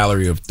annual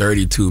salary of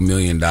 $32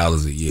 million a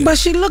year. But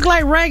she looked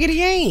like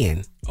Raggedy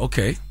Ann.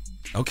 Okay.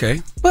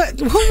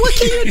 But what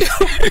can you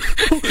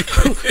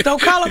do? Don't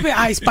call up here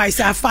Ice Spice.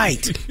 I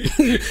fight.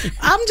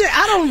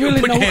 I don't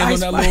really know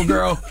hands Ice on that Spice. little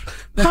girl.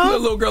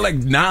 That little girl, like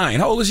 9.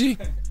 How old is she?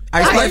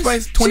 Ice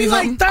Spice, 20 she's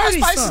something. Like 30 Ice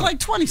Spice something. is like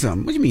 20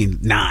 something. What do you mean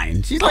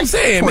 9? She's I'm like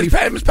saying,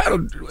 20. Miss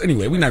Paddle.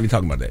 Anyway, we're not even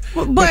talking about that.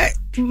 But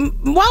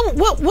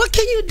what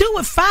can you do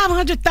with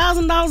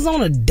 $500,000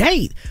 on a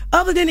date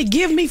other than to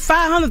give me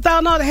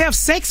 $500,000 to have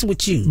sex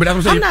with you? But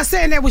I'm not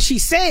saying that what she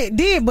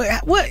did,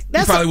 but what? He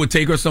probably would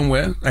take her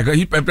somewhere. Like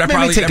Maybe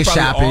take her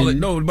shopping.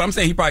 No, but I'm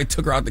saying he probably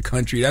took her out the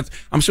country.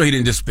 I'm sure he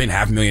didn't just spend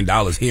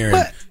 $500,000 here in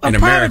a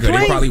America.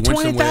 private They probably plane,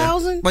 went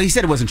somewhere. Well, he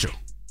said it wasn't true.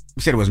 He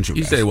said it wasn't true.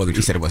 He said it wasn't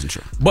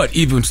true. true. But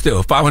even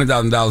still,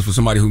 $500,000 for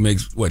somebody who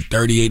makes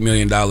 $38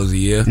 million a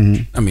year.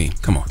 Mm-hmm. I mean,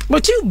 come on.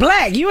 But you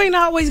black, you ain't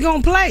always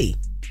gonna play.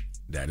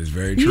 That is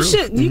very true.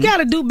 You got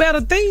to do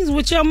better things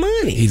with your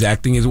money. He's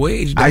acting his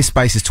wage. Ice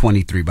Spice is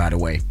 23, by the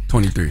way.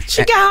 23.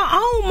 She got her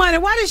own money.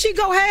 Why did she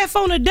go half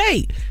on a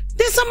date?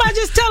 Did somebody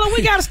just tell her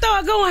we got to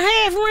start going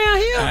half around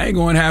here? I ain't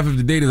going half if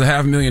the date is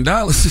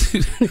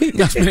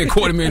 $500,000. I spending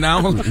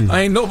 $250,000.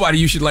 I ain't nobody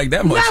you should like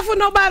that much. Not for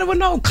nobody with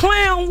no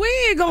clown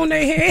wig on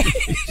their head.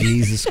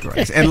 Jesus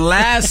Christ. And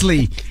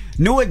lastly,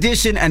 New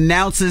Edition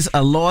announces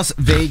a Las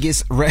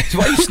Vegas why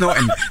are you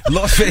snorting?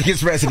 Las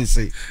Vegas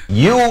residency.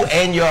 You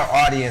and your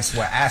audience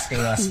were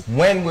asking us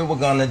when we were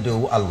going to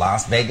do a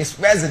Las Vegas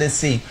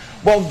residency.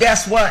 Well,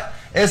 guess what?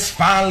 It's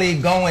finally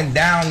going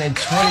down in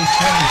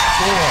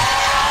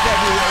 2024.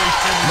 February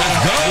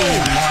 28th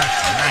through March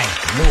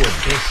 9th. New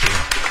Edition,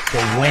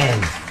 the win,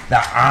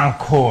 the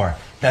encore,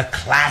 the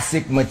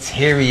classic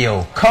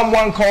material. Come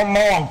one, come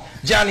all.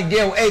 Johnny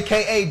Gill,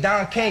 a.k.a.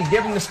 Don King,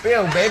 give him the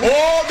spill, baby.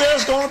 Oh,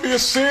 there's going to be a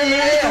scene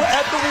at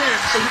the win.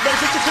 So you better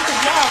get your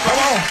tickets now. Come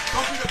on.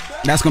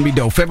 That's going to be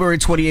dope. February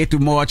 28th through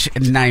March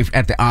 9th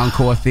at the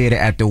Encore Theater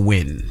at the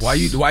Wynn. Why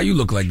you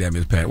look like that,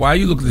 Miss Pat? Why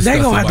you look disgusted?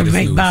 They're going to have to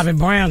make news? Bobby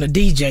Brown the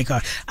DJ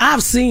card.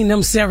 I've seen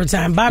them several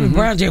times. Bobby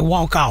Brown just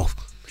walk off.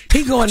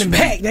 He go in the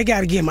back. They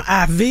got to give him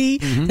an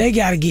IV. They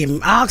got to give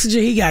him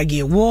oxygen. He got to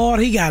get water.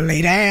 He got to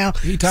lay down.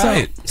 He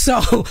tired.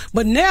 So,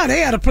 but now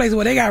they at a place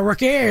where they got to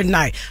work every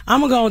night. I'm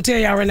going to go and tell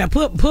y'all right now,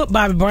 put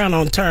Bobby Brown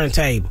on the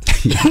turntable.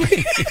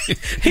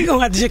 He going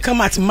to have to just come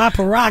out to my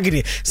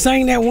prerogative,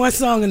 sing that one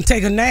song and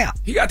take a nap.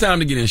 He got time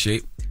to get in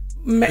shape.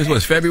 This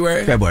was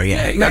February? February,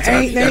 yeah. He got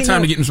time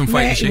to get in some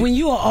fighting shape. When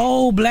you're an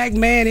old black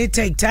man, it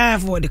take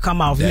time for it to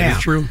come off now. That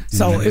is true.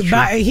 So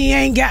he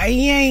ain't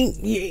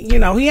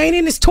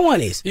in his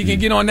 20s. He can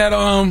get on that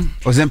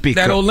Ozempic.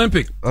 That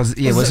Olympic. What's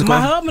it called?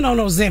 My husband on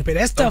Ozempic.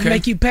 That stuff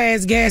make you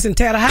pass gas and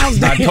tear the house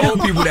down. I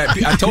told people that.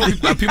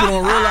 People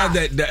don't realize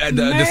that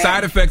the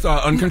side effects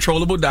are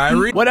uncontrollable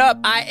diarrhea. What up?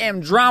 I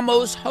am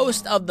Dramos,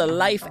 host of the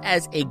Life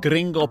as a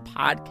Gringo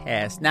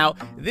podcast. Now,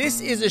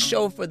 this is a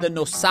show for the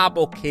No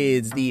Sabo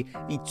kids, the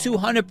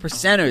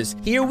 200%ers.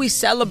 Here we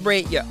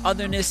celebrate your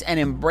otherness and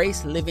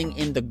embrace living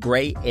in the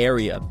gray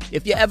area.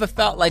 If you ever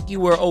felt like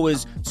you were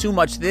always too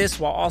much this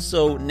while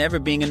also never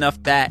being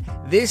enough that,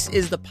 this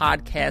is the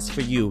podcast for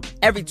you.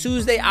 Every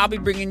Tuesday, I'll be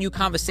bringing you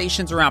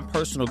conversations around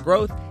personal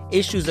growth,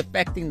 issues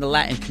affecting the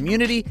Latin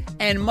community,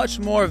 and much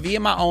more via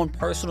my own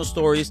personal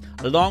stories,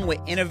 along with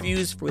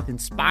interviews with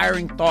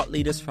inspiring thought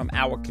leaders from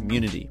our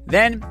community.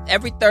 Then,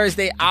 every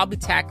Thursday, I'll be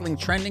tackling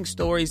trending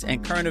stories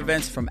and current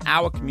events from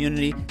our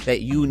community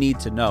that you need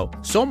to know.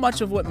 So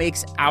much of what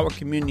makes our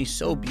community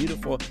so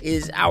beautiful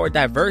is our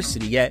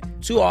diversity, yet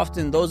too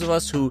often those of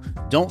us who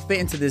don't fit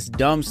into this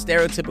dumb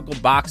stereotypical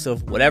box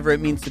of whatever it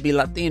means to be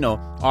Latino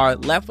are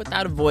left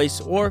without a voice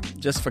or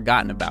just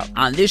forgotten about.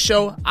 On this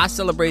show, I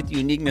celebrate the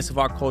uniqueness of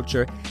our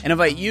culture and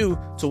invite you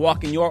to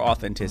walk in your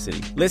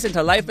authenticity. Listen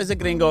to Life as a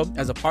Gringo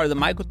as a part of the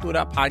My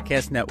Cultura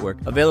podcast network,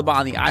 available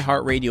on the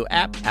iHeartRadio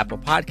app, Apple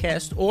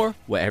Podcasts, or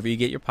wherever you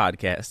get your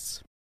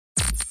podcasts.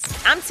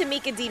 I'm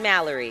Tamika D.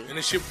 Mallory. And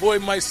it's your boy,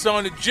 my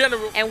son, the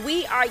General. And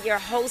we are your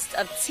hosts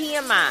of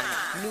TMI.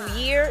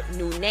 New year,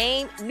 new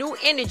name, new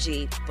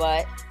energy,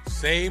 but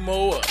same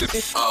old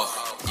us.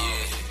 Oh,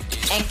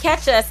 yeah. And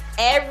catch us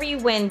every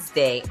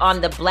Wednesday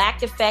on the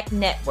Black Effect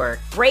Network,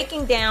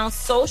 breaking down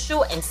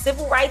social and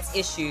civil rights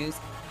issues,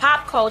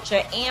 pop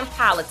culture, and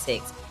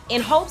politics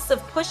in hopes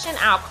of pushing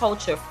our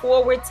culture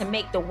forward to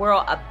make the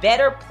world a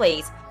better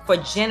place for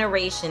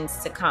generations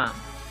to come.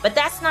 But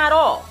that's not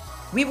all.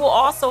 We will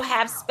also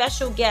have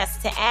special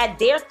guests to add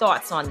their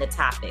thoughts on the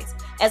topics,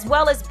 as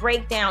well as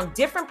break down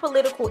different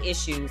political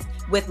issues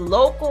with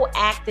local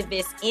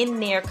activists in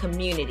their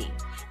community.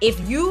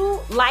 If you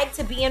like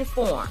to be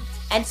informed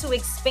and to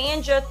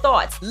expand your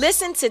thoughts,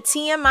 listen to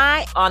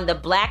TMI on the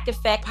Black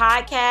Effect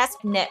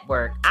Podcast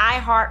Network,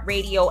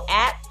 iHeartRadio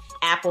app,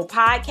 Apple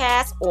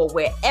Podcasts, or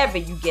wherever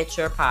you get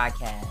your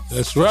podcasts.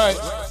 That's right.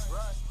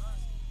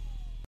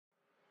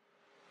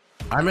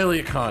 I'm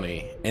Elliot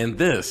Connie, and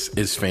this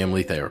is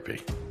Family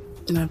Therapy.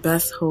 My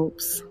best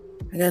hopes,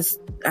 I guess,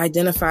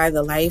 identify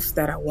the life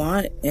that I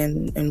want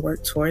and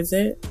work towards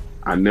it.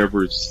 I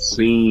never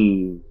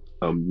seen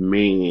a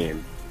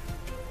man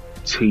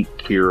take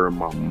care of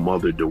my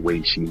mother the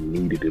way she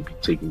needed to be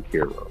taken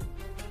care of.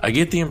 I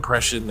get the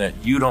impression that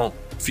you don't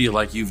feel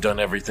like you've done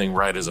everything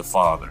right as a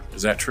father.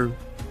 Is that true?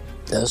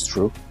 That's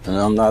true, and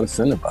I'm not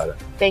offended by that.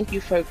 Thank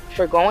you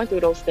for going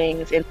through those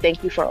things, and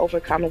thank you for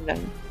overcoming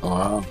them.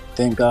 Wow.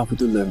 Thank God for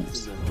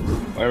deliverance.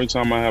 Every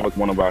time I have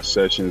one of our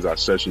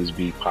sessions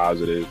be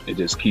positive. It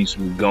just keeps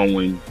me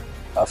going.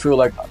 I feel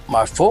like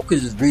my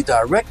focus is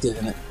redirected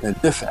in a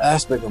different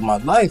aspect of my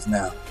life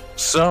now.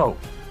 So,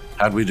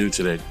 how'd we do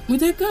today? We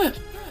did good.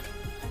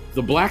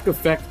 The Black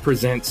Effect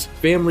presents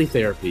Family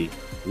Therapy.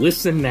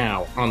 Listen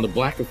now on the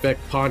Black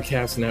Effect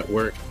Podcast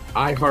Network,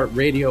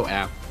 iHeartRadio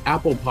app,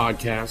 Apple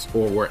Podcasts,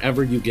 or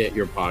wherever you get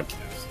your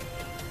podcasts.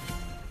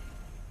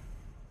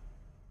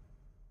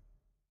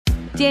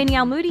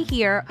 Danielle Moody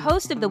here,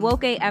 host of the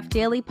Woke AF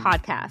Daily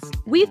podcast.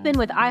 We've been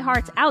with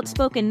iHeart's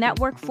Outspoken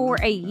Network for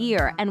a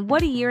year, and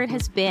what a year it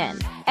has been.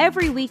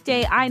 Every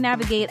weekday, I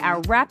navigate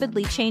our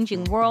rapidly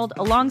changing world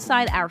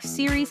alongside our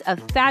series of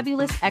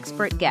fabulous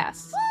expert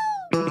guests.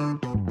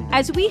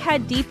 As we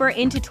head deeper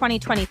into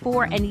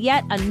 2024 and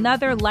yet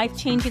another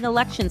life-changing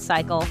election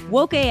cycle,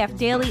 Woke AF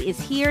Daily is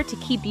here to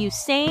keep you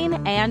sane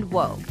and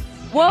woke.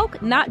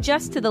 Woke not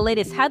just to the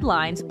latest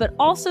headlines, but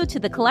also to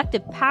the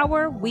collective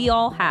power we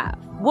all have.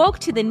 Woke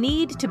to the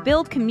need to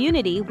build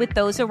community with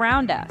those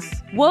around us.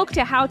 Woke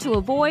to how to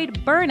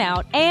avoid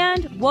burnout,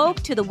 and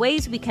woke to the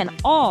ways we can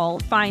all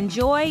find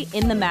joy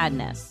in the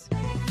madness.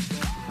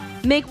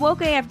 Make Woke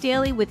AF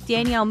Daily with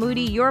Danielle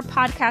Moody your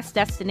podcast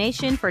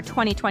destination for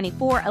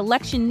 2024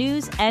 election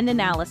news and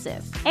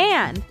analysis.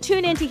 And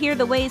tune in to hear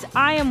the ways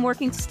I am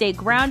working to stay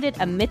grounded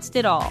amidst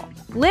it all.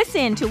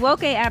 Listen to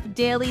Woke AF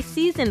Daily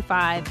Season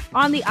 5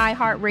 on the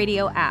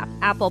iHeartRadio app,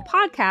 Apple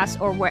Podcasts,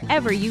 or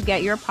wherever you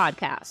get your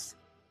podcasts.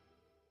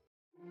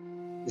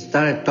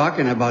 Started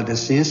talking about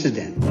this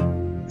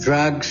incident.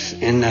 Drugs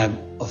and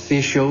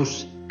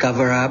officials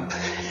cover up.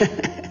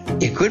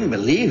 You couldn't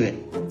believe it.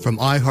 From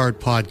iHeart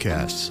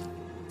Podcasts.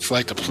 It's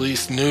like the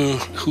police knew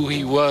who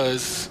he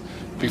was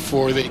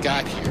before they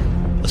got here.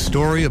 A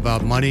story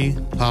about money,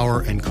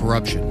 power, and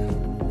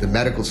corruption. The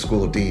medical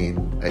school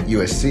dean at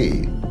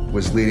USC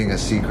was leading a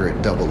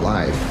secret double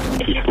life.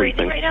 Is she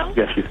breathing right now?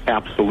 Yes, she's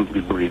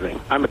absolutely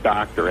breathing. I'm a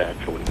doctor,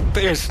 actually.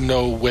 There's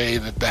no way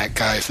that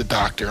guy's a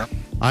doctor.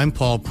 I'm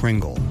Paul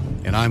Pringle,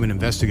 and I'm an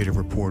investigative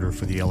reporter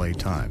for the LA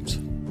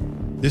Times.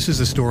 This is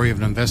the story of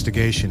an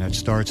investigation that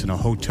starts in a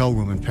hotel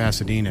room in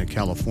Pasadena,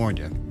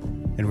 California,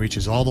 and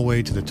reaches all the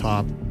way to the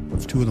top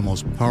of two of the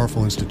most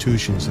powerful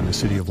institutions in the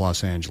city of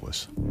Los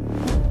Angeles.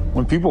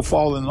 When people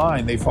fall in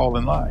line, they fall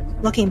in line.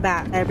 Looking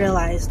back, I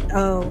realized,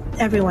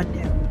 everyone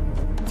knew.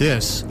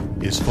 This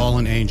is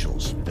Fallen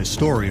Angels, a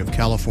story of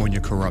California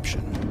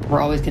corruption. We're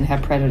always going to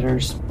have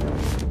predators.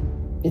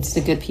 It's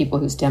the good people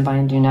who stand by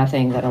and do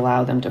nothing that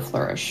allow them to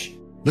flourish.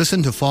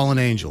 Listen to Fallen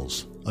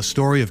Angels, a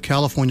story of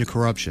California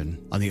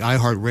corruption on the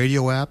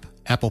iHeartRadio app,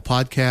 Apple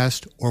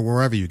Podcast, or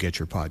wherever you get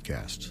your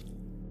podcasts.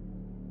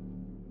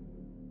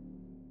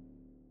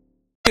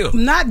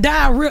 Not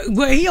diarrhea.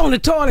 Well, he on the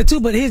toilet too,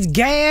 but his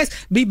gas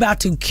be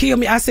about to kill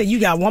me. I said, you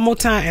got one more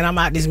time and I'm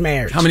out this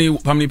marriage. How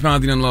many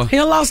pounds he done lost?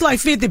 He lost like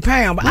 50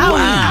 pounds. But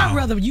I'd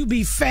rather you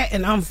be fat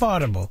and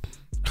unfartable.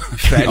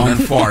 Fat and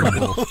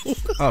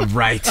unfartable. All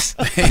right.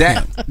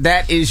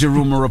 That is your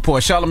rumor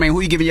report. Charlamagne,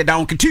 who you giving your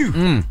donkey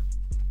to?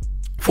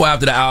 Before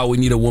after the hour, we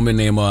need a woman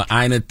named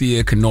Ina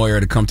Thea Kanoyer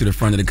to come to the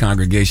front of the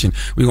congregation.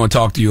 We're going to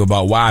talk to you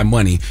about why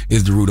money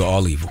is the root of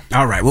all evil.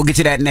 All right, we'll get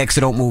to that next,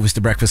 so don't move. It's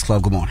The Breakfast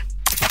Club. Good morning.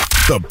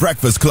 The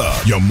Breakfast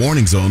Club. Your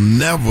mornings will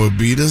never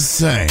be the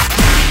same.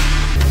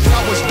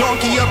 I was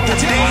donkey up to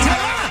date.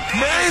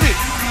 Made it.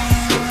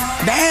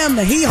 Damn,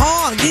 the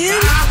hee-haw again.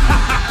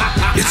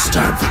 It's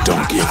time for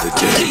Donkey of the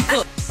Day.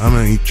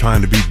 I ain't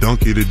trying to be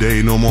donkey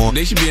today no more.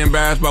 They should be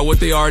embarrassed by what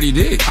they already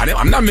did.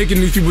 I'm not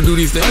making these people do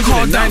these things. I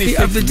called Donkey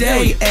of the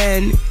Day,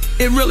 and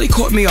it really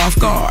caught me off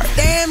guard.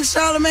 Damn,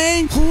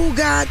 Charlamagne, who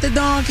got the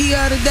donkey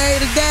of the day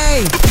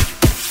today?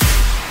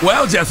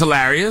 Well, just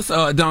hilarious.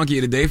 Donkey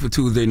of the Day for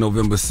Tuesday,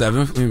 November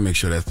 7th. Let me make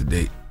sure that's the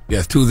date.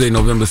 Yes, Tuesday,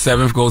 November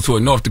 7th goes to a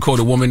North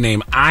Dakota woman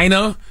named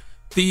Ina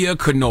Thea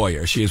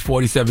Kanoyer. She is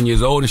 47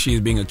 years old, and she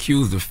is being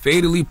accused of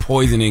fatally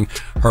poisoning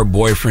her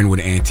boyfriend with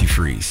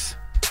antifreeze.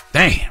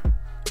 Damn.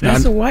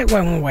 That's a white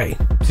one way.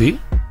 See?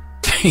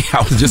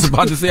 I was just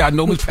about to say, I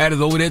know Miss Pat is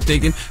over there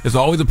thinking there's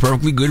always a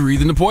perfectly good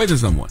reason to poison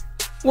someone.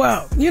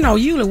 Well,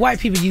 usually white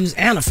people use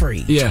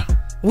antifreeze. Yeah.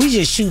 We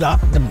just shoot up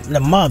the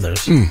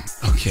mothers.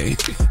 Okay.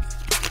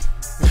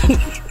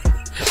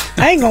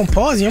 I ain't gonna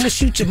poison you. I'm gonna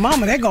shoot your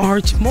mama. That gonna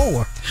hurt you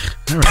more.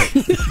 All right.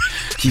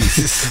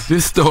 Jesus.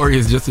 This story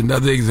is just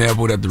another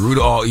example that the root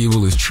of all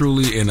evil is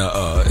truly an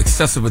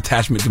excessive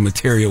attachment to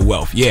material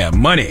wealth. Yeah,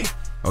 money.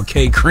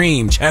 Okay,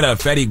 cream, cheddar,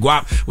 fetty,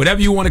 guap,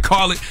 whatever you want to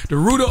call it. The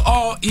root of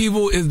all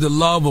evil is the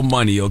love of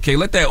money, okay?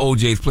 Let that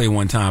OJ's play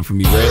one time for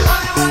me, Red.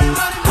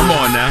 Come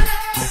on now.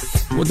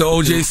 What the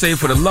OJ say?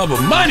 For the love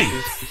of money,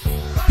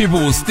 people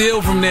will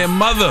steal from their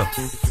mother.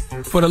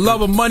 For the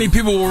love of money,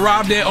 people will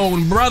rob their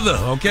own brother,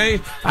 okay?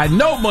 I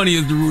know money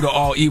is the root of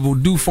all evil.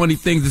 Do funny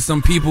things to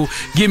some people.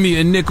 Give me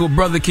a nickel,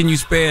 brother, can you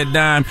spare a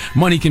dime?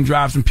 Money can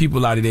drive some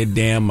people out of their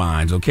damn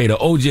minds, okay? The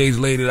OJ's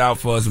laid it out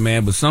for us,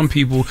 man, but some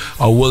people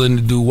are willing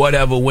to do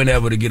whatever,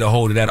 whenever to get a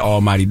hold of that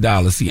almighty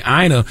dollar. See,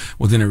 Ina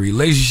was in a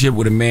relationship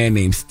with a man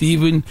named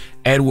Stephen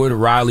Edward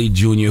Riley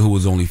Jr., who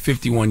was only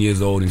 51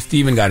 years old, and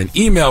Stephen got an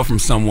email from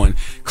someone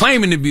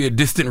claiming to be a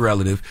distant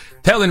relative,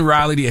 telling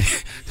Riley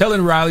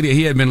that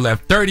he had been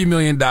left $30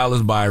 million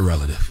by a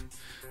relative.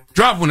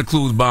 Drop one of the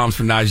clues bombs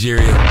for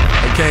Nigeria,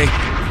 okay?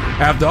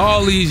 After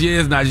all these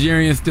years,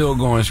 Nigerians still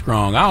going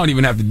strong. I don't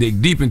even have to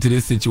dig deep into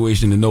this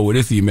situation to know where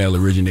this email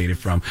originated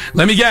from.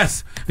 Let me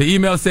guess. The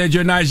email said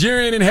your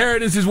Nigerian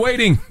inheritance is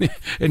waiting.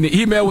 And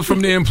the email was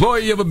from the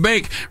employee of a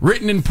bank,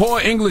 written in poor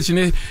English, and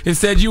it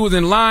said you was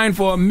in line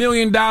for $1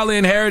 million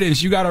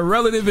inheritance. You got a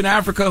relative in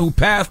Africa who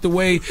passed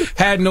away,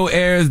 had no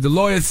heirs. The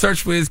lawyer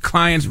searched for his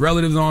client's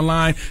relatives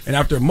online, and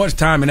after much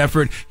time and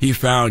effort, he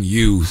found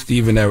you,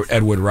 Stephen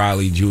Edward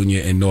Riley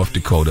Jr. in North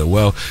Dakota.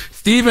 Well,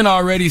 Stephen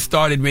already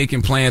started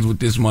making plans with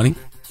this money.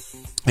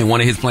 And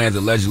one of his plans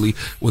allegedly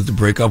was to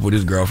break up with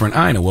his girlfriend,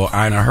 Ina. Well,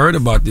 Ina heard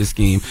about this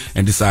scheme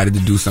and decided to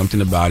do something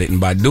about it.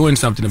 And by doing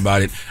something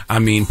about it, I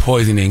mean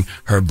poisoning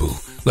her boo.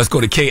 Let's go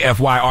to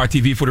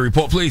KFY-RTV for the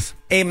report, please.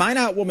 A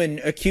Minot woman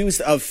accused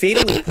of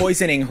fatally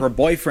poisoning her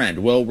boyfriend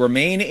will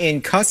remain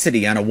in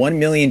custody on a $1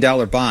 million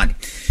bond.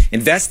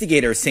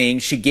 Investigators saying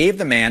she gave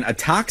the man a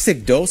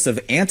toxic dose of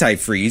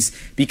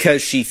antifreeze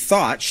because she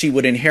thought she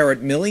would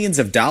inherit millions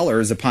of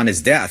dollars upon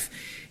his death,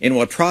 in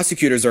what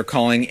prosecutors are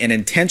calling an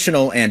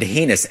intentional and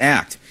heinous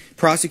act.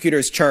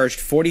 Prosecutors charged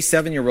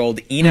 47-year-old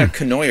Ina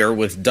Kanoyer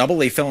with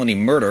double A felony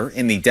murder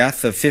in the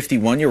death of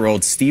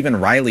 51-year-old Stephen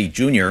Riley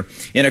Jr.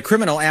 In a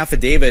criminal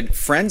affidavit,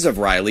 friends of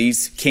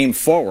Riley's came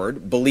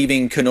forward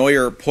believing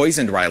Kanoyer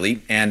poisoned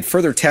Riley, and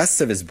further tests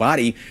of his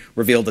body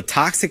revealed a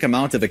toxic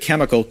amount of a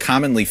chemical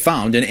commonly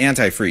found in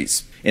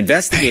antifreeze.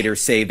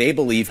 Investigators say they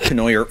believe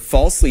Kanoyer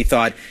falsely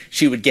thought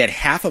she would get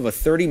half of a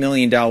 $30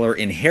 million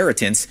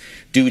inheritance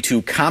due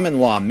to common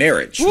law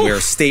marriage,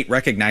 where state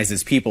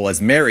recognizes people as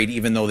married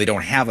even though they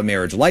don't have a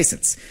marriage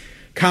license.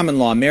 Common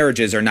law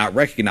marriages are not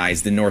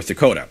recognized in North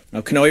Dakota. Now,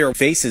 Kanoyer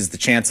faces the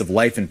chance of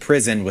life in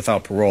prison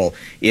without parole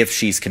if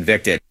she's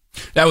convicted.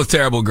 That was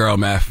terrible girl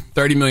math.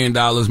 $30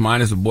 million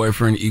minus a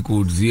boyfriend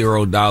equaled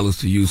 $0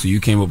 to you. So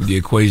you came up with the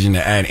equation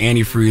to add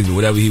antifreeze or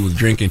whatever he was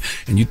drinking,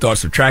 and you thought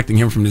subtracting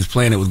him from this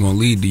planet was going to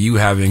lead to you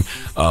having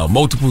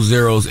multiple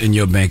zeros in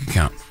your bank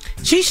account.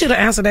 She should have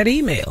answered that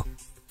email.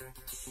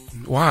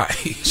 Why?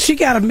 She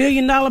got $1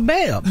 million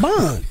bail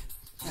bond.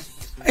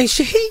 And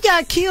he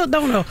got killed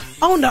on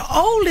the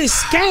oldest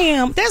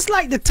scam. That's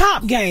like the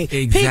top game.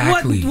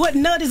 Exactly. Pick what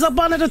nut is up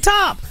under the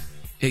top.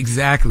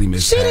 Exactly,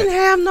 Miss She Pat. didn't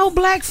have no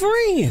black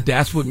friend.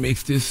 That's what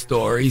makes this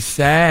story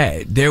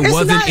sad. There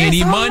wasn't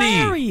any money.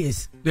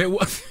 Hilarious. There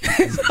was.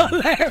 It's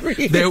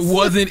hilarious. There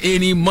wasn't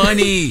any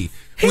money.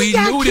 We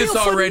knew this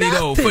already,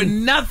 though. For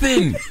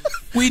nothing.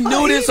 We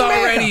knew this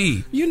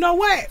already. You know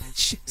what?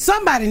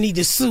 Somebody need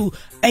to sue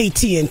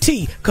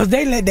AT&T because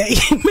they let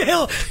that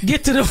email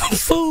get to the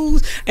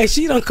fools, and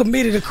she done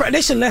committed a crime.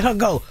 They should let her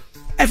go.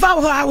 If I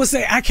were her, I would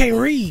say I can't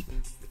read.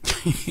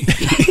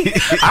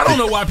 I don't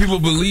know why people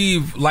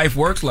believe life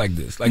works like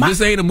this. Like, this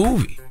ain't a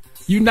movie.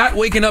 You're not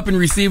waking up and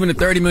receiving a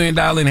 $30 million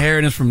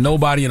inheritance from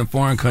nobody in a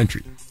foreign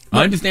country.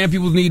 I understand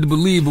people's need to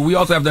believe, but we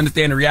also have to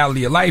understand the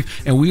reality of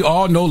life, and we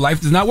all know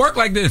life does not work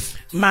like this.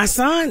 My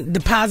son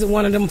deposited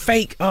one of them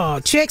fake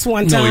checks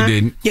one time. No, he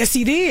didn't. Yes,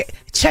 he did.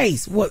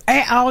 Chase was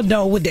at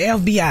Aldo with the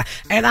FBI,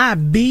 and I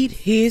beat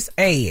his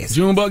ass.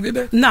 Junebug did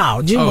that?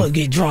 No, Junebug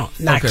get drunk.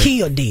 Now,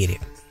 Kill did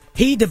it.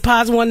 He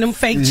deposited one of them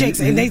fake checks,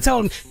 and they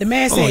told him, the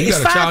man said, it's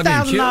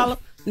 $5,000.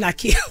 Not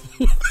Kill.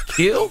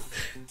 Kill?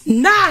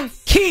 Not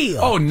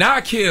Kill. Oh,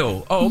 not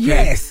Kill. Oh, okay.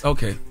 Yes.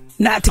 Okay.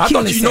 Not to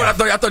kill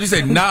himself. I thought you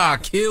said, nah,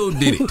 Kill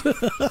did it.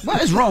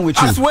 What is wrong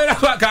with you? I swear,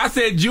 I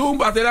said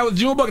Junebug. I said that was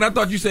Junebug, and I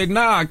thought you said,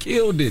 nah,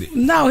 Kill did it.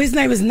 No, his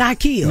name is Not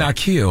Kill. Not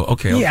Kill.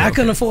 Okay. Yeah, I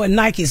couldn't afford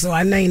Nike, so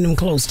I named him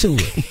close to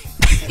it.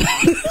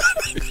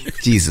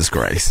 Jesus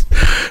Christ.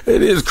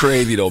 It is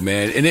crazy, though,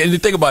 man.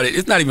 And think about it.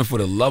 It's not even for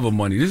the love of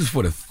money. This is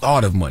for the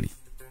thought of money.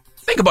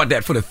 Think about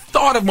that. For the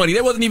thought of money.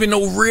 There wasn't even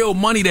no real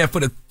money there. For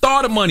the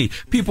thought of money.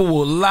 People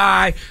will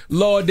lie.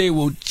 Lord, they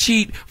will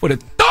cheat. For the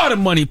thought of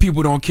money,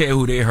 people don't care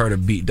who they hurt or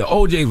beat. The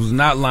OJs was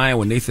not lying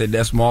when they said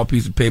that small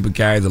piece of paper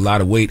carries a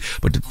lot of weight,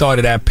 but the thought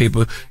of that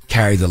paper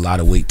carries a lot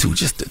of weight, too.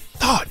 Just the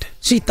thought.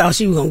 She thought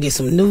she was going to get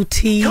some new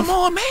teeth. Come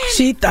on, man.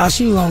 She thought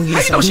she was going to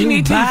get some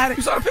new body.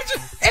 You saw the picture?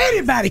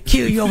 Anybody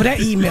kill you over that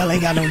email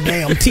ain't got no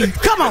damn teeth.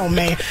 Come on,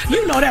 man.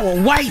 You know that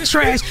was white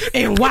trash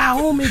in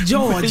Wyoming,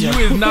 Georgia. You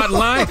is not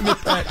lying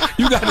with that.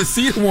 You got to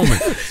see the woman.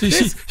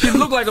 She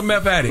looked like a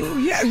meth addict.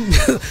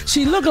 Yeah,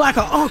 she looked like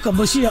an uncle,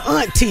 but she an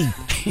auntie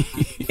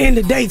in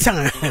the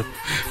daytime.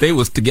 They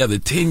was together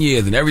 10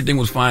 years and everything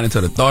was fine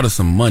until the thought of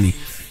some money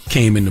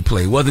came into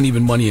play. It wasn't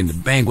even money in the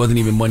bank, wasn't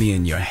even money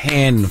in your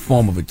hand in the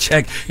form of a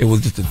check. It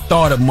was just the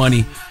thought of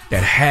money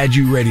that had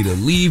you ready to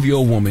leave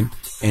your woman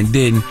and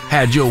then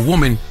had your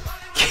woman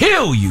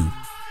kill you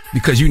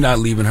because you're not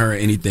leaving her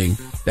anything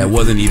that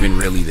wasn't even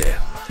really there.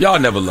 Y'all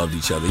never loved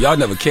each other. Y'all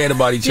never cared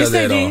about each other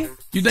at all.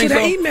 You think so?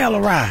 The email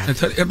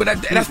arrived.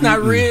 But that's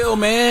not real,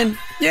 man.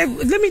 Yeah,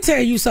 let me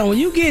tell you something. When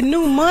you get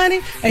new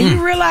money and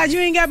you realize you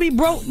ain't got to be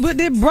broke with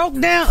this broke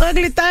down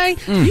ugly thing,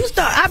 you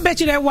start. I bet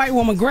you that white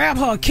woman grabbed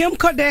her Kim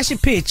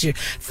Kardashian picture,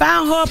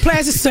 found her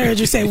plastic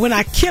surgery, said, when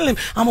I kill him,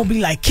 I'm going to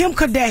be like Kim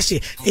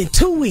Kardashian in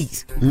 2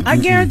 weeks. I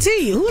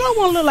guarantee you. Who don't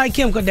want to look like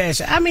Kim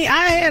Kardashian? I mean,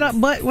 I had a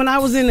butt when I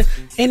was in the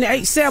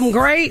 8th, 7th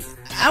grade.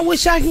 I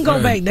wish I can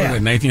go back there.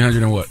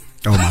 1900 and what?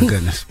 Oh, my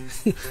goodness.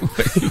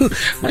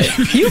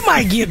 You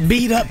might get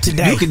beat up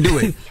today. You can do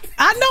it.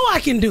 I know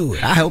I can do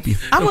it. I'll help you.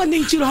 I'm going to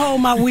need you to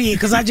hold my wig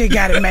because I just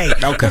got it made.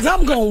 Okay. Because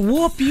I'm going to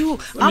whoop you.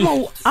 I'm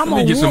going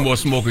to get some more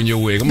smoke in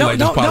your wig. I'm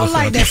don't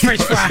like that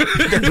French fry.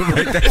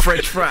 That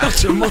French fry.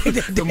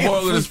 The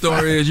moral of the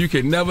story is you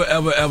can never,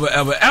 ever, ever,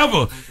 ever,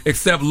 ever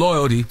expect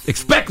loyalty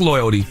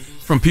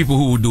from people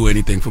who will do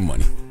anything for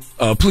money.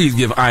 Please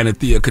give Ina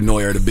Thea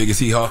Kanoyer the biggest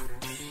hee-haw.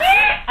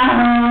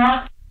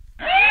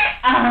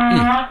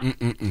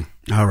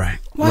 All right.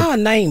 Why her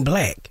name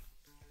black?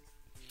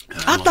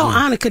 I thought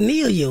Ina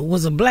Cornelia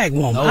was a black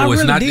woman. No,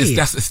 it's not.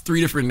 It's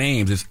 3 different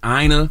names. It's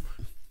Ina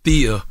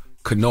Thea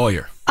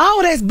Kanoyer.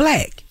 Oh, that's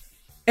black.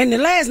 And the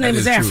last name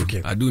is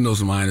African. I do know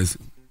some Inas.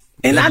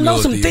 And I know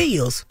some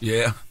Theas.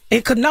 Yeah.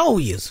 And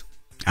Canoyas.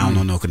 I don't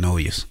know no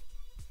Canoyas.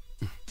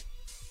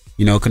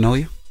 You know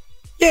Canoya?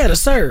 Yeah, the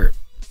syrup.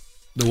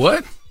 The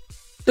what?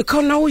 The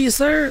Canoya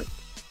syrup.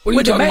 What are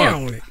you talking about?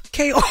 On it.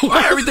 K-O.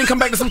 Why everything come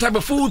back to some type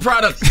of food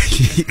product?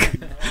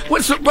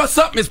 What's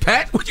up, Miss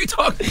Pat? What you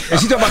talking about?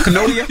 Is she talking about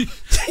canola?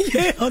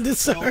 Yeah, the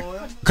syrup.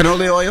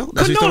 Canola oil?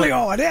 Canola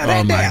oil.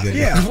 Oh, my goodness.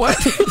 Yeah. What?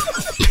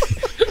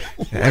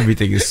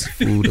 Everything is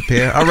food up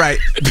here. All right.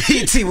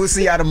 BT, we'll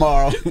see y'all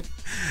tomorrow.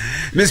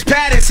 Miss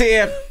Pat is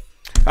here.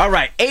 All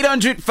right.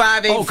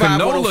 800-585-1051. Oh,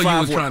 canola you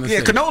was trying to say.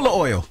 Yeah, canola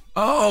oil.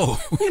 Oh.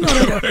 You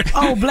know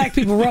that black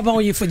people rub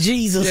on you for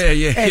Jesus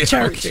at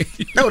church. Okay.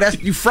 No,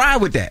 you fry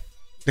with that.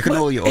 The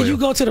canola oil. And you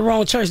go to the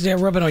wrong church, they'll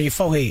rub it on your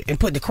forehead and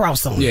put the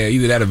cross on it. Yeah,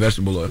 either that or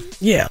vegetable oil.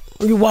 Yeah.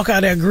 When you walk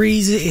out there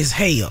greasy as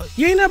hell.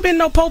 You ain't never been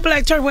no Pope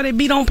Black church where they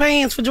beat on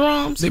pans for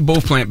drums? They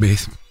both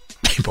plant-based.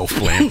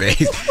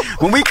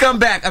 When we come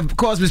back, of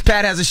course, Miss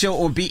Pat has a show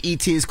on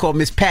BET. It's called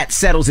Miss Pat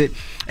Settles It.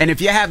 And if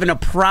you're having a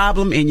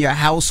problem in your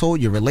household,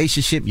 your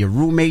relationship, your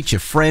roommate, your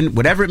friend,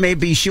 whatever it may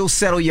be, she'll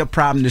settle your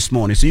problem this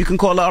morning. So you can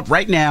call her up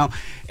right now,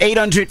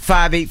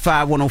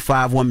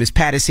 800-585-1051. Miss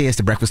Pat is here. It's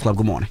The Breakfast Club.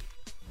 Good morning.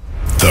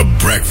 The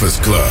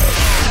Breakfast Club.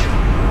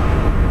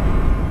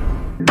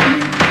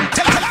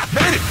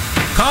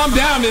 Calm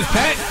down, Miss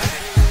Pat.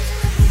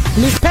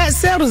 Miss Pat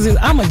settles it.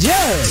 I'm a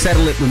judge.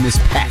 Settle it with Miss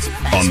Pat.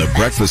 On The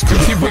Breakfast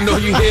Club. People know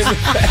you hear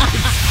Miss Pat.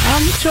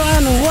 I'm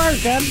trying to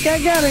work. I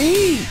gotta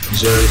eat.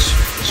 Judge,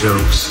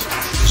 jokes,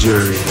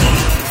 jury.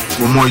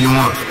 What more you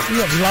want?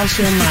 You have lost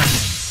your mind.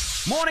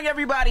 Morning,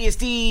 everybody. It's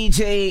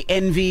DJ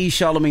NV,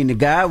 Charlamagne the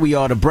Guy. We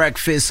are The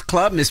Breakfast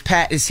Club. Miss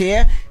Pat is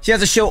here. She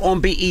has a show on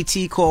BET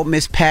called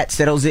Miss Pat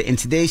Settles It, and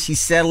today she's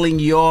settling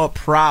your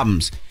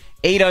problems.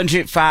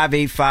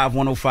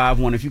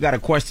 800-585-1051. If you got a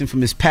question for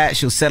Miss Pat,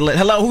 she'll settle it.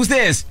 Hello, who's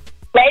this?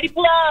 Lady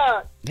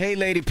Plug. Hey,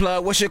 Lady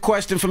Plug. What's your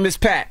question for Miss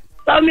Pat?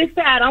 So, Miss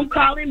Pat, I'm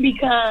calling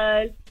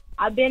because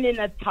I've been in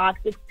a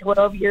toxic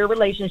 12-year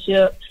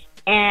relationship,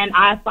 and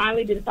I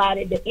finally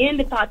decided to end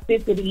the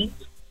toxicity.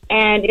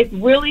 And it's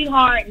really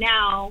hard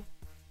now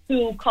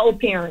to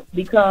co-parent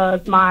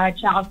because my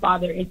child's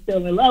father is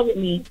still in love with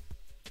me.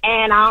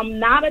 And I'm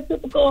not a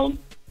typical,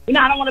 I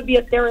don't want to be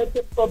a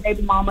stereotypical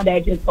baby mama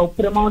that just go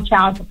put him on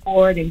child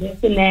support and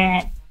this and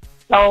that.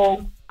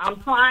 So I'm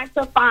trying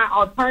to find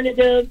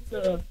alternatives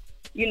to,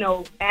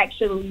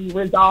 actually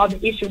resolve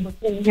the issue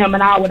between him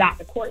and I without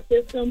the court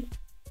system.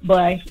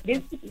 But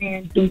this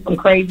man do some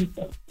crazy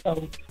stuff.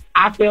 So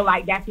I feel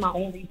like that's my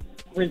only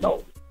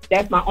result.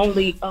 That's my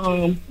only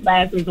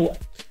last resort.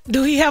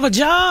 Do he have a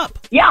job?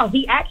 Yeah,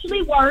 he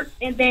actually works,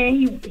 and then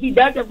he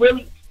doesn't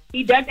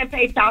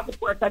pay child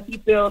support because he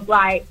feels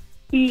like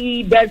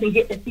he doesn't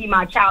get to see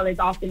my child as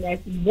often as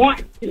he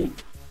wants to.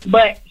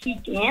 But he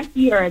can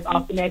see her as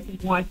often as he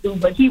wants to,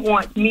 but he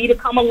wants me to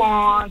come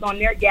along on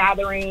their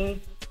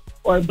gatherings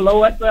or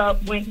blow us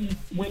up when he's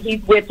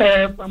with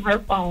her from her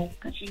phone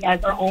because she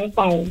has her own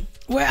phone.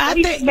 Well, so I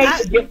think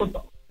makes it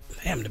difficult.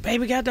 Damn, the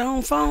baby got their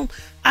own phone.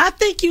 I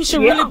think you should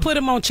really put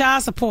him on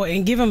child support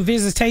and give him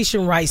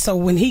visitation rights. So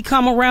when he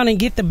come around and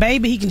get the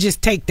baby, he can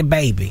just take the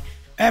baby.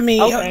 I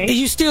mean, Okay. Are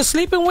you still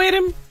sleeping with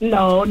him?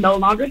 No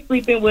longer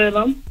sleeping with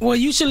him. Well,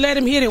 you should let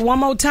him hit it one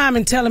more time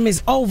and tell him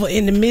it's over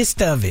in the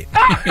midst of it.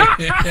 But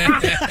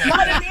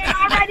the man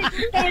already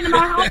staying in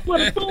my house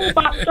with a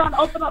toolbox trying to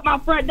open up my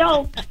front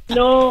door.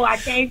 No, I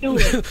can't do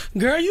it.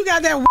 Girl, you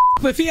got that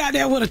if he out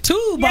there with a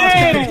toolbox.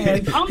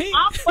 Yes.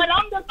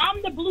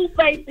 I'm the blue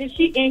face and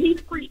he's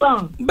free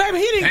bum. Baby,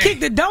 he didn't kick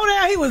the door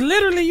down. He was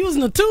literally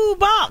using a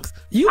toolbox.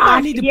 You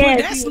might need to put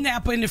that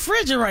snapper in the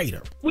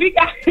refrigerator.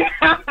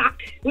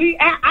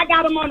 I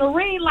got him on the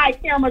ring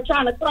light camera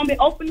trying to thumb it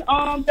open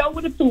the door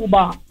with a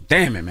toolbox.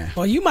 Damn it, man.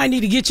 Well, you might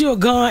need to get you a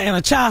gun and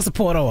a child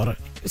support order.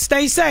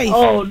 Stay safe.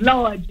 Oh,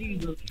 Lord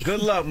Jesus.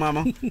 Good luck,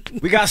 Mama.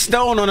 We got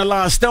Stone on the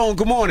line. Stone,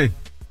 good morning.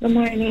 Good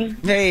morning.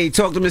 Hey,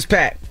 talk to Miss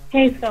Pat.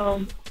 Hey,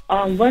 so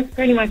what's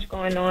pretty much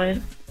going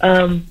on?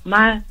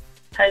 My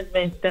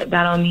husband stepped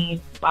out on me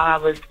while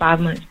I was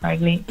 5 months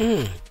pregnant.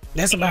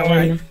 That's about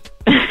right.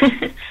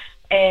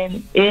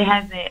 And it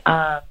hasn't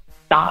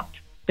stopped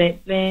since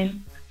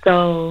then.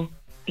 So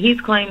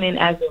he's claiming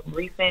as of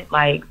recent,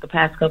 like the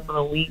past couple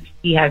of weeks,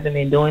 he hasn't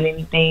been doing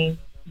anything.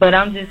 But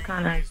I'm just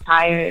kind of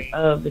tired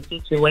of the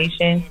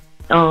situation.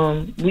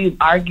 We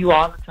argue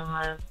all the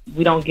time.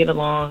 We don't get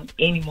along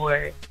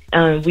anymore.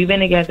 We've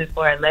been together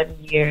for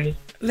 11 years.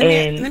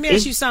 Let me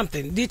ask you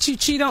something. Did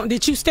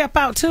you step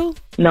out too?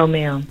 No,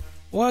 ma'am.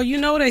 Well,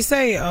 they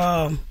say,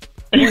 what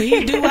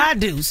he do, I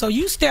do. So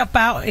you step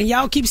out and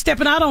y'all keep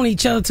stepping out on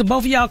each other till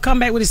both of y'all come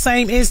back with the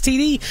same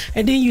STD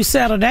and then you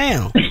settle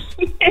down.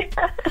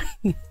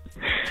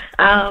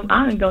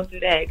 I ain't gonna do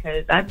that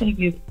because I think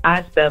if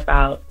I step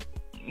out,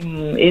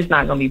 it's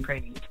not gonna be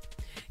pretty.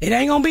 It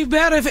ain't gonna be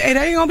better. It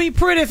ain't gonna be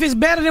pretty if it's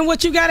better than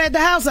what you got at the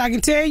house. I can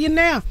tell you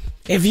now.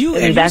 If you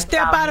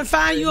step out and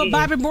find you a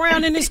Bobby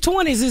Brown in his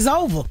 20s, it's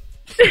over.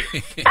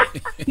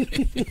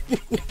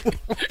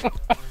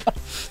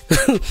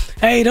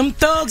 Hey, them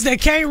thugs that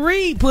can't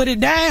read, put it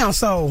down.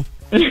 So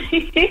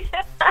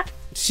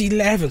she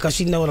laughing because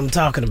she know what I'm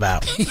talking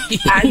about.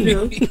 I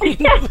do.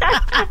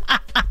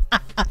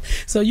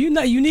 So you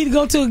need to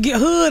go to a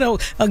hood or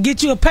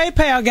get you a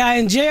PayPal guy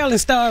in jail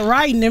and start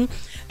writing him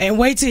and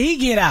wait till he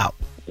get out.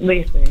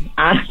 Listen,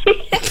 I'm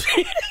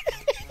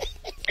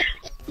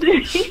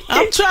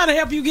trying to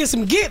help you get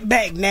some get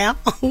back now.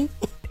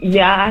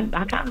 Yeah,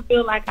 I kind of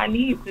feel like I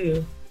need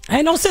to.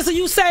 Ain't no sense of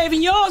you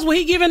saving yours when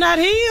he giving out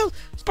his.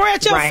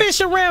 Spread your fish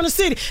around the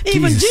city.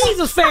 Even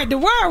Jesus fed the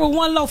world with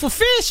one loaf of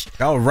fish.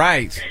 All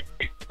right.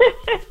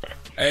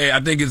 Hey, I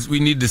think we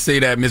need to say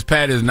that Miss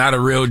Pat is not a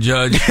real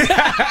judge.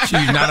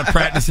 She's not a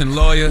practicing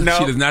lawyer. No.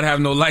 She does not have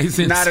no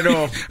license. Not at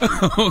all.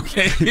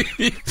 Okay.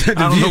 I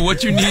don't know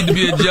what you need to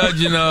be a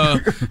judge in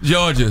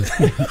Georgia.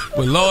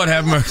 But Lord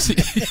have mercy.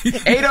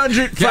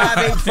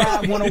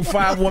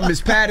 800-585-1051.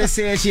 Miss Pat is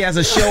saying she has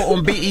a show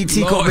on BET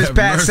called Miss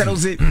Pat mercy.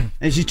 Settles It.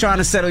 And she's trying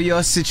to settle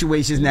your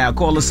situations now.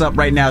 Call us up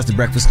right now. It's The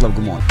Breakfast Club.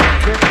 Good morning.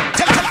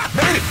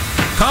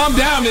 Calm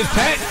down, Miss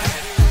Pat.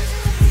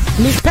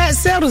 Miss Pat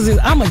settles it.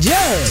 I'm a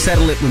judge.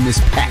 Settle it with Miss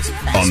Pat.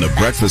 On The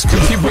Breakfast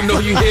Club. People know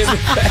you hear me.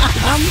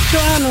 I'm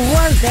trying to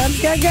work.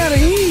 I gotta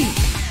eat.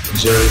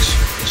 Judge,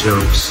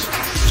 jokes,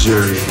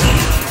 jury.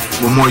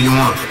 What more you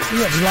want?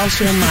 You have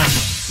lost your mind.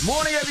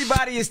 Morning,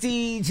 everybody. It's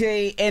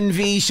DJ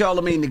NV,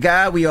 Charlamagne the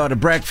Guy. We are The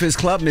Breakfast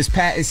Club. Miss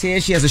Pat is here.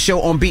 She has a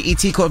show on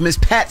BET called Miss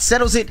Pat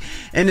Settles It.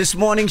 And this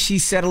morning,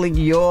 she's settling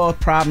your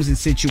problems and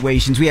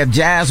situations. We have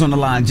Jazz on the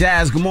line.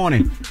 Jazz, good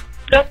morning.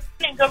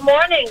 Good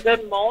morning.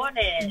 Good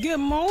morning. Good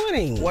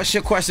morning. What's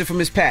your question for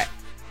Miss Pat?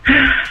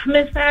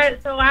 Miss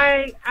Pat, so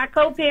I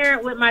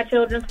co-parent with my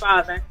children's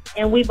father,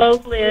 and we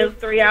both live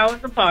 3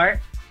 hours apart.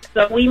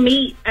 So we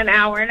meet an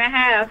hour and a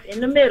half in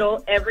the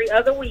middle every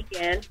other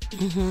weekend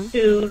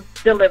to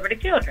deliver the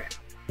children.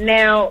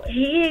 Now,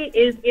 he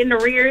is in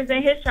arrears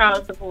in his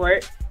child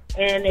support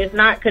and is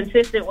not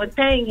consistent with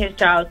paying his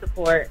child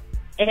support.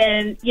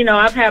 And, you know,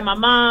 I've had my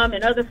mom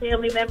and other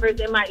family members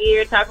in my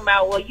ear talking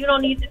about, well, you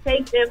don't need to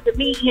take them to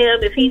meet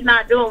him if he's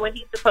not doing what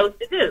he's supposed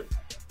to do,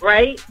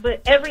 right?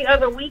 But every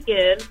other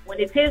weekend,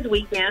 when it's his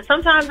weekend,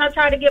 sometimes I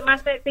try to get my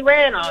sexy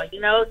red on, you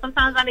know?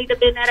 Sometimes I need to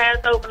bend that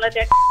ass over and let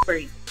that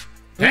breathe.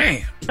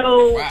 Damn.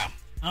 So wow.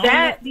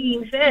 That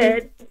being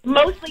said,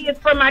 mostly it's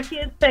for my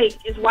kid's sake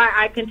is why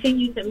I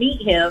continue to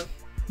meet him.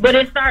 But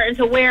it's starting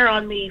to wear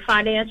on me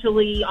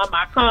financially, on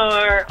my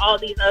car, all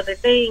these other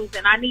things.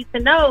 And I need to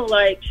know,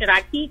 like, should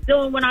I keep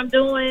doing what I'm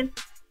doing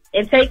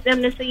and take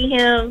them to see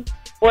him?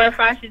 Or if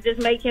I should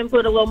just make him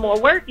put a little more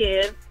work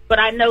in, but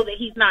I know that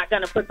he's not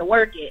going to put the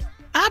work in.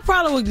 I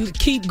probably would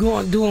keep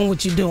doing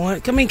what you're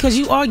doing. I mean, because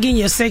you are getting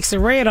your sexy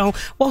red on.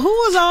 Well,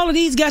 who is all of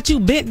these got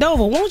you bent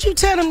over? Won't you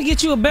tell them to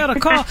get you a better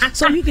car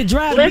so you can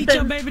drive and meet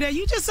your baby there?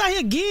 You just out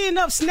here getting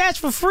up snatch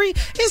for free.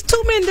 It's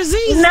too many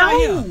diseases out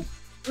here.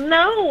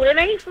 No, it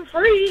ain't for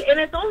free, and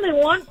it's only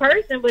one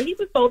person, but he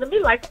was folding me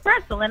like a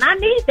pretzel, and I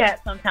need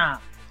that sometimes.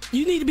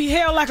 You need to be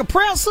held like a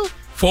pretzel?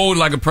 Fold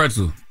like a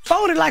pretzel.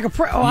 Folded like a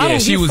pretzel. Oh, yeah,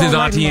 she was his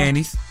Auntie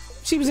Annie's.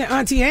 She was in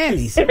Auntie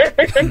Annie's. Yeah,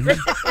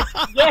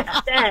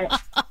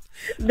 that.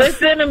 The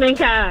cinnamon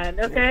kind,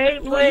 okay?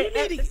 But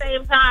at the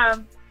same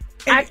time,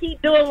 I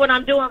keep doing what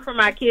I'm doing for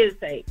my kids'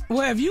 sake.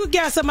 Well, if you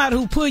got somebody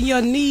who put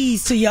your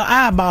knees to your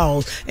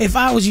eyeballs, if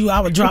I was you, I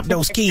would drop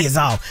those kids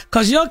off.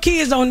 Because your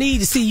kids don't need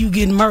to see you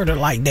getting murdered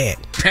like that.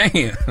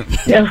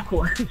 Damn. Of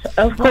course.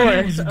 Of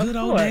course. Good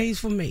old days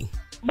for me.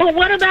 But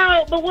what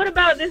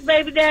about this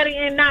baby daddy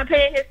and not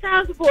paying his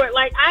child support?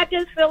 Like, I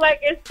just feel like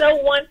it's so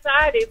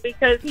one-sided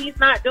because he's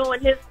not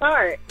doing his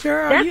part.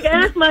 Girl, that's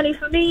gas money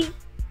for me.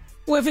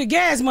 Well, if it's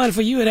gas money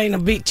for you, it ain't a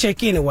big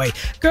check anyway.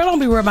 Girl, don't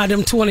be worried about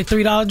them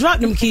 $23. Drop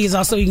them kids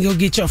off so you can go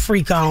get your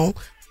freak on.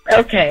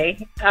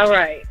 Okay. All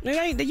right.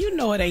 You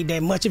know it ain't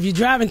that much. If you're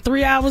driving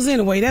 3 hours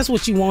anyway, that's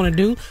what you want to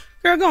do.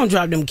 Girl, go and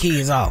drop them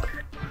kids off.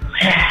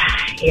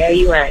 Yeah,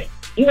 you're right.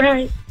 You're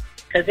right.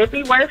 Because it'd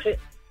be worth it.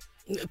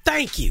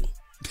 Thank you.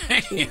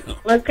 Damn.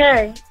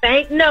 Okay.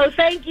 Thank you.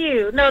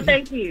 No,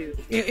 thank you.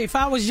 If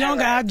I was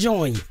younger, I'd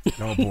join you.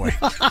 Oh, boy.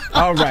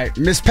 All right.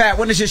 Miss Pat,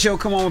 when does your show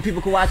come on when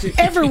people can watch it?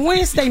 Every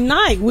Wednesday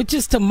night, which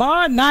is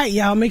tomorrow night,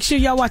 y'all. Make sure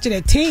y'all watch it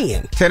at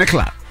 10. 10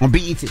 o'clock on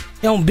BET.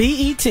 On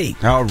BET.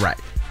 All right.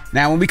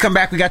 Now, when we come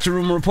back, we got your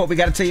rumor report. We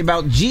got to tell you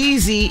about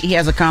Jeezy. He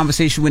has a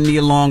conversation with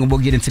Nia Long, and we'll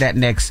get into that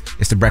next.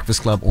 It's The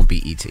Breakfast Club on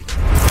BET.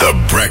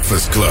 The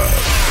Breakfast Club.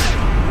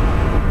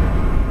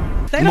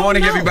 Good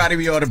morning, everybody.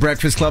 We are The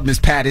Breakfast Club. Miss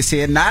Pat is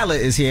here. Nyla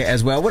is here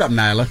as well. What up,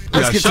 Nyla?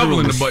 Let's get shovel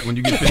in the butt when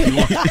you get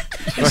 51.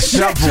 A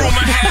shovel.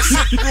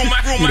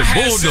 With a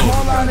bulldog.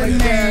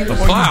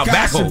 A plow,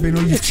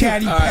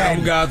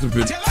 backhoe.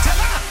 Gossiping.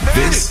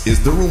 This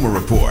is The Rumor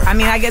Report. I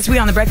mean, I guess we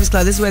on The Breakfast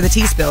Club. This is where the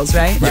tea spills,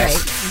 right? Right.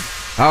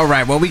 All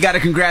right. Well, we got to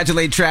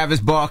congratulate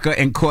Travis Barker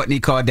and Kourtney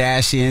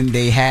Kardashian.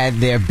 They had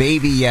their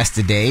baby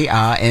yesterday,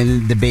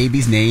 and the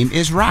baby's name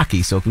is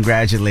Rocky. So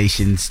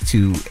congratulations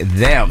to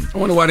them. I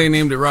wonder why they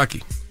named it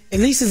Rocky.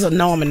 At least it's a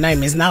normal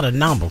name. It's not a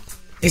number.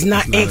 It's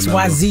not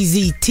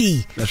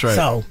XYZZT. That's right.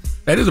 So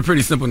that is a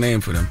pretty simple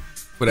name for them,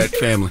 for that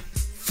family.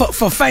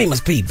 For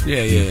famous people.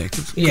 Yeah.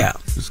 Yeah.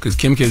 Because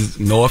Kim K's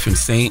North and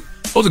Saint.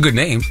 Those are good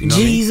names. You know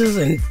Jesus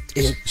and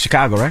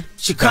Chicago, right?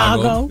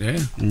 Chicago. Yeah.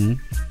 Mm-hmm.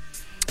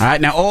 All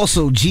right. Now,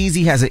 also,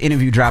 Jeezy has an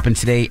interview dropping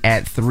today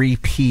at 3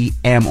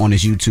 p.m. on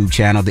his YouTube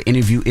channel. The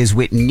interview is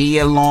with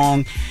Nia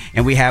Long,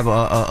 and we have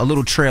a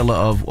little trailer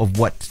of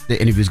what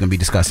the interview is going to be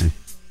discussing.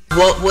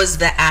 What was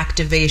the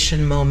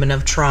activation moment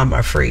of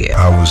trauma for you?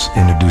 I was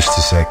introduced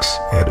to sex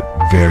at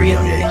a very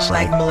young age.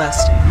 Like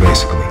molested?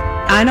 Basically.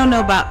 I don't know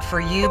about for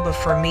you, but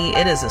for me,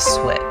 it is a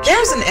switch.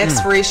 There's an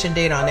expiration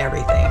date on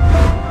everything.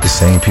 The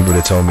same people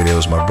that told me they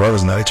was my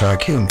brothers, now they trying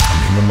to kill me.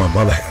 I mean, my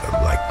mother had a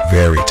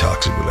very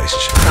toxic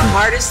relationship. The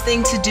hardest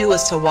thing to do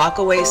is to walk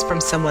away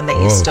from someone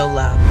that you still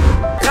love.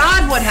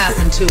 God, what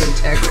happened to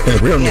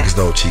integrity? Real niggas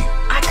don't cheat.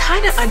 I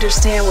kind of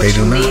understand what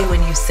you mean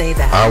when you say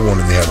that. I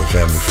wanted to have a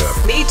family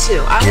forever. Me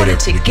too. I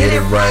wanted to get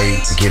it right.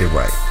 Get it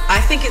right.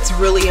 I think it's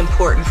really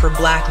important for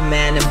black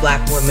men and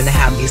black women to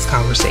have these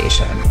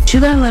conversations. But you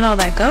gotta let all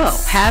that go.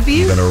 Have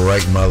you? I'm gonna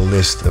write my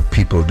list of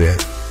people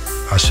that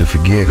I should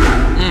forgive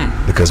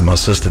because my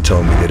sister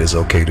told me that it's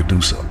okay to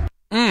do so.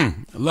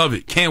 Love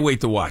it. Can't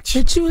wait to watch.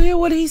 Did you hear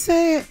what he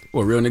said?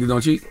 What, real niggas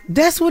don't cheat?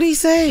 That's what he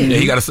said.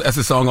 Yeah, that's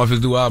a song off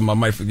his new album. I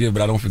might forgive,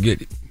 but I don't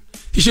forget it.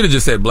 He should have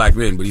just said black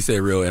men, but he said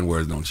real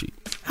N-words don't cheat.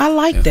 I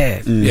like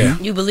that. Mm-hmm. Yeah.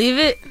 You believe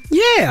it?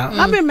 Yeah.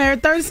 I've been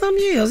married 30-some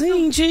years. He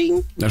ain't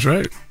cheating. That's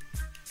right.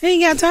 He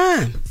ain't got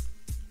time.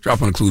 Drop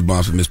on the clues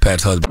bombs for Miss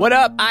Pat's husband. What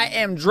up? I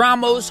am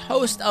Dramos,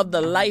 host of the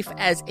Life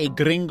as a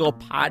Gringo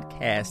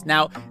podcast.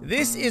 Now,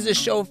 this is a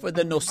show for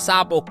the No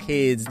Sabo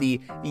kids, the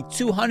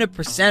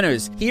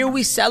 200%ers. Here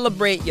we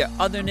celebrate your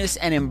otherness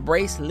and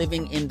embrace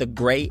living in the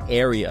gray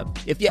area.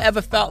 If you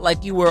ever felt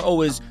like you were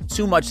always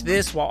too much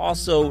this while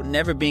also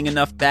never being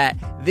enough that,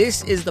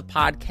 this is the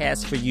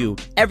podcast for you.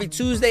 Every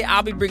Tuesday,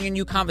 I'll be bringing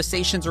you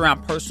conversations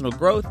around personal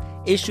growth,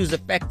 issues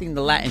affecting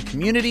the Latin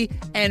community,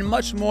 and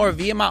much more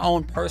via my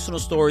own personal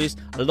stories,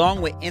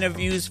 along with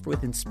interviews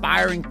with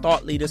inspiring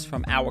thought leaders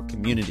from our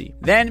community.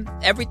 Then,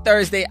 every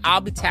Thursday,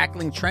 I'll be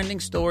tackling trending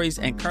stories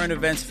and current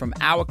events from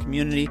our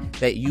community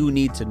that you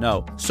need to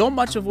know. So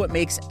much of what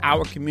makes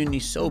our community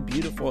so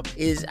beautiful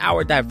is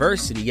our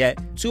diversity, yet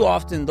too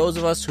often those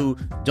of us who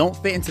don't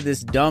fit into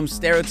this dumb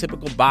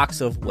stereotypical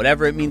box of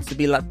whatever it means to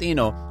be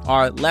Latino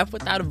are left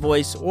without a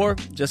voice or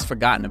just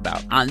forgotten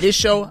about. On this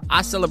show,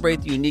 I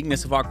celebrate the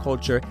uniqueness of our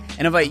culture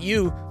and invite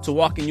you to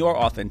walk in your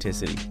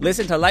authenticity.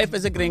 Listen to Life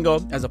as a Gringo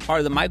as a part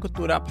of the My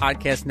Cultura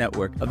Podcast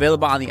Network,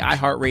 available on the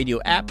iHeartRadio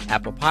app,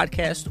 Apple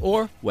Podcast,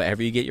 or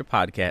wherever you get your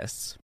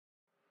podcasts.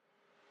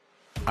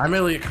 I'm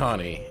Elliot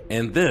Connie,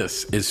 and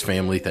this is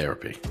Family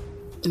Therapy.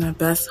 My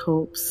best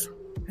hopes,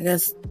 I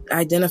guess,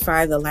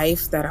 identify the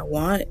life that I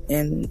want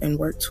and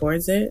work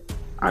towards it.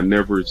 I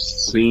never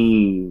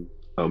seen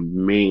a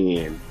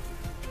man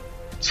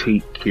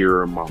take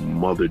care of my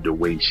mother the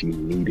way she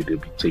needed to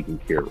be taken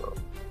care of.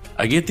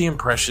 I get the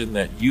impression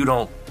that you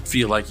don't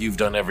feel like you've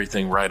done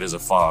everything right as a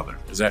father.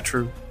 Is that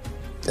true?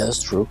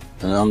 That's true,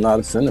 and I'm not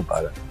offended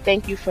by that.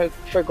 Thank you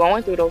for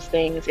going through those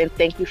things, and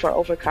thank you for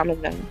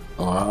overcoming them.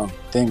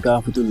 Thank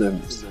God for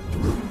deliverance.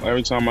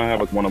 Every time I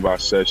have one of our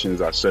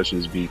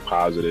sessions be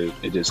positive.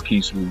 It just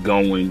keeps me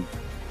going.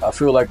 I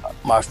feel like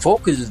my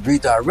focus is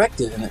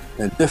redirected in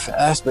a different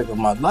aspect of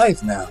my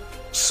life now.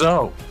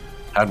 So,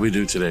 how'd we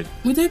do today?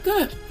 We did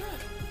good.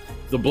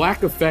 The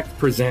Black Effect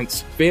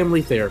presents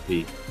Family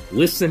Therapy.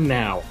 Listen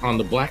now on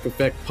the Black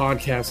Effect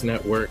Podcast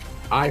Network,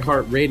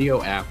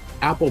 iHeartRadio app,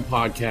 Apple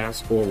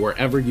Podcasts, or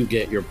wherever you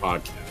get your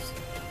podcasts.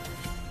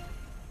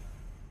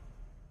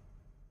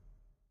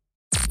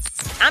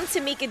 I'm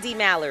Tamika D.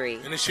 Mallory.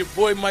 And it's your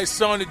boy, my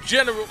son, the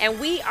General. And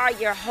we are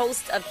your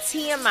hosts of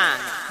TMI.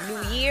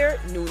 New year,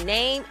 new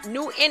name,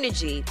 new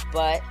energy,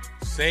 but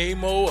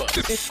same old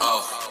us.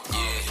 Oh,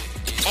 yeah.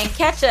 And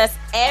catch us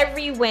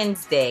every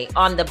Wednesday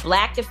on the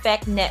Black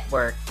Effect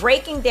Network,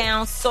 breaking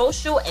down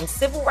social and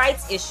civil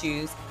rights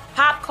issues,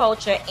 pop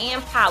culture,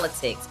 and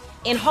politics,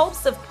 in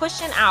hopes of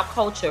pushing our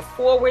culture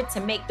forward to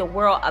make the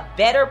world a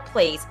better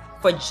place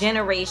for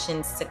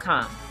generations to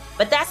come.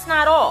 But that's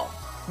not all.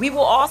 We will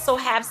also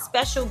have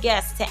special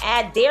guests to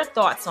add their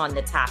thoughts on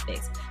the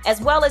topics, as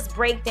well as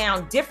break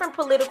down different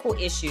political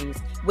issues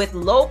with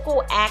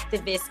local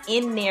activists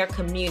in their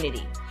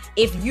community.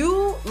 If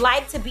you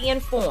like to be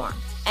informed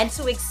and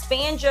to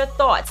expand your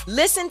thoughts,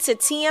 listen to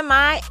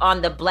TMI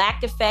on the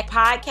Black Effect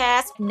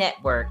Podcast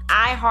Network,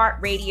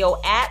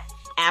 iHeartRadio app,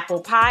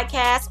 Apple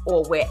Podcasts,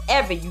 or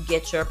wherever you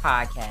get your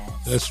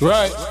podcasts. That's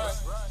right.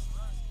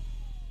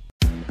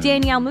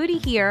 Danielle Moody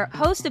here,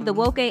 host of the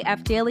Woke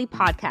AF Daily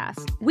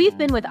podcast. We've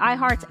been with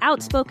iHeart's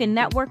Outspoken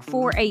Network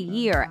for a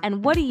year,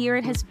 and what a year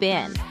it has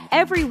been.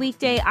 Every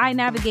weekday, I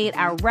navigate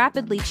our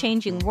rapidly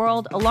changing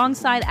world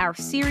alongside our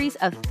series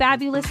of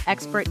fabulous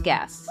expert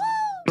guests.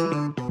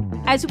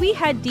 As we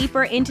head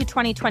deeper into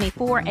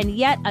 2024 and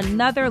yet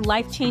another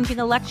life-changing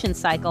election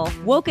cycle,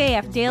 Woke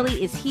AF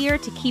Daily is here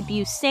to keep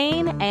you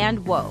sane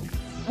and woke.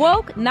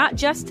 Woke not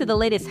just to the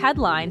latest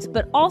headlines,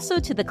 but also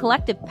to the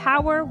collective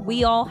power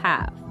we all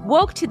have.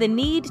 Woke to the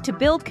need to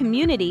build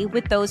community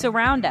with those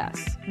around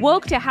us.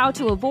 Woke to how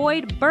to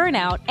avoid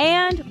burnout,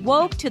 and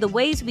woke to the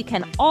ways we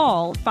can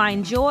all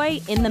find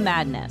joy in the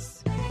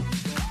madness.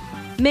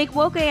 Make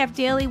Woke AF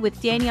Daily with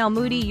Danielle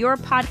Moody your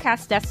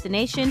podcast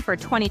destination for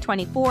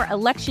 2024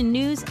 election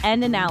news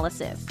and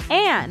analysis.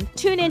 And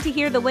tune in to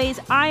hear the ways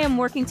I am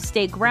working to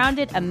stay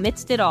grounded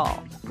amidst it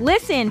all.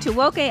 Listen to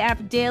Woke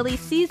AF Daily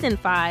Season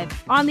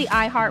 5 on the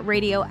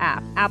iHeartRadio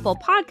app, Apple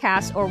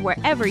Podcasts, or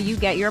wherever you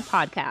get your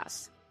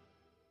podcasts.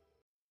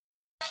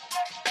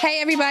 Hey,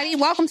 everybody.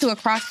 Welcome to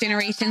Across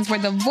Generations, where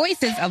the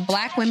voices of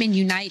Black women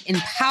unite in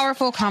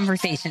powerful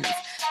conversations.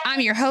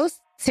 I'm your host,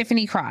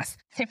 Tiffany Cross.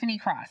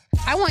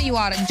 I want you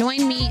all to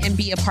join me and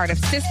be a part of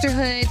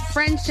sisterhood,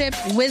 friendship,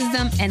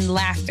 wisdom, and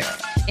laughter.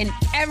 In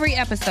every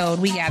episode,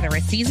 we gather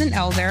a seasoned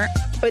elder.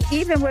 But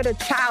even with a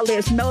child,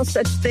 there's no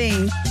such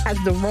thing as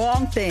the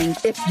wrong thing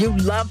if you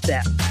love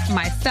them.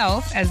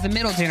 Myself, as the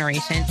middle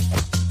generation.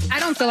 I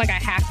don't feel like I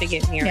have to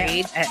get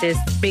married at this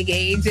big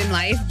age in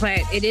life, but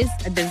it is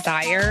a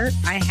desire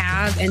I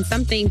have and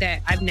something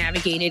that I've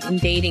navigated in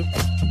dating.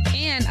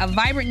 And a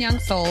vibrant young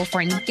soul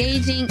for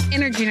engaging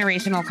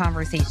intergenerational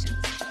conversations.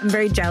 I'm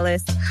very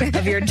jealous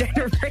of your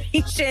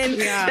generation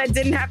that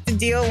didn't have to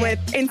deal with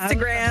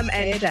Instagram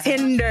and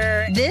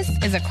Tinder. This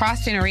is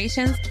Across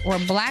Generations, where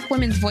Black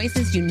women's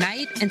voices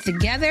unite, and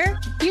together,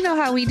 you know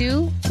how we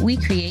do, we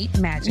create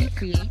magic.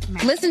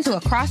 Listen to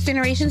Across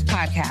Generations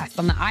podcast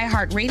on the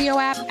iHeartRadio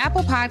app,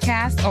 Apple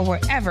Podcasts, or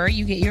wherever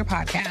you get your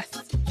podcasts.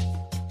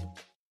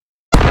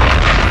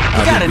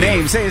 He got a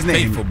name. Say his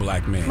name. Faithful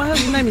black man. My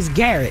husband's name is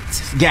Garrett.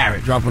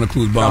 Garrett. Dropping a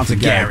clues bomb to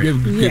Garrett.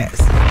 Yes.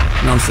 You know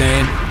what I'm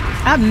saying?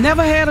 I've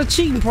never had a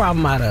cheating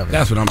problem out of it.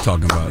 That's what I'm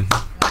talking about.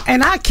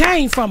 And I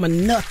came from a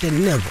nothing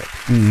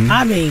nigga.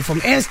 I mean,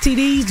 from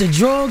STDs to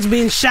drugs,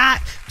 being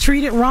shot,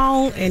 treated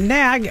wrong, and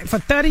now I get for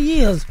 30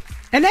 years.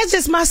 And that's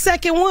just my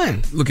second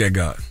one. Look at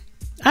God.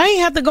 I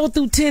ain't have to go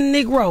through 10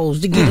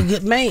 Negroes to get a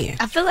good man.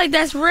 I feel like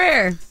that's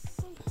rare.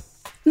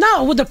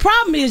 No, well, the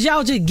problem is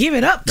y'all just give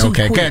it up too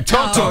quick. Okay,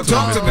 talk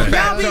to me,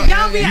 Pat.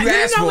 Y'all be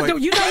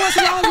you know what's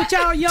wrong with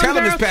y'all young Tell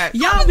him, girls? Miss Pat.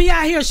 Y'all be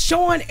out here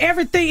showing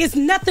everything. It's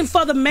nothing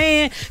for the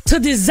man to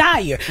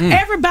desire.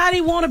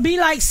 Everybody want to be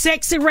like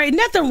Sexy Ray.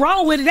 Nothing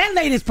wrong with it. That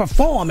lady's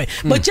performing.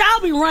 But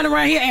y'all be running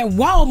around here at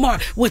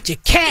Walmart with your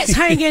cats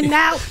hanging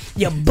out,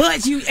 your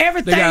butts,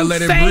 everything. They gotta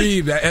let fake. it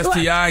breathe. That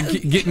STI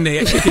kicking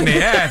their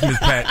ass, Miss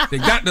Pat. They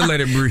got to let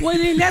it breathe. Well,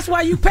 then that's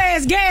why you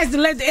pass gas to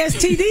let the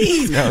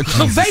STDs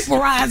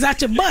vaporize out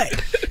your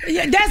butt.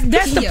 Yeah,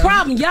 that's the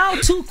problem. Y'all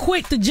too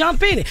quick to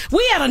jump in it.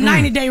 We had a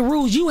 90-day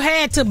rules. You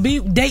had to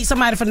date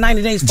somebody for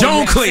 90 days.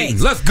 Joan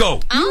Clayton, let's go.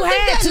 I don't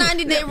think that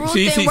 90-day rule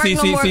didn't work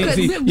no more.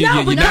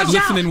 You're not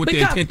listening with the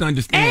intent to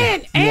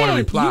understand. And you want to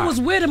reply. You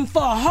was with him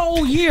for a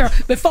whole year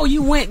before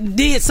you went and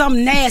did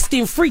something nasty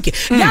and freaky.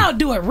 Y'all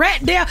do it right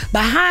there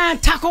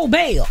behind Taco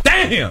Bell.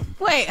 Damn.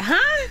 Wait,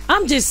 huh?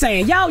 I'm just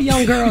saying, y'all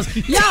young girls,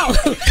 y'all,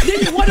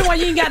 then you wonder why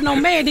you ain't got no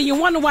man. Then you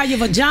wonder why your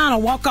vagina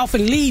walk off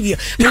and leave you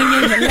when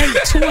you're in your late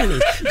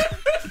 20s.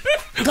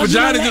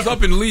 Vagina just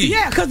up and leave.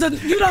 Yeah, because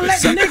you don't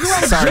let the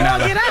Negro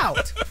drug it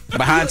out.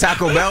 Behind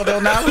Taco Bell, though,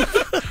 now?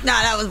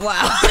 Nah, that was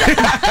wild.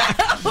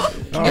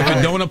 If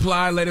it don't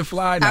apply, let it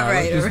fly. Now,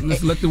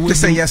 let's let the wisdom.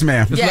 Just say yes,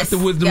 ma'am. Let's let the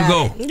wisdom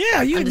go.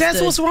 Yeah,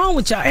 that's what's wrong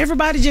with y'all.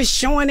 Everybody just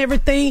showing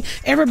everything.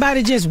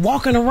 Everybody just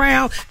walking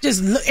around.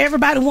 Just look.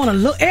 Everybody want to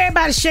look.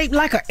 Everybody shaped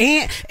like an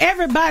ant.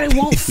 Everybody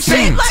want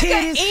fat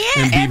titties.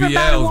 And everybody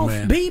BBLs, want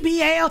man.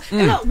 BBL.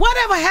 And look,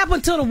 whatever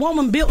happened to the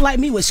woman built like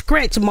me with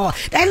stretch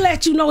marks? That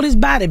let you know this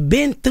body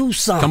been through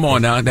something. Come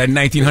on now, that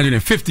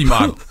 1950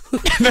 model.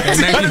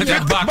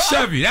 That box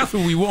Chevy, that's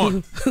what we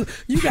want.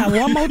 You got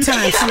one more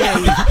time,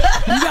 slave.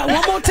 You got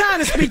one more time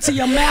to speak to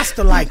your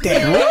master like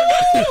that.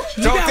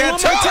 You got one more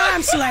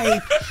time,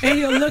 slave, and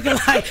you're looking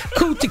like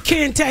Kunta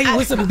Kinte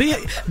with some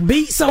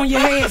beats on your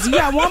head. So you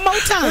got one more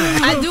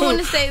time. I do want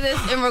to say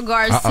this in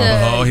regards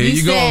to. Oh, here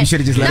you go. You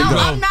should have just let it go. No,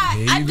 I'm not.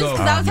 I just because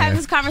I was having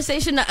this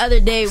conversation the other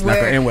day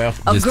where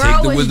a Just girl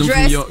take the was wisdom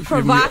dressed from your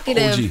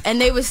provocative, OG.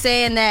 and they were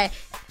saying that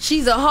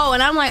she's a hoe,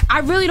 and I'm like, I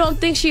really don't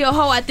think she a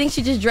hoe. I think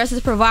she just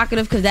dresses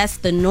provocative because that's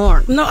the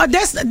norm. No,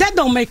 that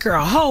don't make her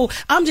a hoe.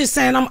 I'm just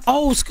saying I'm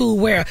old school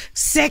where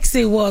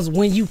sexy was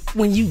when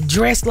you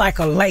dressed like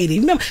a lady.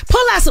 Remember,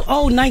 pull out some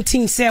old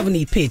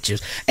 1970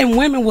 pictures, and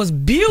women was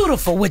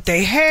beautiful with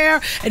their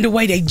hair and the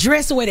way they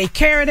dress, the way they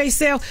carry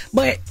themselves,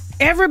 but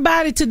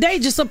everybody today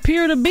just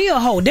appear to be a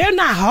hoe. They're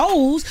not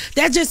hoes.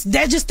 That's just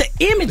the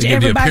image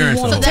everybody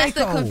wants to take on. So that's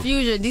the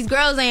confusion. These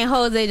girls ain't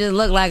hoes. They just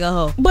look like a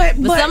hoe. But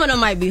some of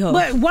them might be hoes.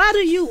 But why do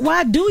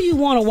you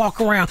want to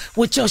walk around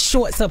with your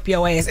shorts up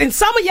your ass? And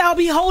some of y'all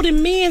be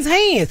holding men's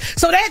hands.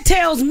 So that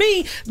tells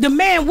me the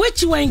man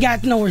with you ain't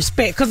got no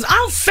respect. Because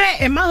I'm fat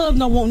and my husband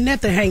don't want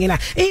nothing hanging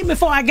out. Even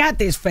before I got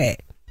this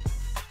fat.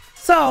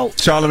 So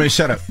Charlamagne,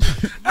 shut up.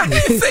 I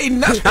didn't say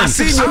nothing. I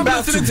seen you I'm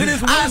about listening to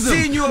this wisdom. I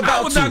seen you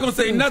about I was not going to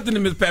say nothing to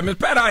Miss Pat. Miss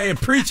Pat out here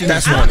preaching.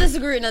 I don't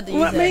disagree with nothing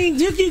you I said. mean,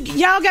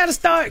 y'all got to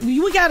start.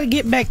 We got to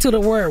get back to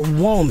the word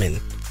woman.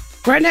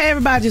 Right now,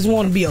 everybody just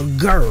want to be a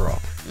girl.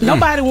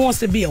 Nobody wants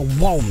to be a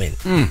woman.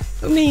 I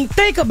mean,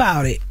 think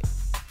about it.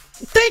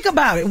 Think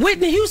about it.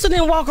 Whitney Houston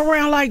didn't walk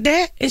around like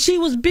that, and she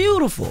was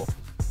beautiful.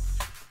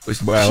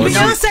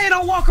 Beyonce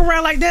don't walk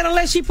around like that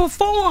unless she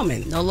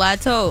performing. No lie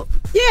told.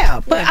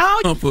 Yeah, but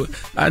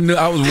I knew.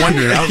 I was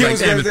wondering. I was like,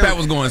 damn, Miss Pat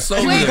was going so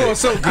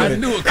good. I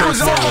knew a curse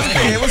word was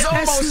coming. It was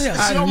almost.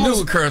 I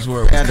knew a curse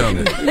word was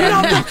coming.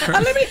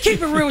 Let me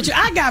keep it real with you.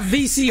 I got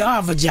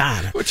VCR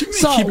vagina. What you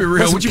mean keep it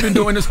real? What you been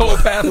doing this whole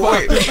past while?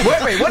 Wait.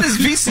 What is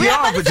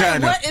VCR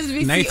vagina? What is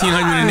VCR?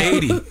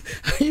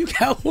 1980. You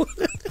got one.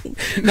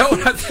 No,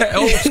 that's that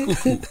old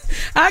school.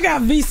 I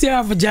got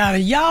VCR vagina.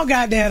 Y'all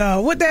got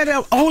that what that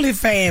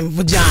OnlyFans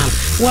vagina.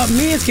 What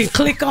men can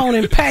click on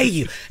and pay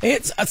you.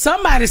 It's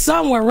somebody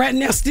somewhere right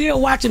now still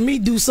watching me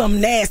do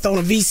something nasty on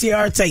a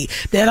VCR tape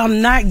that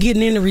I'm not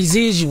getting any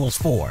residuals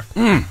for.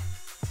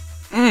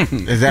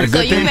 Is that a good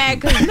thing? So you mad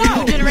because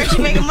new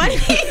generation making money?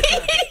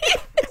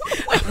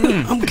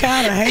 I'm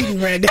kind of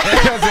hating right now.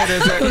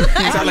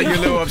 Sound like you're a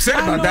little upset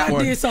about that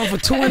one. I did something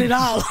for $20.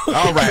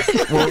 All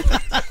right.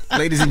 Well,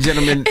 ladies and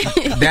gentlemen,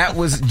 that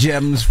was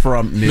gems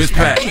from Miss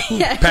Pat.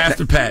 Pat.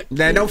 Pastor Pat.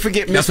 Now, don't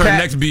forget Miss That's Pat. her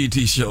next BET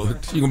show.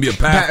 She's going to be a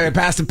pastor.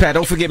 Pastor Pat.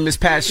 Don't forget Miss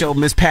Pat's show.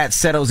 Miss Pat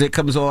Settles It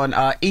comes on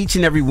each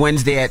and every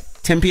Wednesday at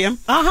 10 p.m.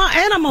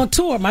 And I'm on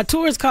tour. My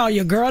tour is called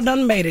Your Girl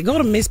Done Made It. Go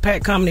to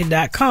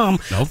MissPatComedy.com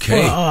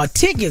for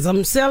tickets.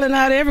 I'm selling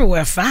out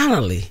everywhere,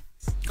 finally.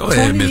 Go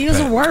ahead, 20 years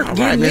Pat. of work. All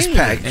right, Miss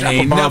Pat.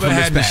 Ain't never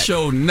had to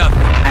show nothing.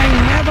 I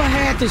ain't never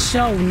had to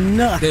show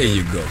nothing. There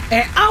you go.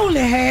 And I only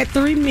had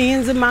 3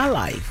 men in my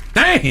life.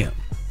 Damn.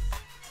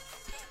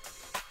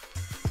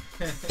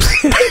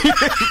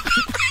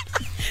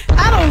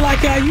 I don't like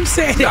how you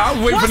said it. I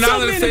was waiting for What's so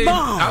Nala to many say.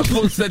 bombs? I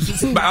was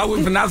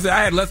waiting for Nala to say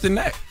I had less than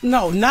that.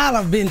 No,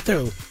 Nala been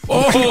through.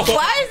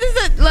 Why is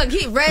this a...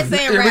 Look, Red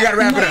saying rap. We got to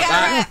wrap it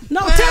up. No,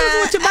 tell us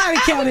what your body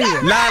count is.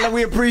 Nyla,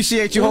 we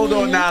appreciate you. Hold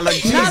on, Nyla.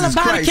 Nyla's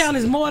body count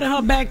is more than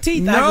her back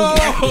teeth.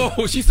 No,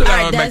 she still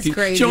got her back teeth.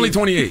 crazy. She only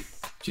 28.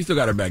 She still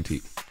got her back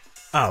teeth.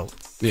 Oh.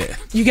 Yeah.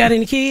 You got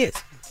any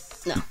kids?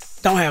 No.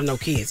 Don't have no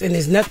kids. And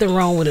there's nothing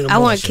wrong with an abortion. I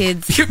want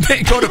kids. You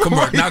can't go to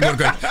commercial. Now go to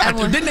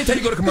commercial. Didn't they tell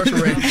you to go to commercial,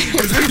 Ray?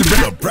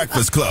 The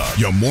Breakfast Club.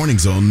 Your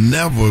mornings will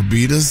never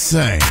be the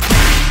same.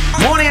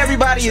 Morning,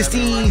 everybody. It's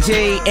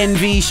DJ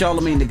NV,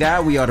 Charlamagne the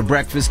Guy. We are the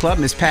Breakfast Club.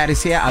 Miss Pat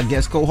is here, our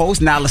guest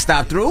co-host. Nyla,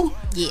 stop through.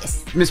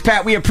 Yes. Miss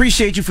Pat, we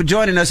appreciate you for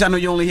joining us. I know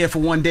you're only here for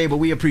one day, but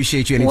we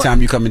appreciate you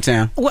anytime you come in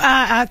town. Well,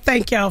 I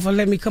thank y'all for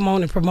letting me come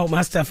on and promote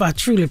my stuff. I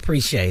truly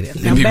appreciate it.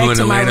 And people in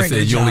Atlanta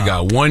said you only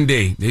got one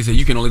day. They said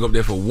you can only go up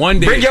there for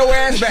one day. Bring your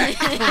ass back.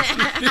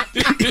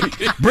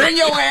 Bring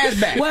your ass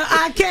back. Well,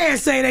 I can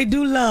say they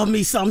do love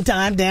me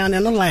sometime down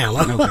in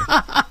Atlanta. Okay.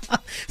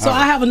 So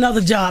I have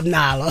another job,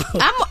 Nyla.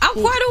 I'm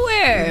quite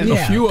aware.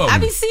 Yeah. A few of them. I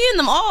be seeing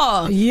them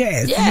all.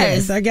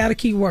 Yes. I got to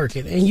keep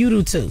working. And you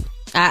do too.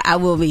 I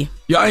will be.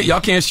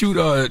 Y'all can't shoot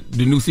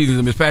the new season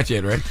of Miss Pat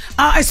yet, right?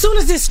 As soon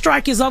as this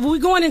strike is over, we're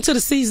going into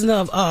the season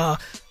of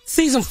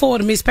season 4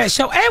 of the Miss Pat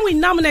Show, and we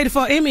nominated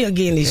for an Emmy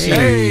again this year.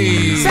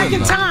 Hey.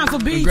 Second time for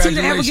BET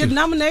to ever get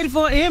nominated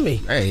for an Emmy.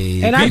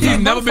 Hey. And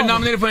BET's never been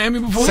nominated for an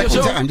Emmy before.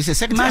 Second time. This is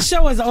second time. My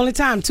show is the only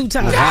time, 2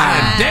 times.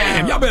 God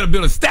damn! Y'all better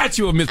build a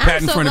statue of Miss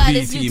Pat in front of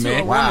BET,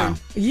 man. Wow.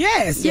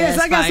 Yes.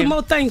 I got some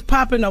more things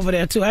popping over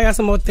there too. I got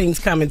some more things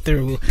coming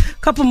through. A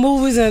couple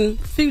movies and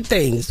a few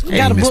things. We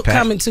got a book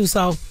coming too,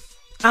 so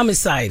I'm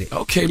excited.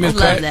 Okay, Miss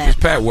Pat. Miss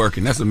Pat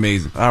working. That's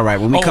amazing. All right,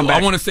 when we come back.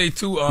 I want to say,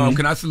 too,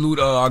 can I salute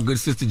our good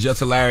sister, Just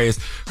Hilarious.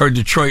 Her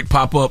Detroit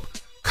pop-up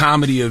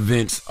comedy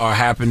events are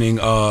happening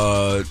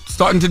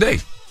starting today,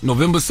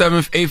 November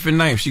 7th, 8th, and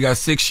 9th. She got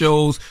 6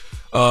 shows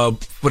for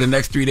the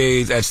next 3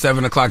 days at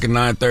 7 o'clock and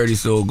 9:30.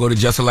 So go to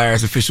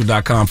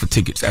justhilariousofficial.com for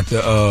tickets at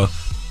the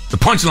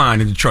Punchline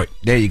in Detroit.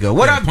 There you go.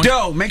 What up,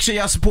 Doe? Make sure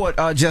y'all support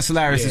Just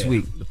Hilarious this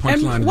week. The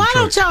Punchline in why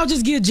Detroit. don't y'all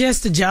just give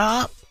Jess a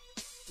job?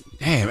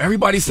 Damn,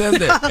 everybody says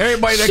that.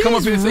 Everybody that come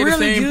up here say really the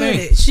same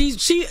good.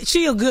 thing.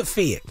 She a good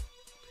fit.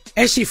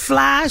 And she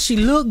fly, she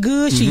look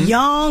good, she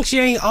young, she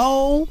ain't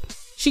old.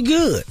 She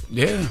good.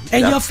 Yeah.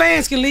 And your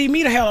fans can leave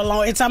me the hell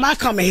alone every time I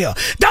come in here.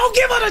 Don't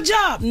give her the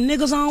job.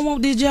 Niggas, I don't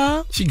want this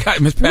job. She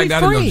got Miss Pat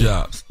got enough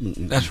jobs.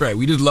 That's right.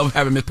 We just love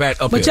having Miss Pat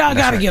up here. But y'all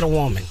got to get a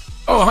woman.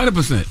 Oh,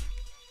 100%.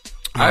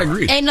 I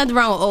agree. Ain't nothing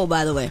wrong with old,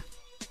 by the way.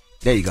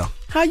 There you go.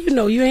 How you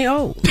know you ain't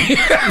old?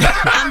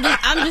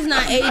 I'm just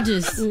not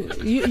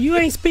ageist. You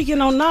ain't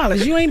speaking on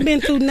knowledge. You ain't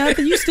been through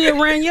nothing. You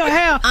still ran your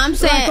hair. I'm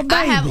saying like a baby.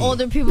 I have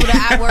older people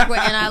that I work with,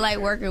 and I like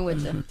working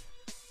with them.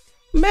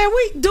 Man,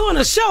 we doing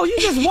a show. You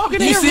just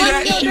walking here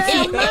running your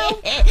damn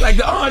mouth. Like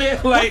the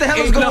audience, like, what the hell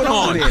is going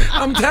on here?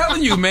 I'm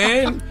telling you,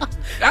 man.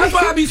 That's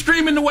why I be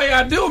screaming the way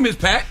I do, Miss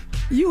Pat.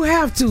 You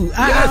have to.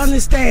 I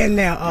understand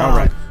now. All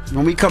right.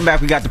 When we come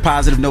back, we got the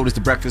positive notice,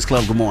 the Breakfast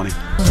Club. Good morning.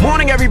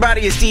 Morning,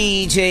 everybody. It's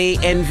DJ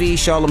NV,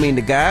 Charlamagne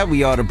the Guy.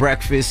 We are the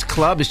Breakfast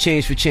Club. It's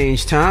Change for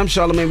Change time.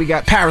 Charlamagne, we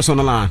got Paris on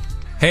the line.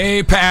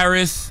 Hey,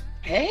 Paris.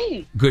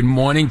 Hey. Good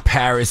morning,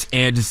 Paris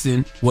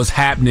Anderson. What's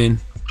happening?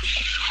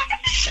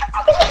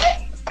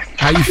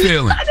 How you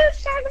feeling?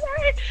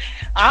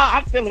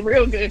 I'm feeling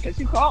real good because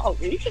you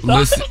called me.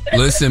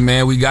 Listen,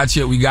 man. We got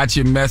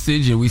your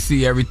message, and we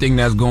see everything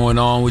that's going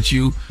on with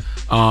you.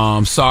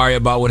 Sorry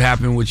about what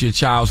happened with your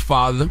child's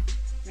father.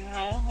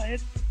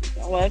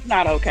 It's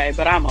not okay,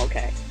 but I'm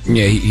okay.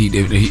 Yeah,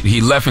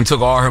 he left and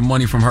took all her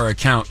money from her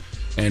account.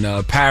 And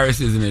Paris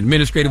is an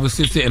administrative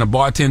assistant and a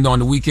bartender on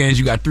the weekends.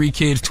 You got 3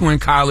 kids, 2 in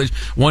college,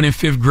 1 in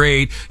 5th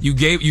grade.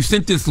 You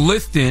sent this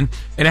list in,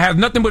 and it has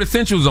nothing but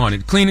essentials on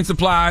it: cleaning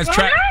supplies,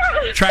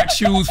 track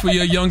shoes for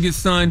your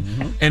youngest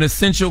son, and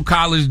essential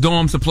college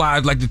dorm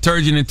supplies like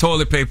detergent and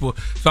toilet paper.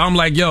 So I'm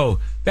like, yo,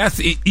 that's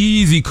an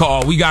easy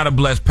call. We gotta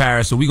bless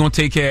Paris, so we're gonna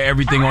take care of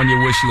everything on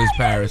your wish list,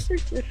 Paris.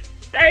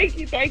 Thank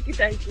you.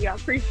 I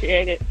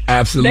appreciate it.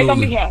 Absolutely. They're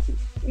gonna be happy.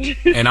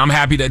 And I'm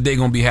happy that they're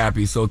going to be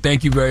happy. So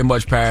thank you very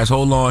much, Paris.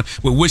 Hold on.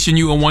 We're wishing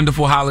you a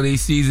wonderful holiday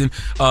season.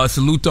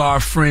 Salute to our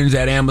friends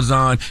at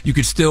Amazon. You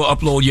can still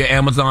upload your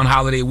Amazon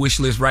holiday wish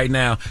list right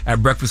now at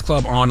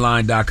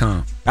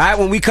breakfastclubonline.com. All right,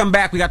 when we come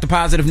back, we got the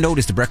positive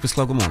notice, the Breakfast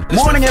Club. Good morning.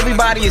 Morning,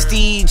 everybody. It's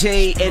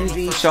DJ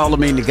NV,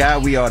 Charlamagne the Guy.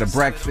 We are the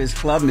Breakfast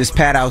Club. Miss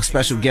Pat, our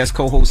special guest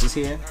co-host, is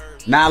here.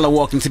 Nyla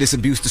walked into this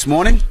abuse this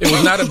morning. It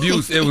was not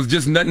abuse. It was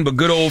just nothing but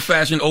good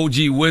old-fashioned OG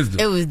wisdom.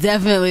 It was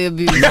definitely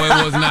abuse. No,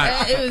 it was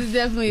not. It was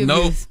definitely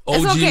no, abuse. OG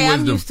it's okay. wisdom.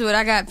 I'm used to it.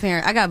 I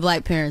got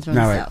black parents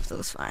myself, so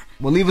it's fine.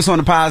 Well, leave us on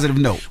a positive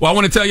note. Well, I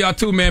want to tell y'all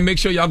too, man. Make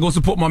sure y'all go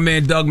support my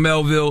man Doug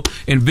Melville.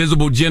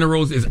 Invisible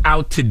Generals is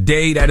out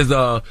today. That is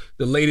the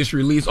latest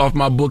release off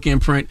my book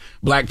imprint,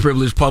 Black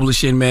Privilege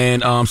Publishing,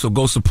 man. So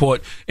go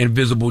support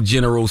Invisible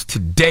Generals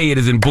today. It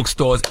is in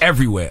bookstores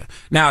everywhere.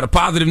 Now, the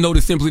positive note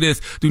is simply this: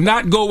 do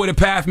not go where the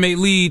path may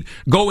lead.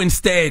 Go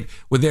instead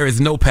where there is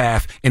no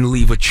path and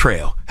leave a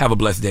trail. Have a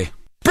blessed day.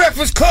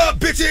 Breakfast Club,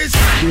 bitches.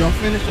 Y'all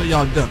finished or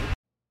y'all done?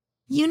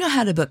 You know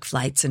how to book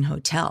flights and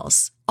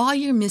hotels. All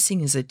you're missing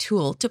is a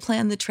tool to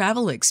plan the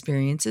travel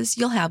experiences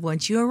you'll have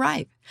once you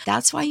arrive.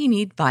 That's why you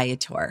need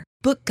Viator.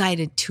 Book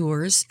guided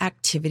tours,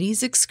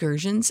 activities,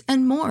 excursions,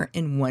 and more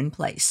in one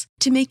place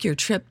to make your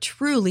trip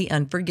truly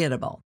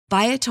unforgettable.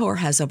 Viator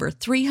has over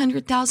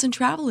 300,000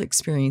 travel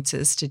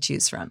experiences to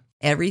choose from.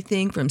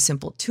 Everything from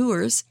simple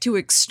tours to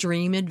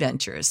extreme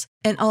adventures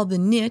and all the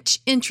niche,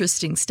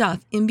 interesting stuff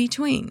in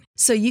between.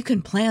 So you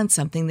can plan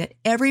something that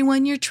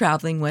everyone you're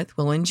traveling with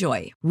will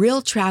enjoy.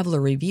 Real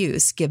traveler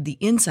reviews give the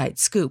inside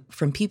scoop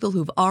from people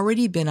who've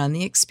already been on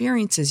the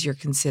experiences you're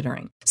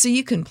considering. So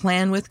you can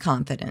plan with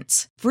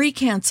confidence. Free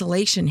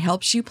cancellation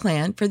helps you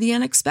plan for the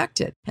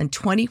unexpected. And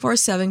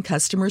 24/7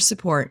 customer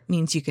support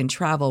means you can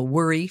travel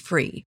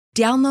worry-free.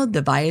 Download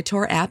the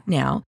Viator app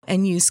now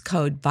and use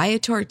code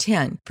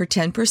Viator10 for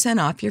 10%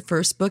 off your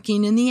first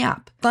booking in the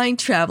app. Find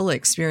travel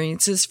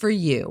experiences for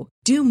you.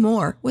 Do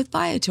more with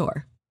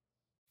Viator.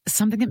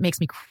 Something that makes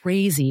me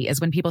crazy is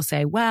when people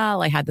say,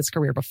 well, I had this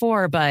career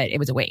before, but it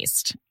was a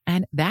waste.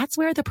 And that's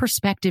where the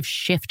perspective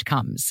shift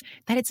comes,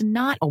 that it's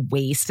not a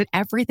waste, that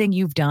everything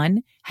you've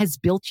done has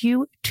built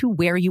you to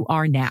where you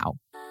are now.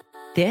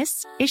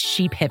 This is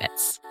She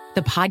Pivots,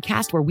 the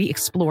podcast where we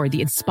explore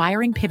the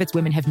inspiring pivots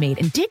women have made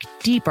and dig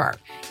deeper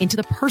into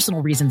the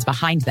personal reasons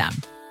behind them.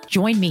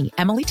 Join me,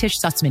 Emily Tish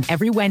Sussman,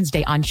 every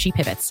Wednesday on She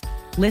Pivots.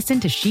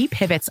 Listen to She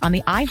Pivots on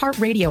the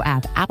iHeartRadio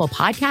app, Apple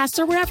Podcasts,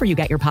 or wherever you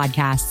get your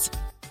podcasts.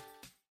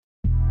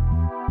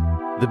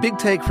 The Big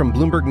Take from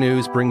Bloomberg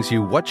News brings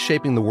you what's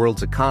shaping the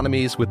world's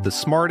economies with the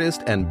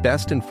smartest and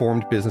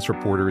best-informed business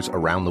reporters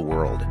around the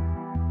world.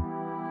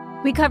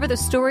 We cover the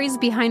stories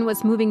behind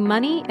what's moving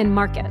money and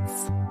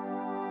markets,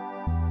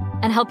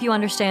 and help you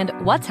understand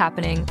what's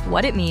happening,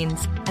 what it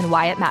means, and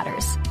why it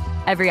matters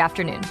every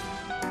afternoon.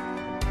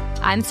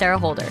 I'm Sarah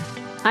Holder.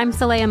 I'm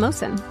Saleha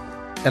Mohsin.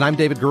 And I'm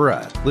David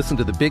Gura. Listen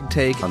to The Big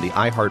Take on the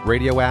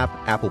iHeartRadio app,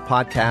 Apple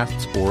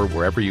Podcasts, or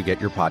wherever you get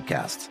your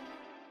podcasts.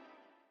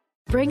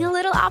 Bring a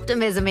little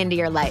optimism into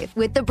your life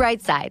with The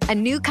Bright Side, a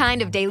new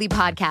kind of daily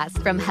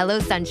podcast from Hello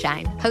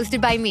Sunshine, hosted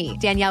by me,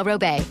 Danielle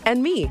Robay.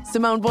 And me,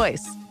 Simone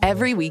Boyce.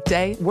 Every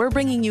weekday, we're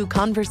bringing you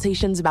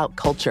conversations about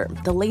culture,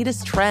 the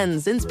latest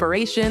trends,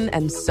 inspiration,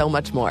 and so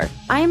much more.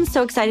 I am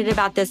so excited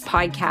about this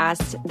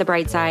podcast, The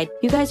Bright Side.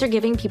 You guys are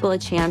giving people a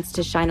chance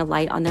to shine a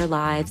light on their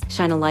lives,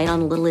 shine a light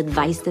on a little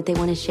advice that they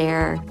want to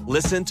share.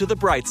 Listen to The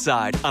Bright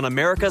Side on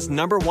America's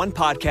 #1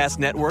 podcast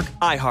network,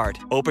 iHeart.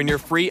 Open your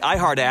free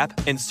iHeart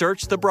app and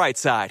search The Bright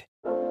Side.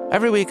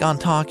 Every week on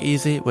Talk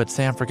Easy with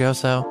Sam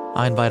Fragoso,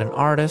 I invite an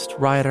artist,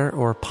 writer,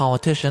 or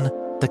politician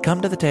to come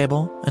to the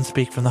table and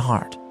speak from the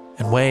heart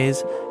in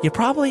ways you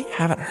probably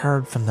haven't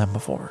heard from them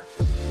before.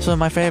 Some of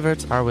my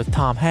favorites are with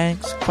Tom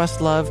Hanks,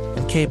 Questlove,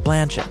 and Cate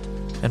Blanchett.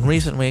 In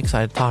recent weeks,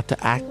 I talked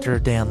to actor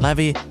Dan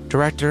Levy,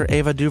 director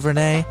Ava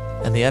DuVernay,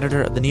 and the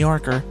editor of The New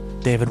Yorker,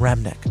 David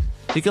Remnick.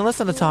 You can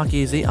listen to Talk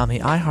Easy on the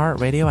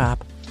iHeartRadio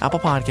app, Apple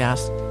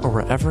Podcasts, or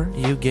wherever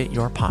you get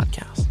your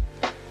podcasts.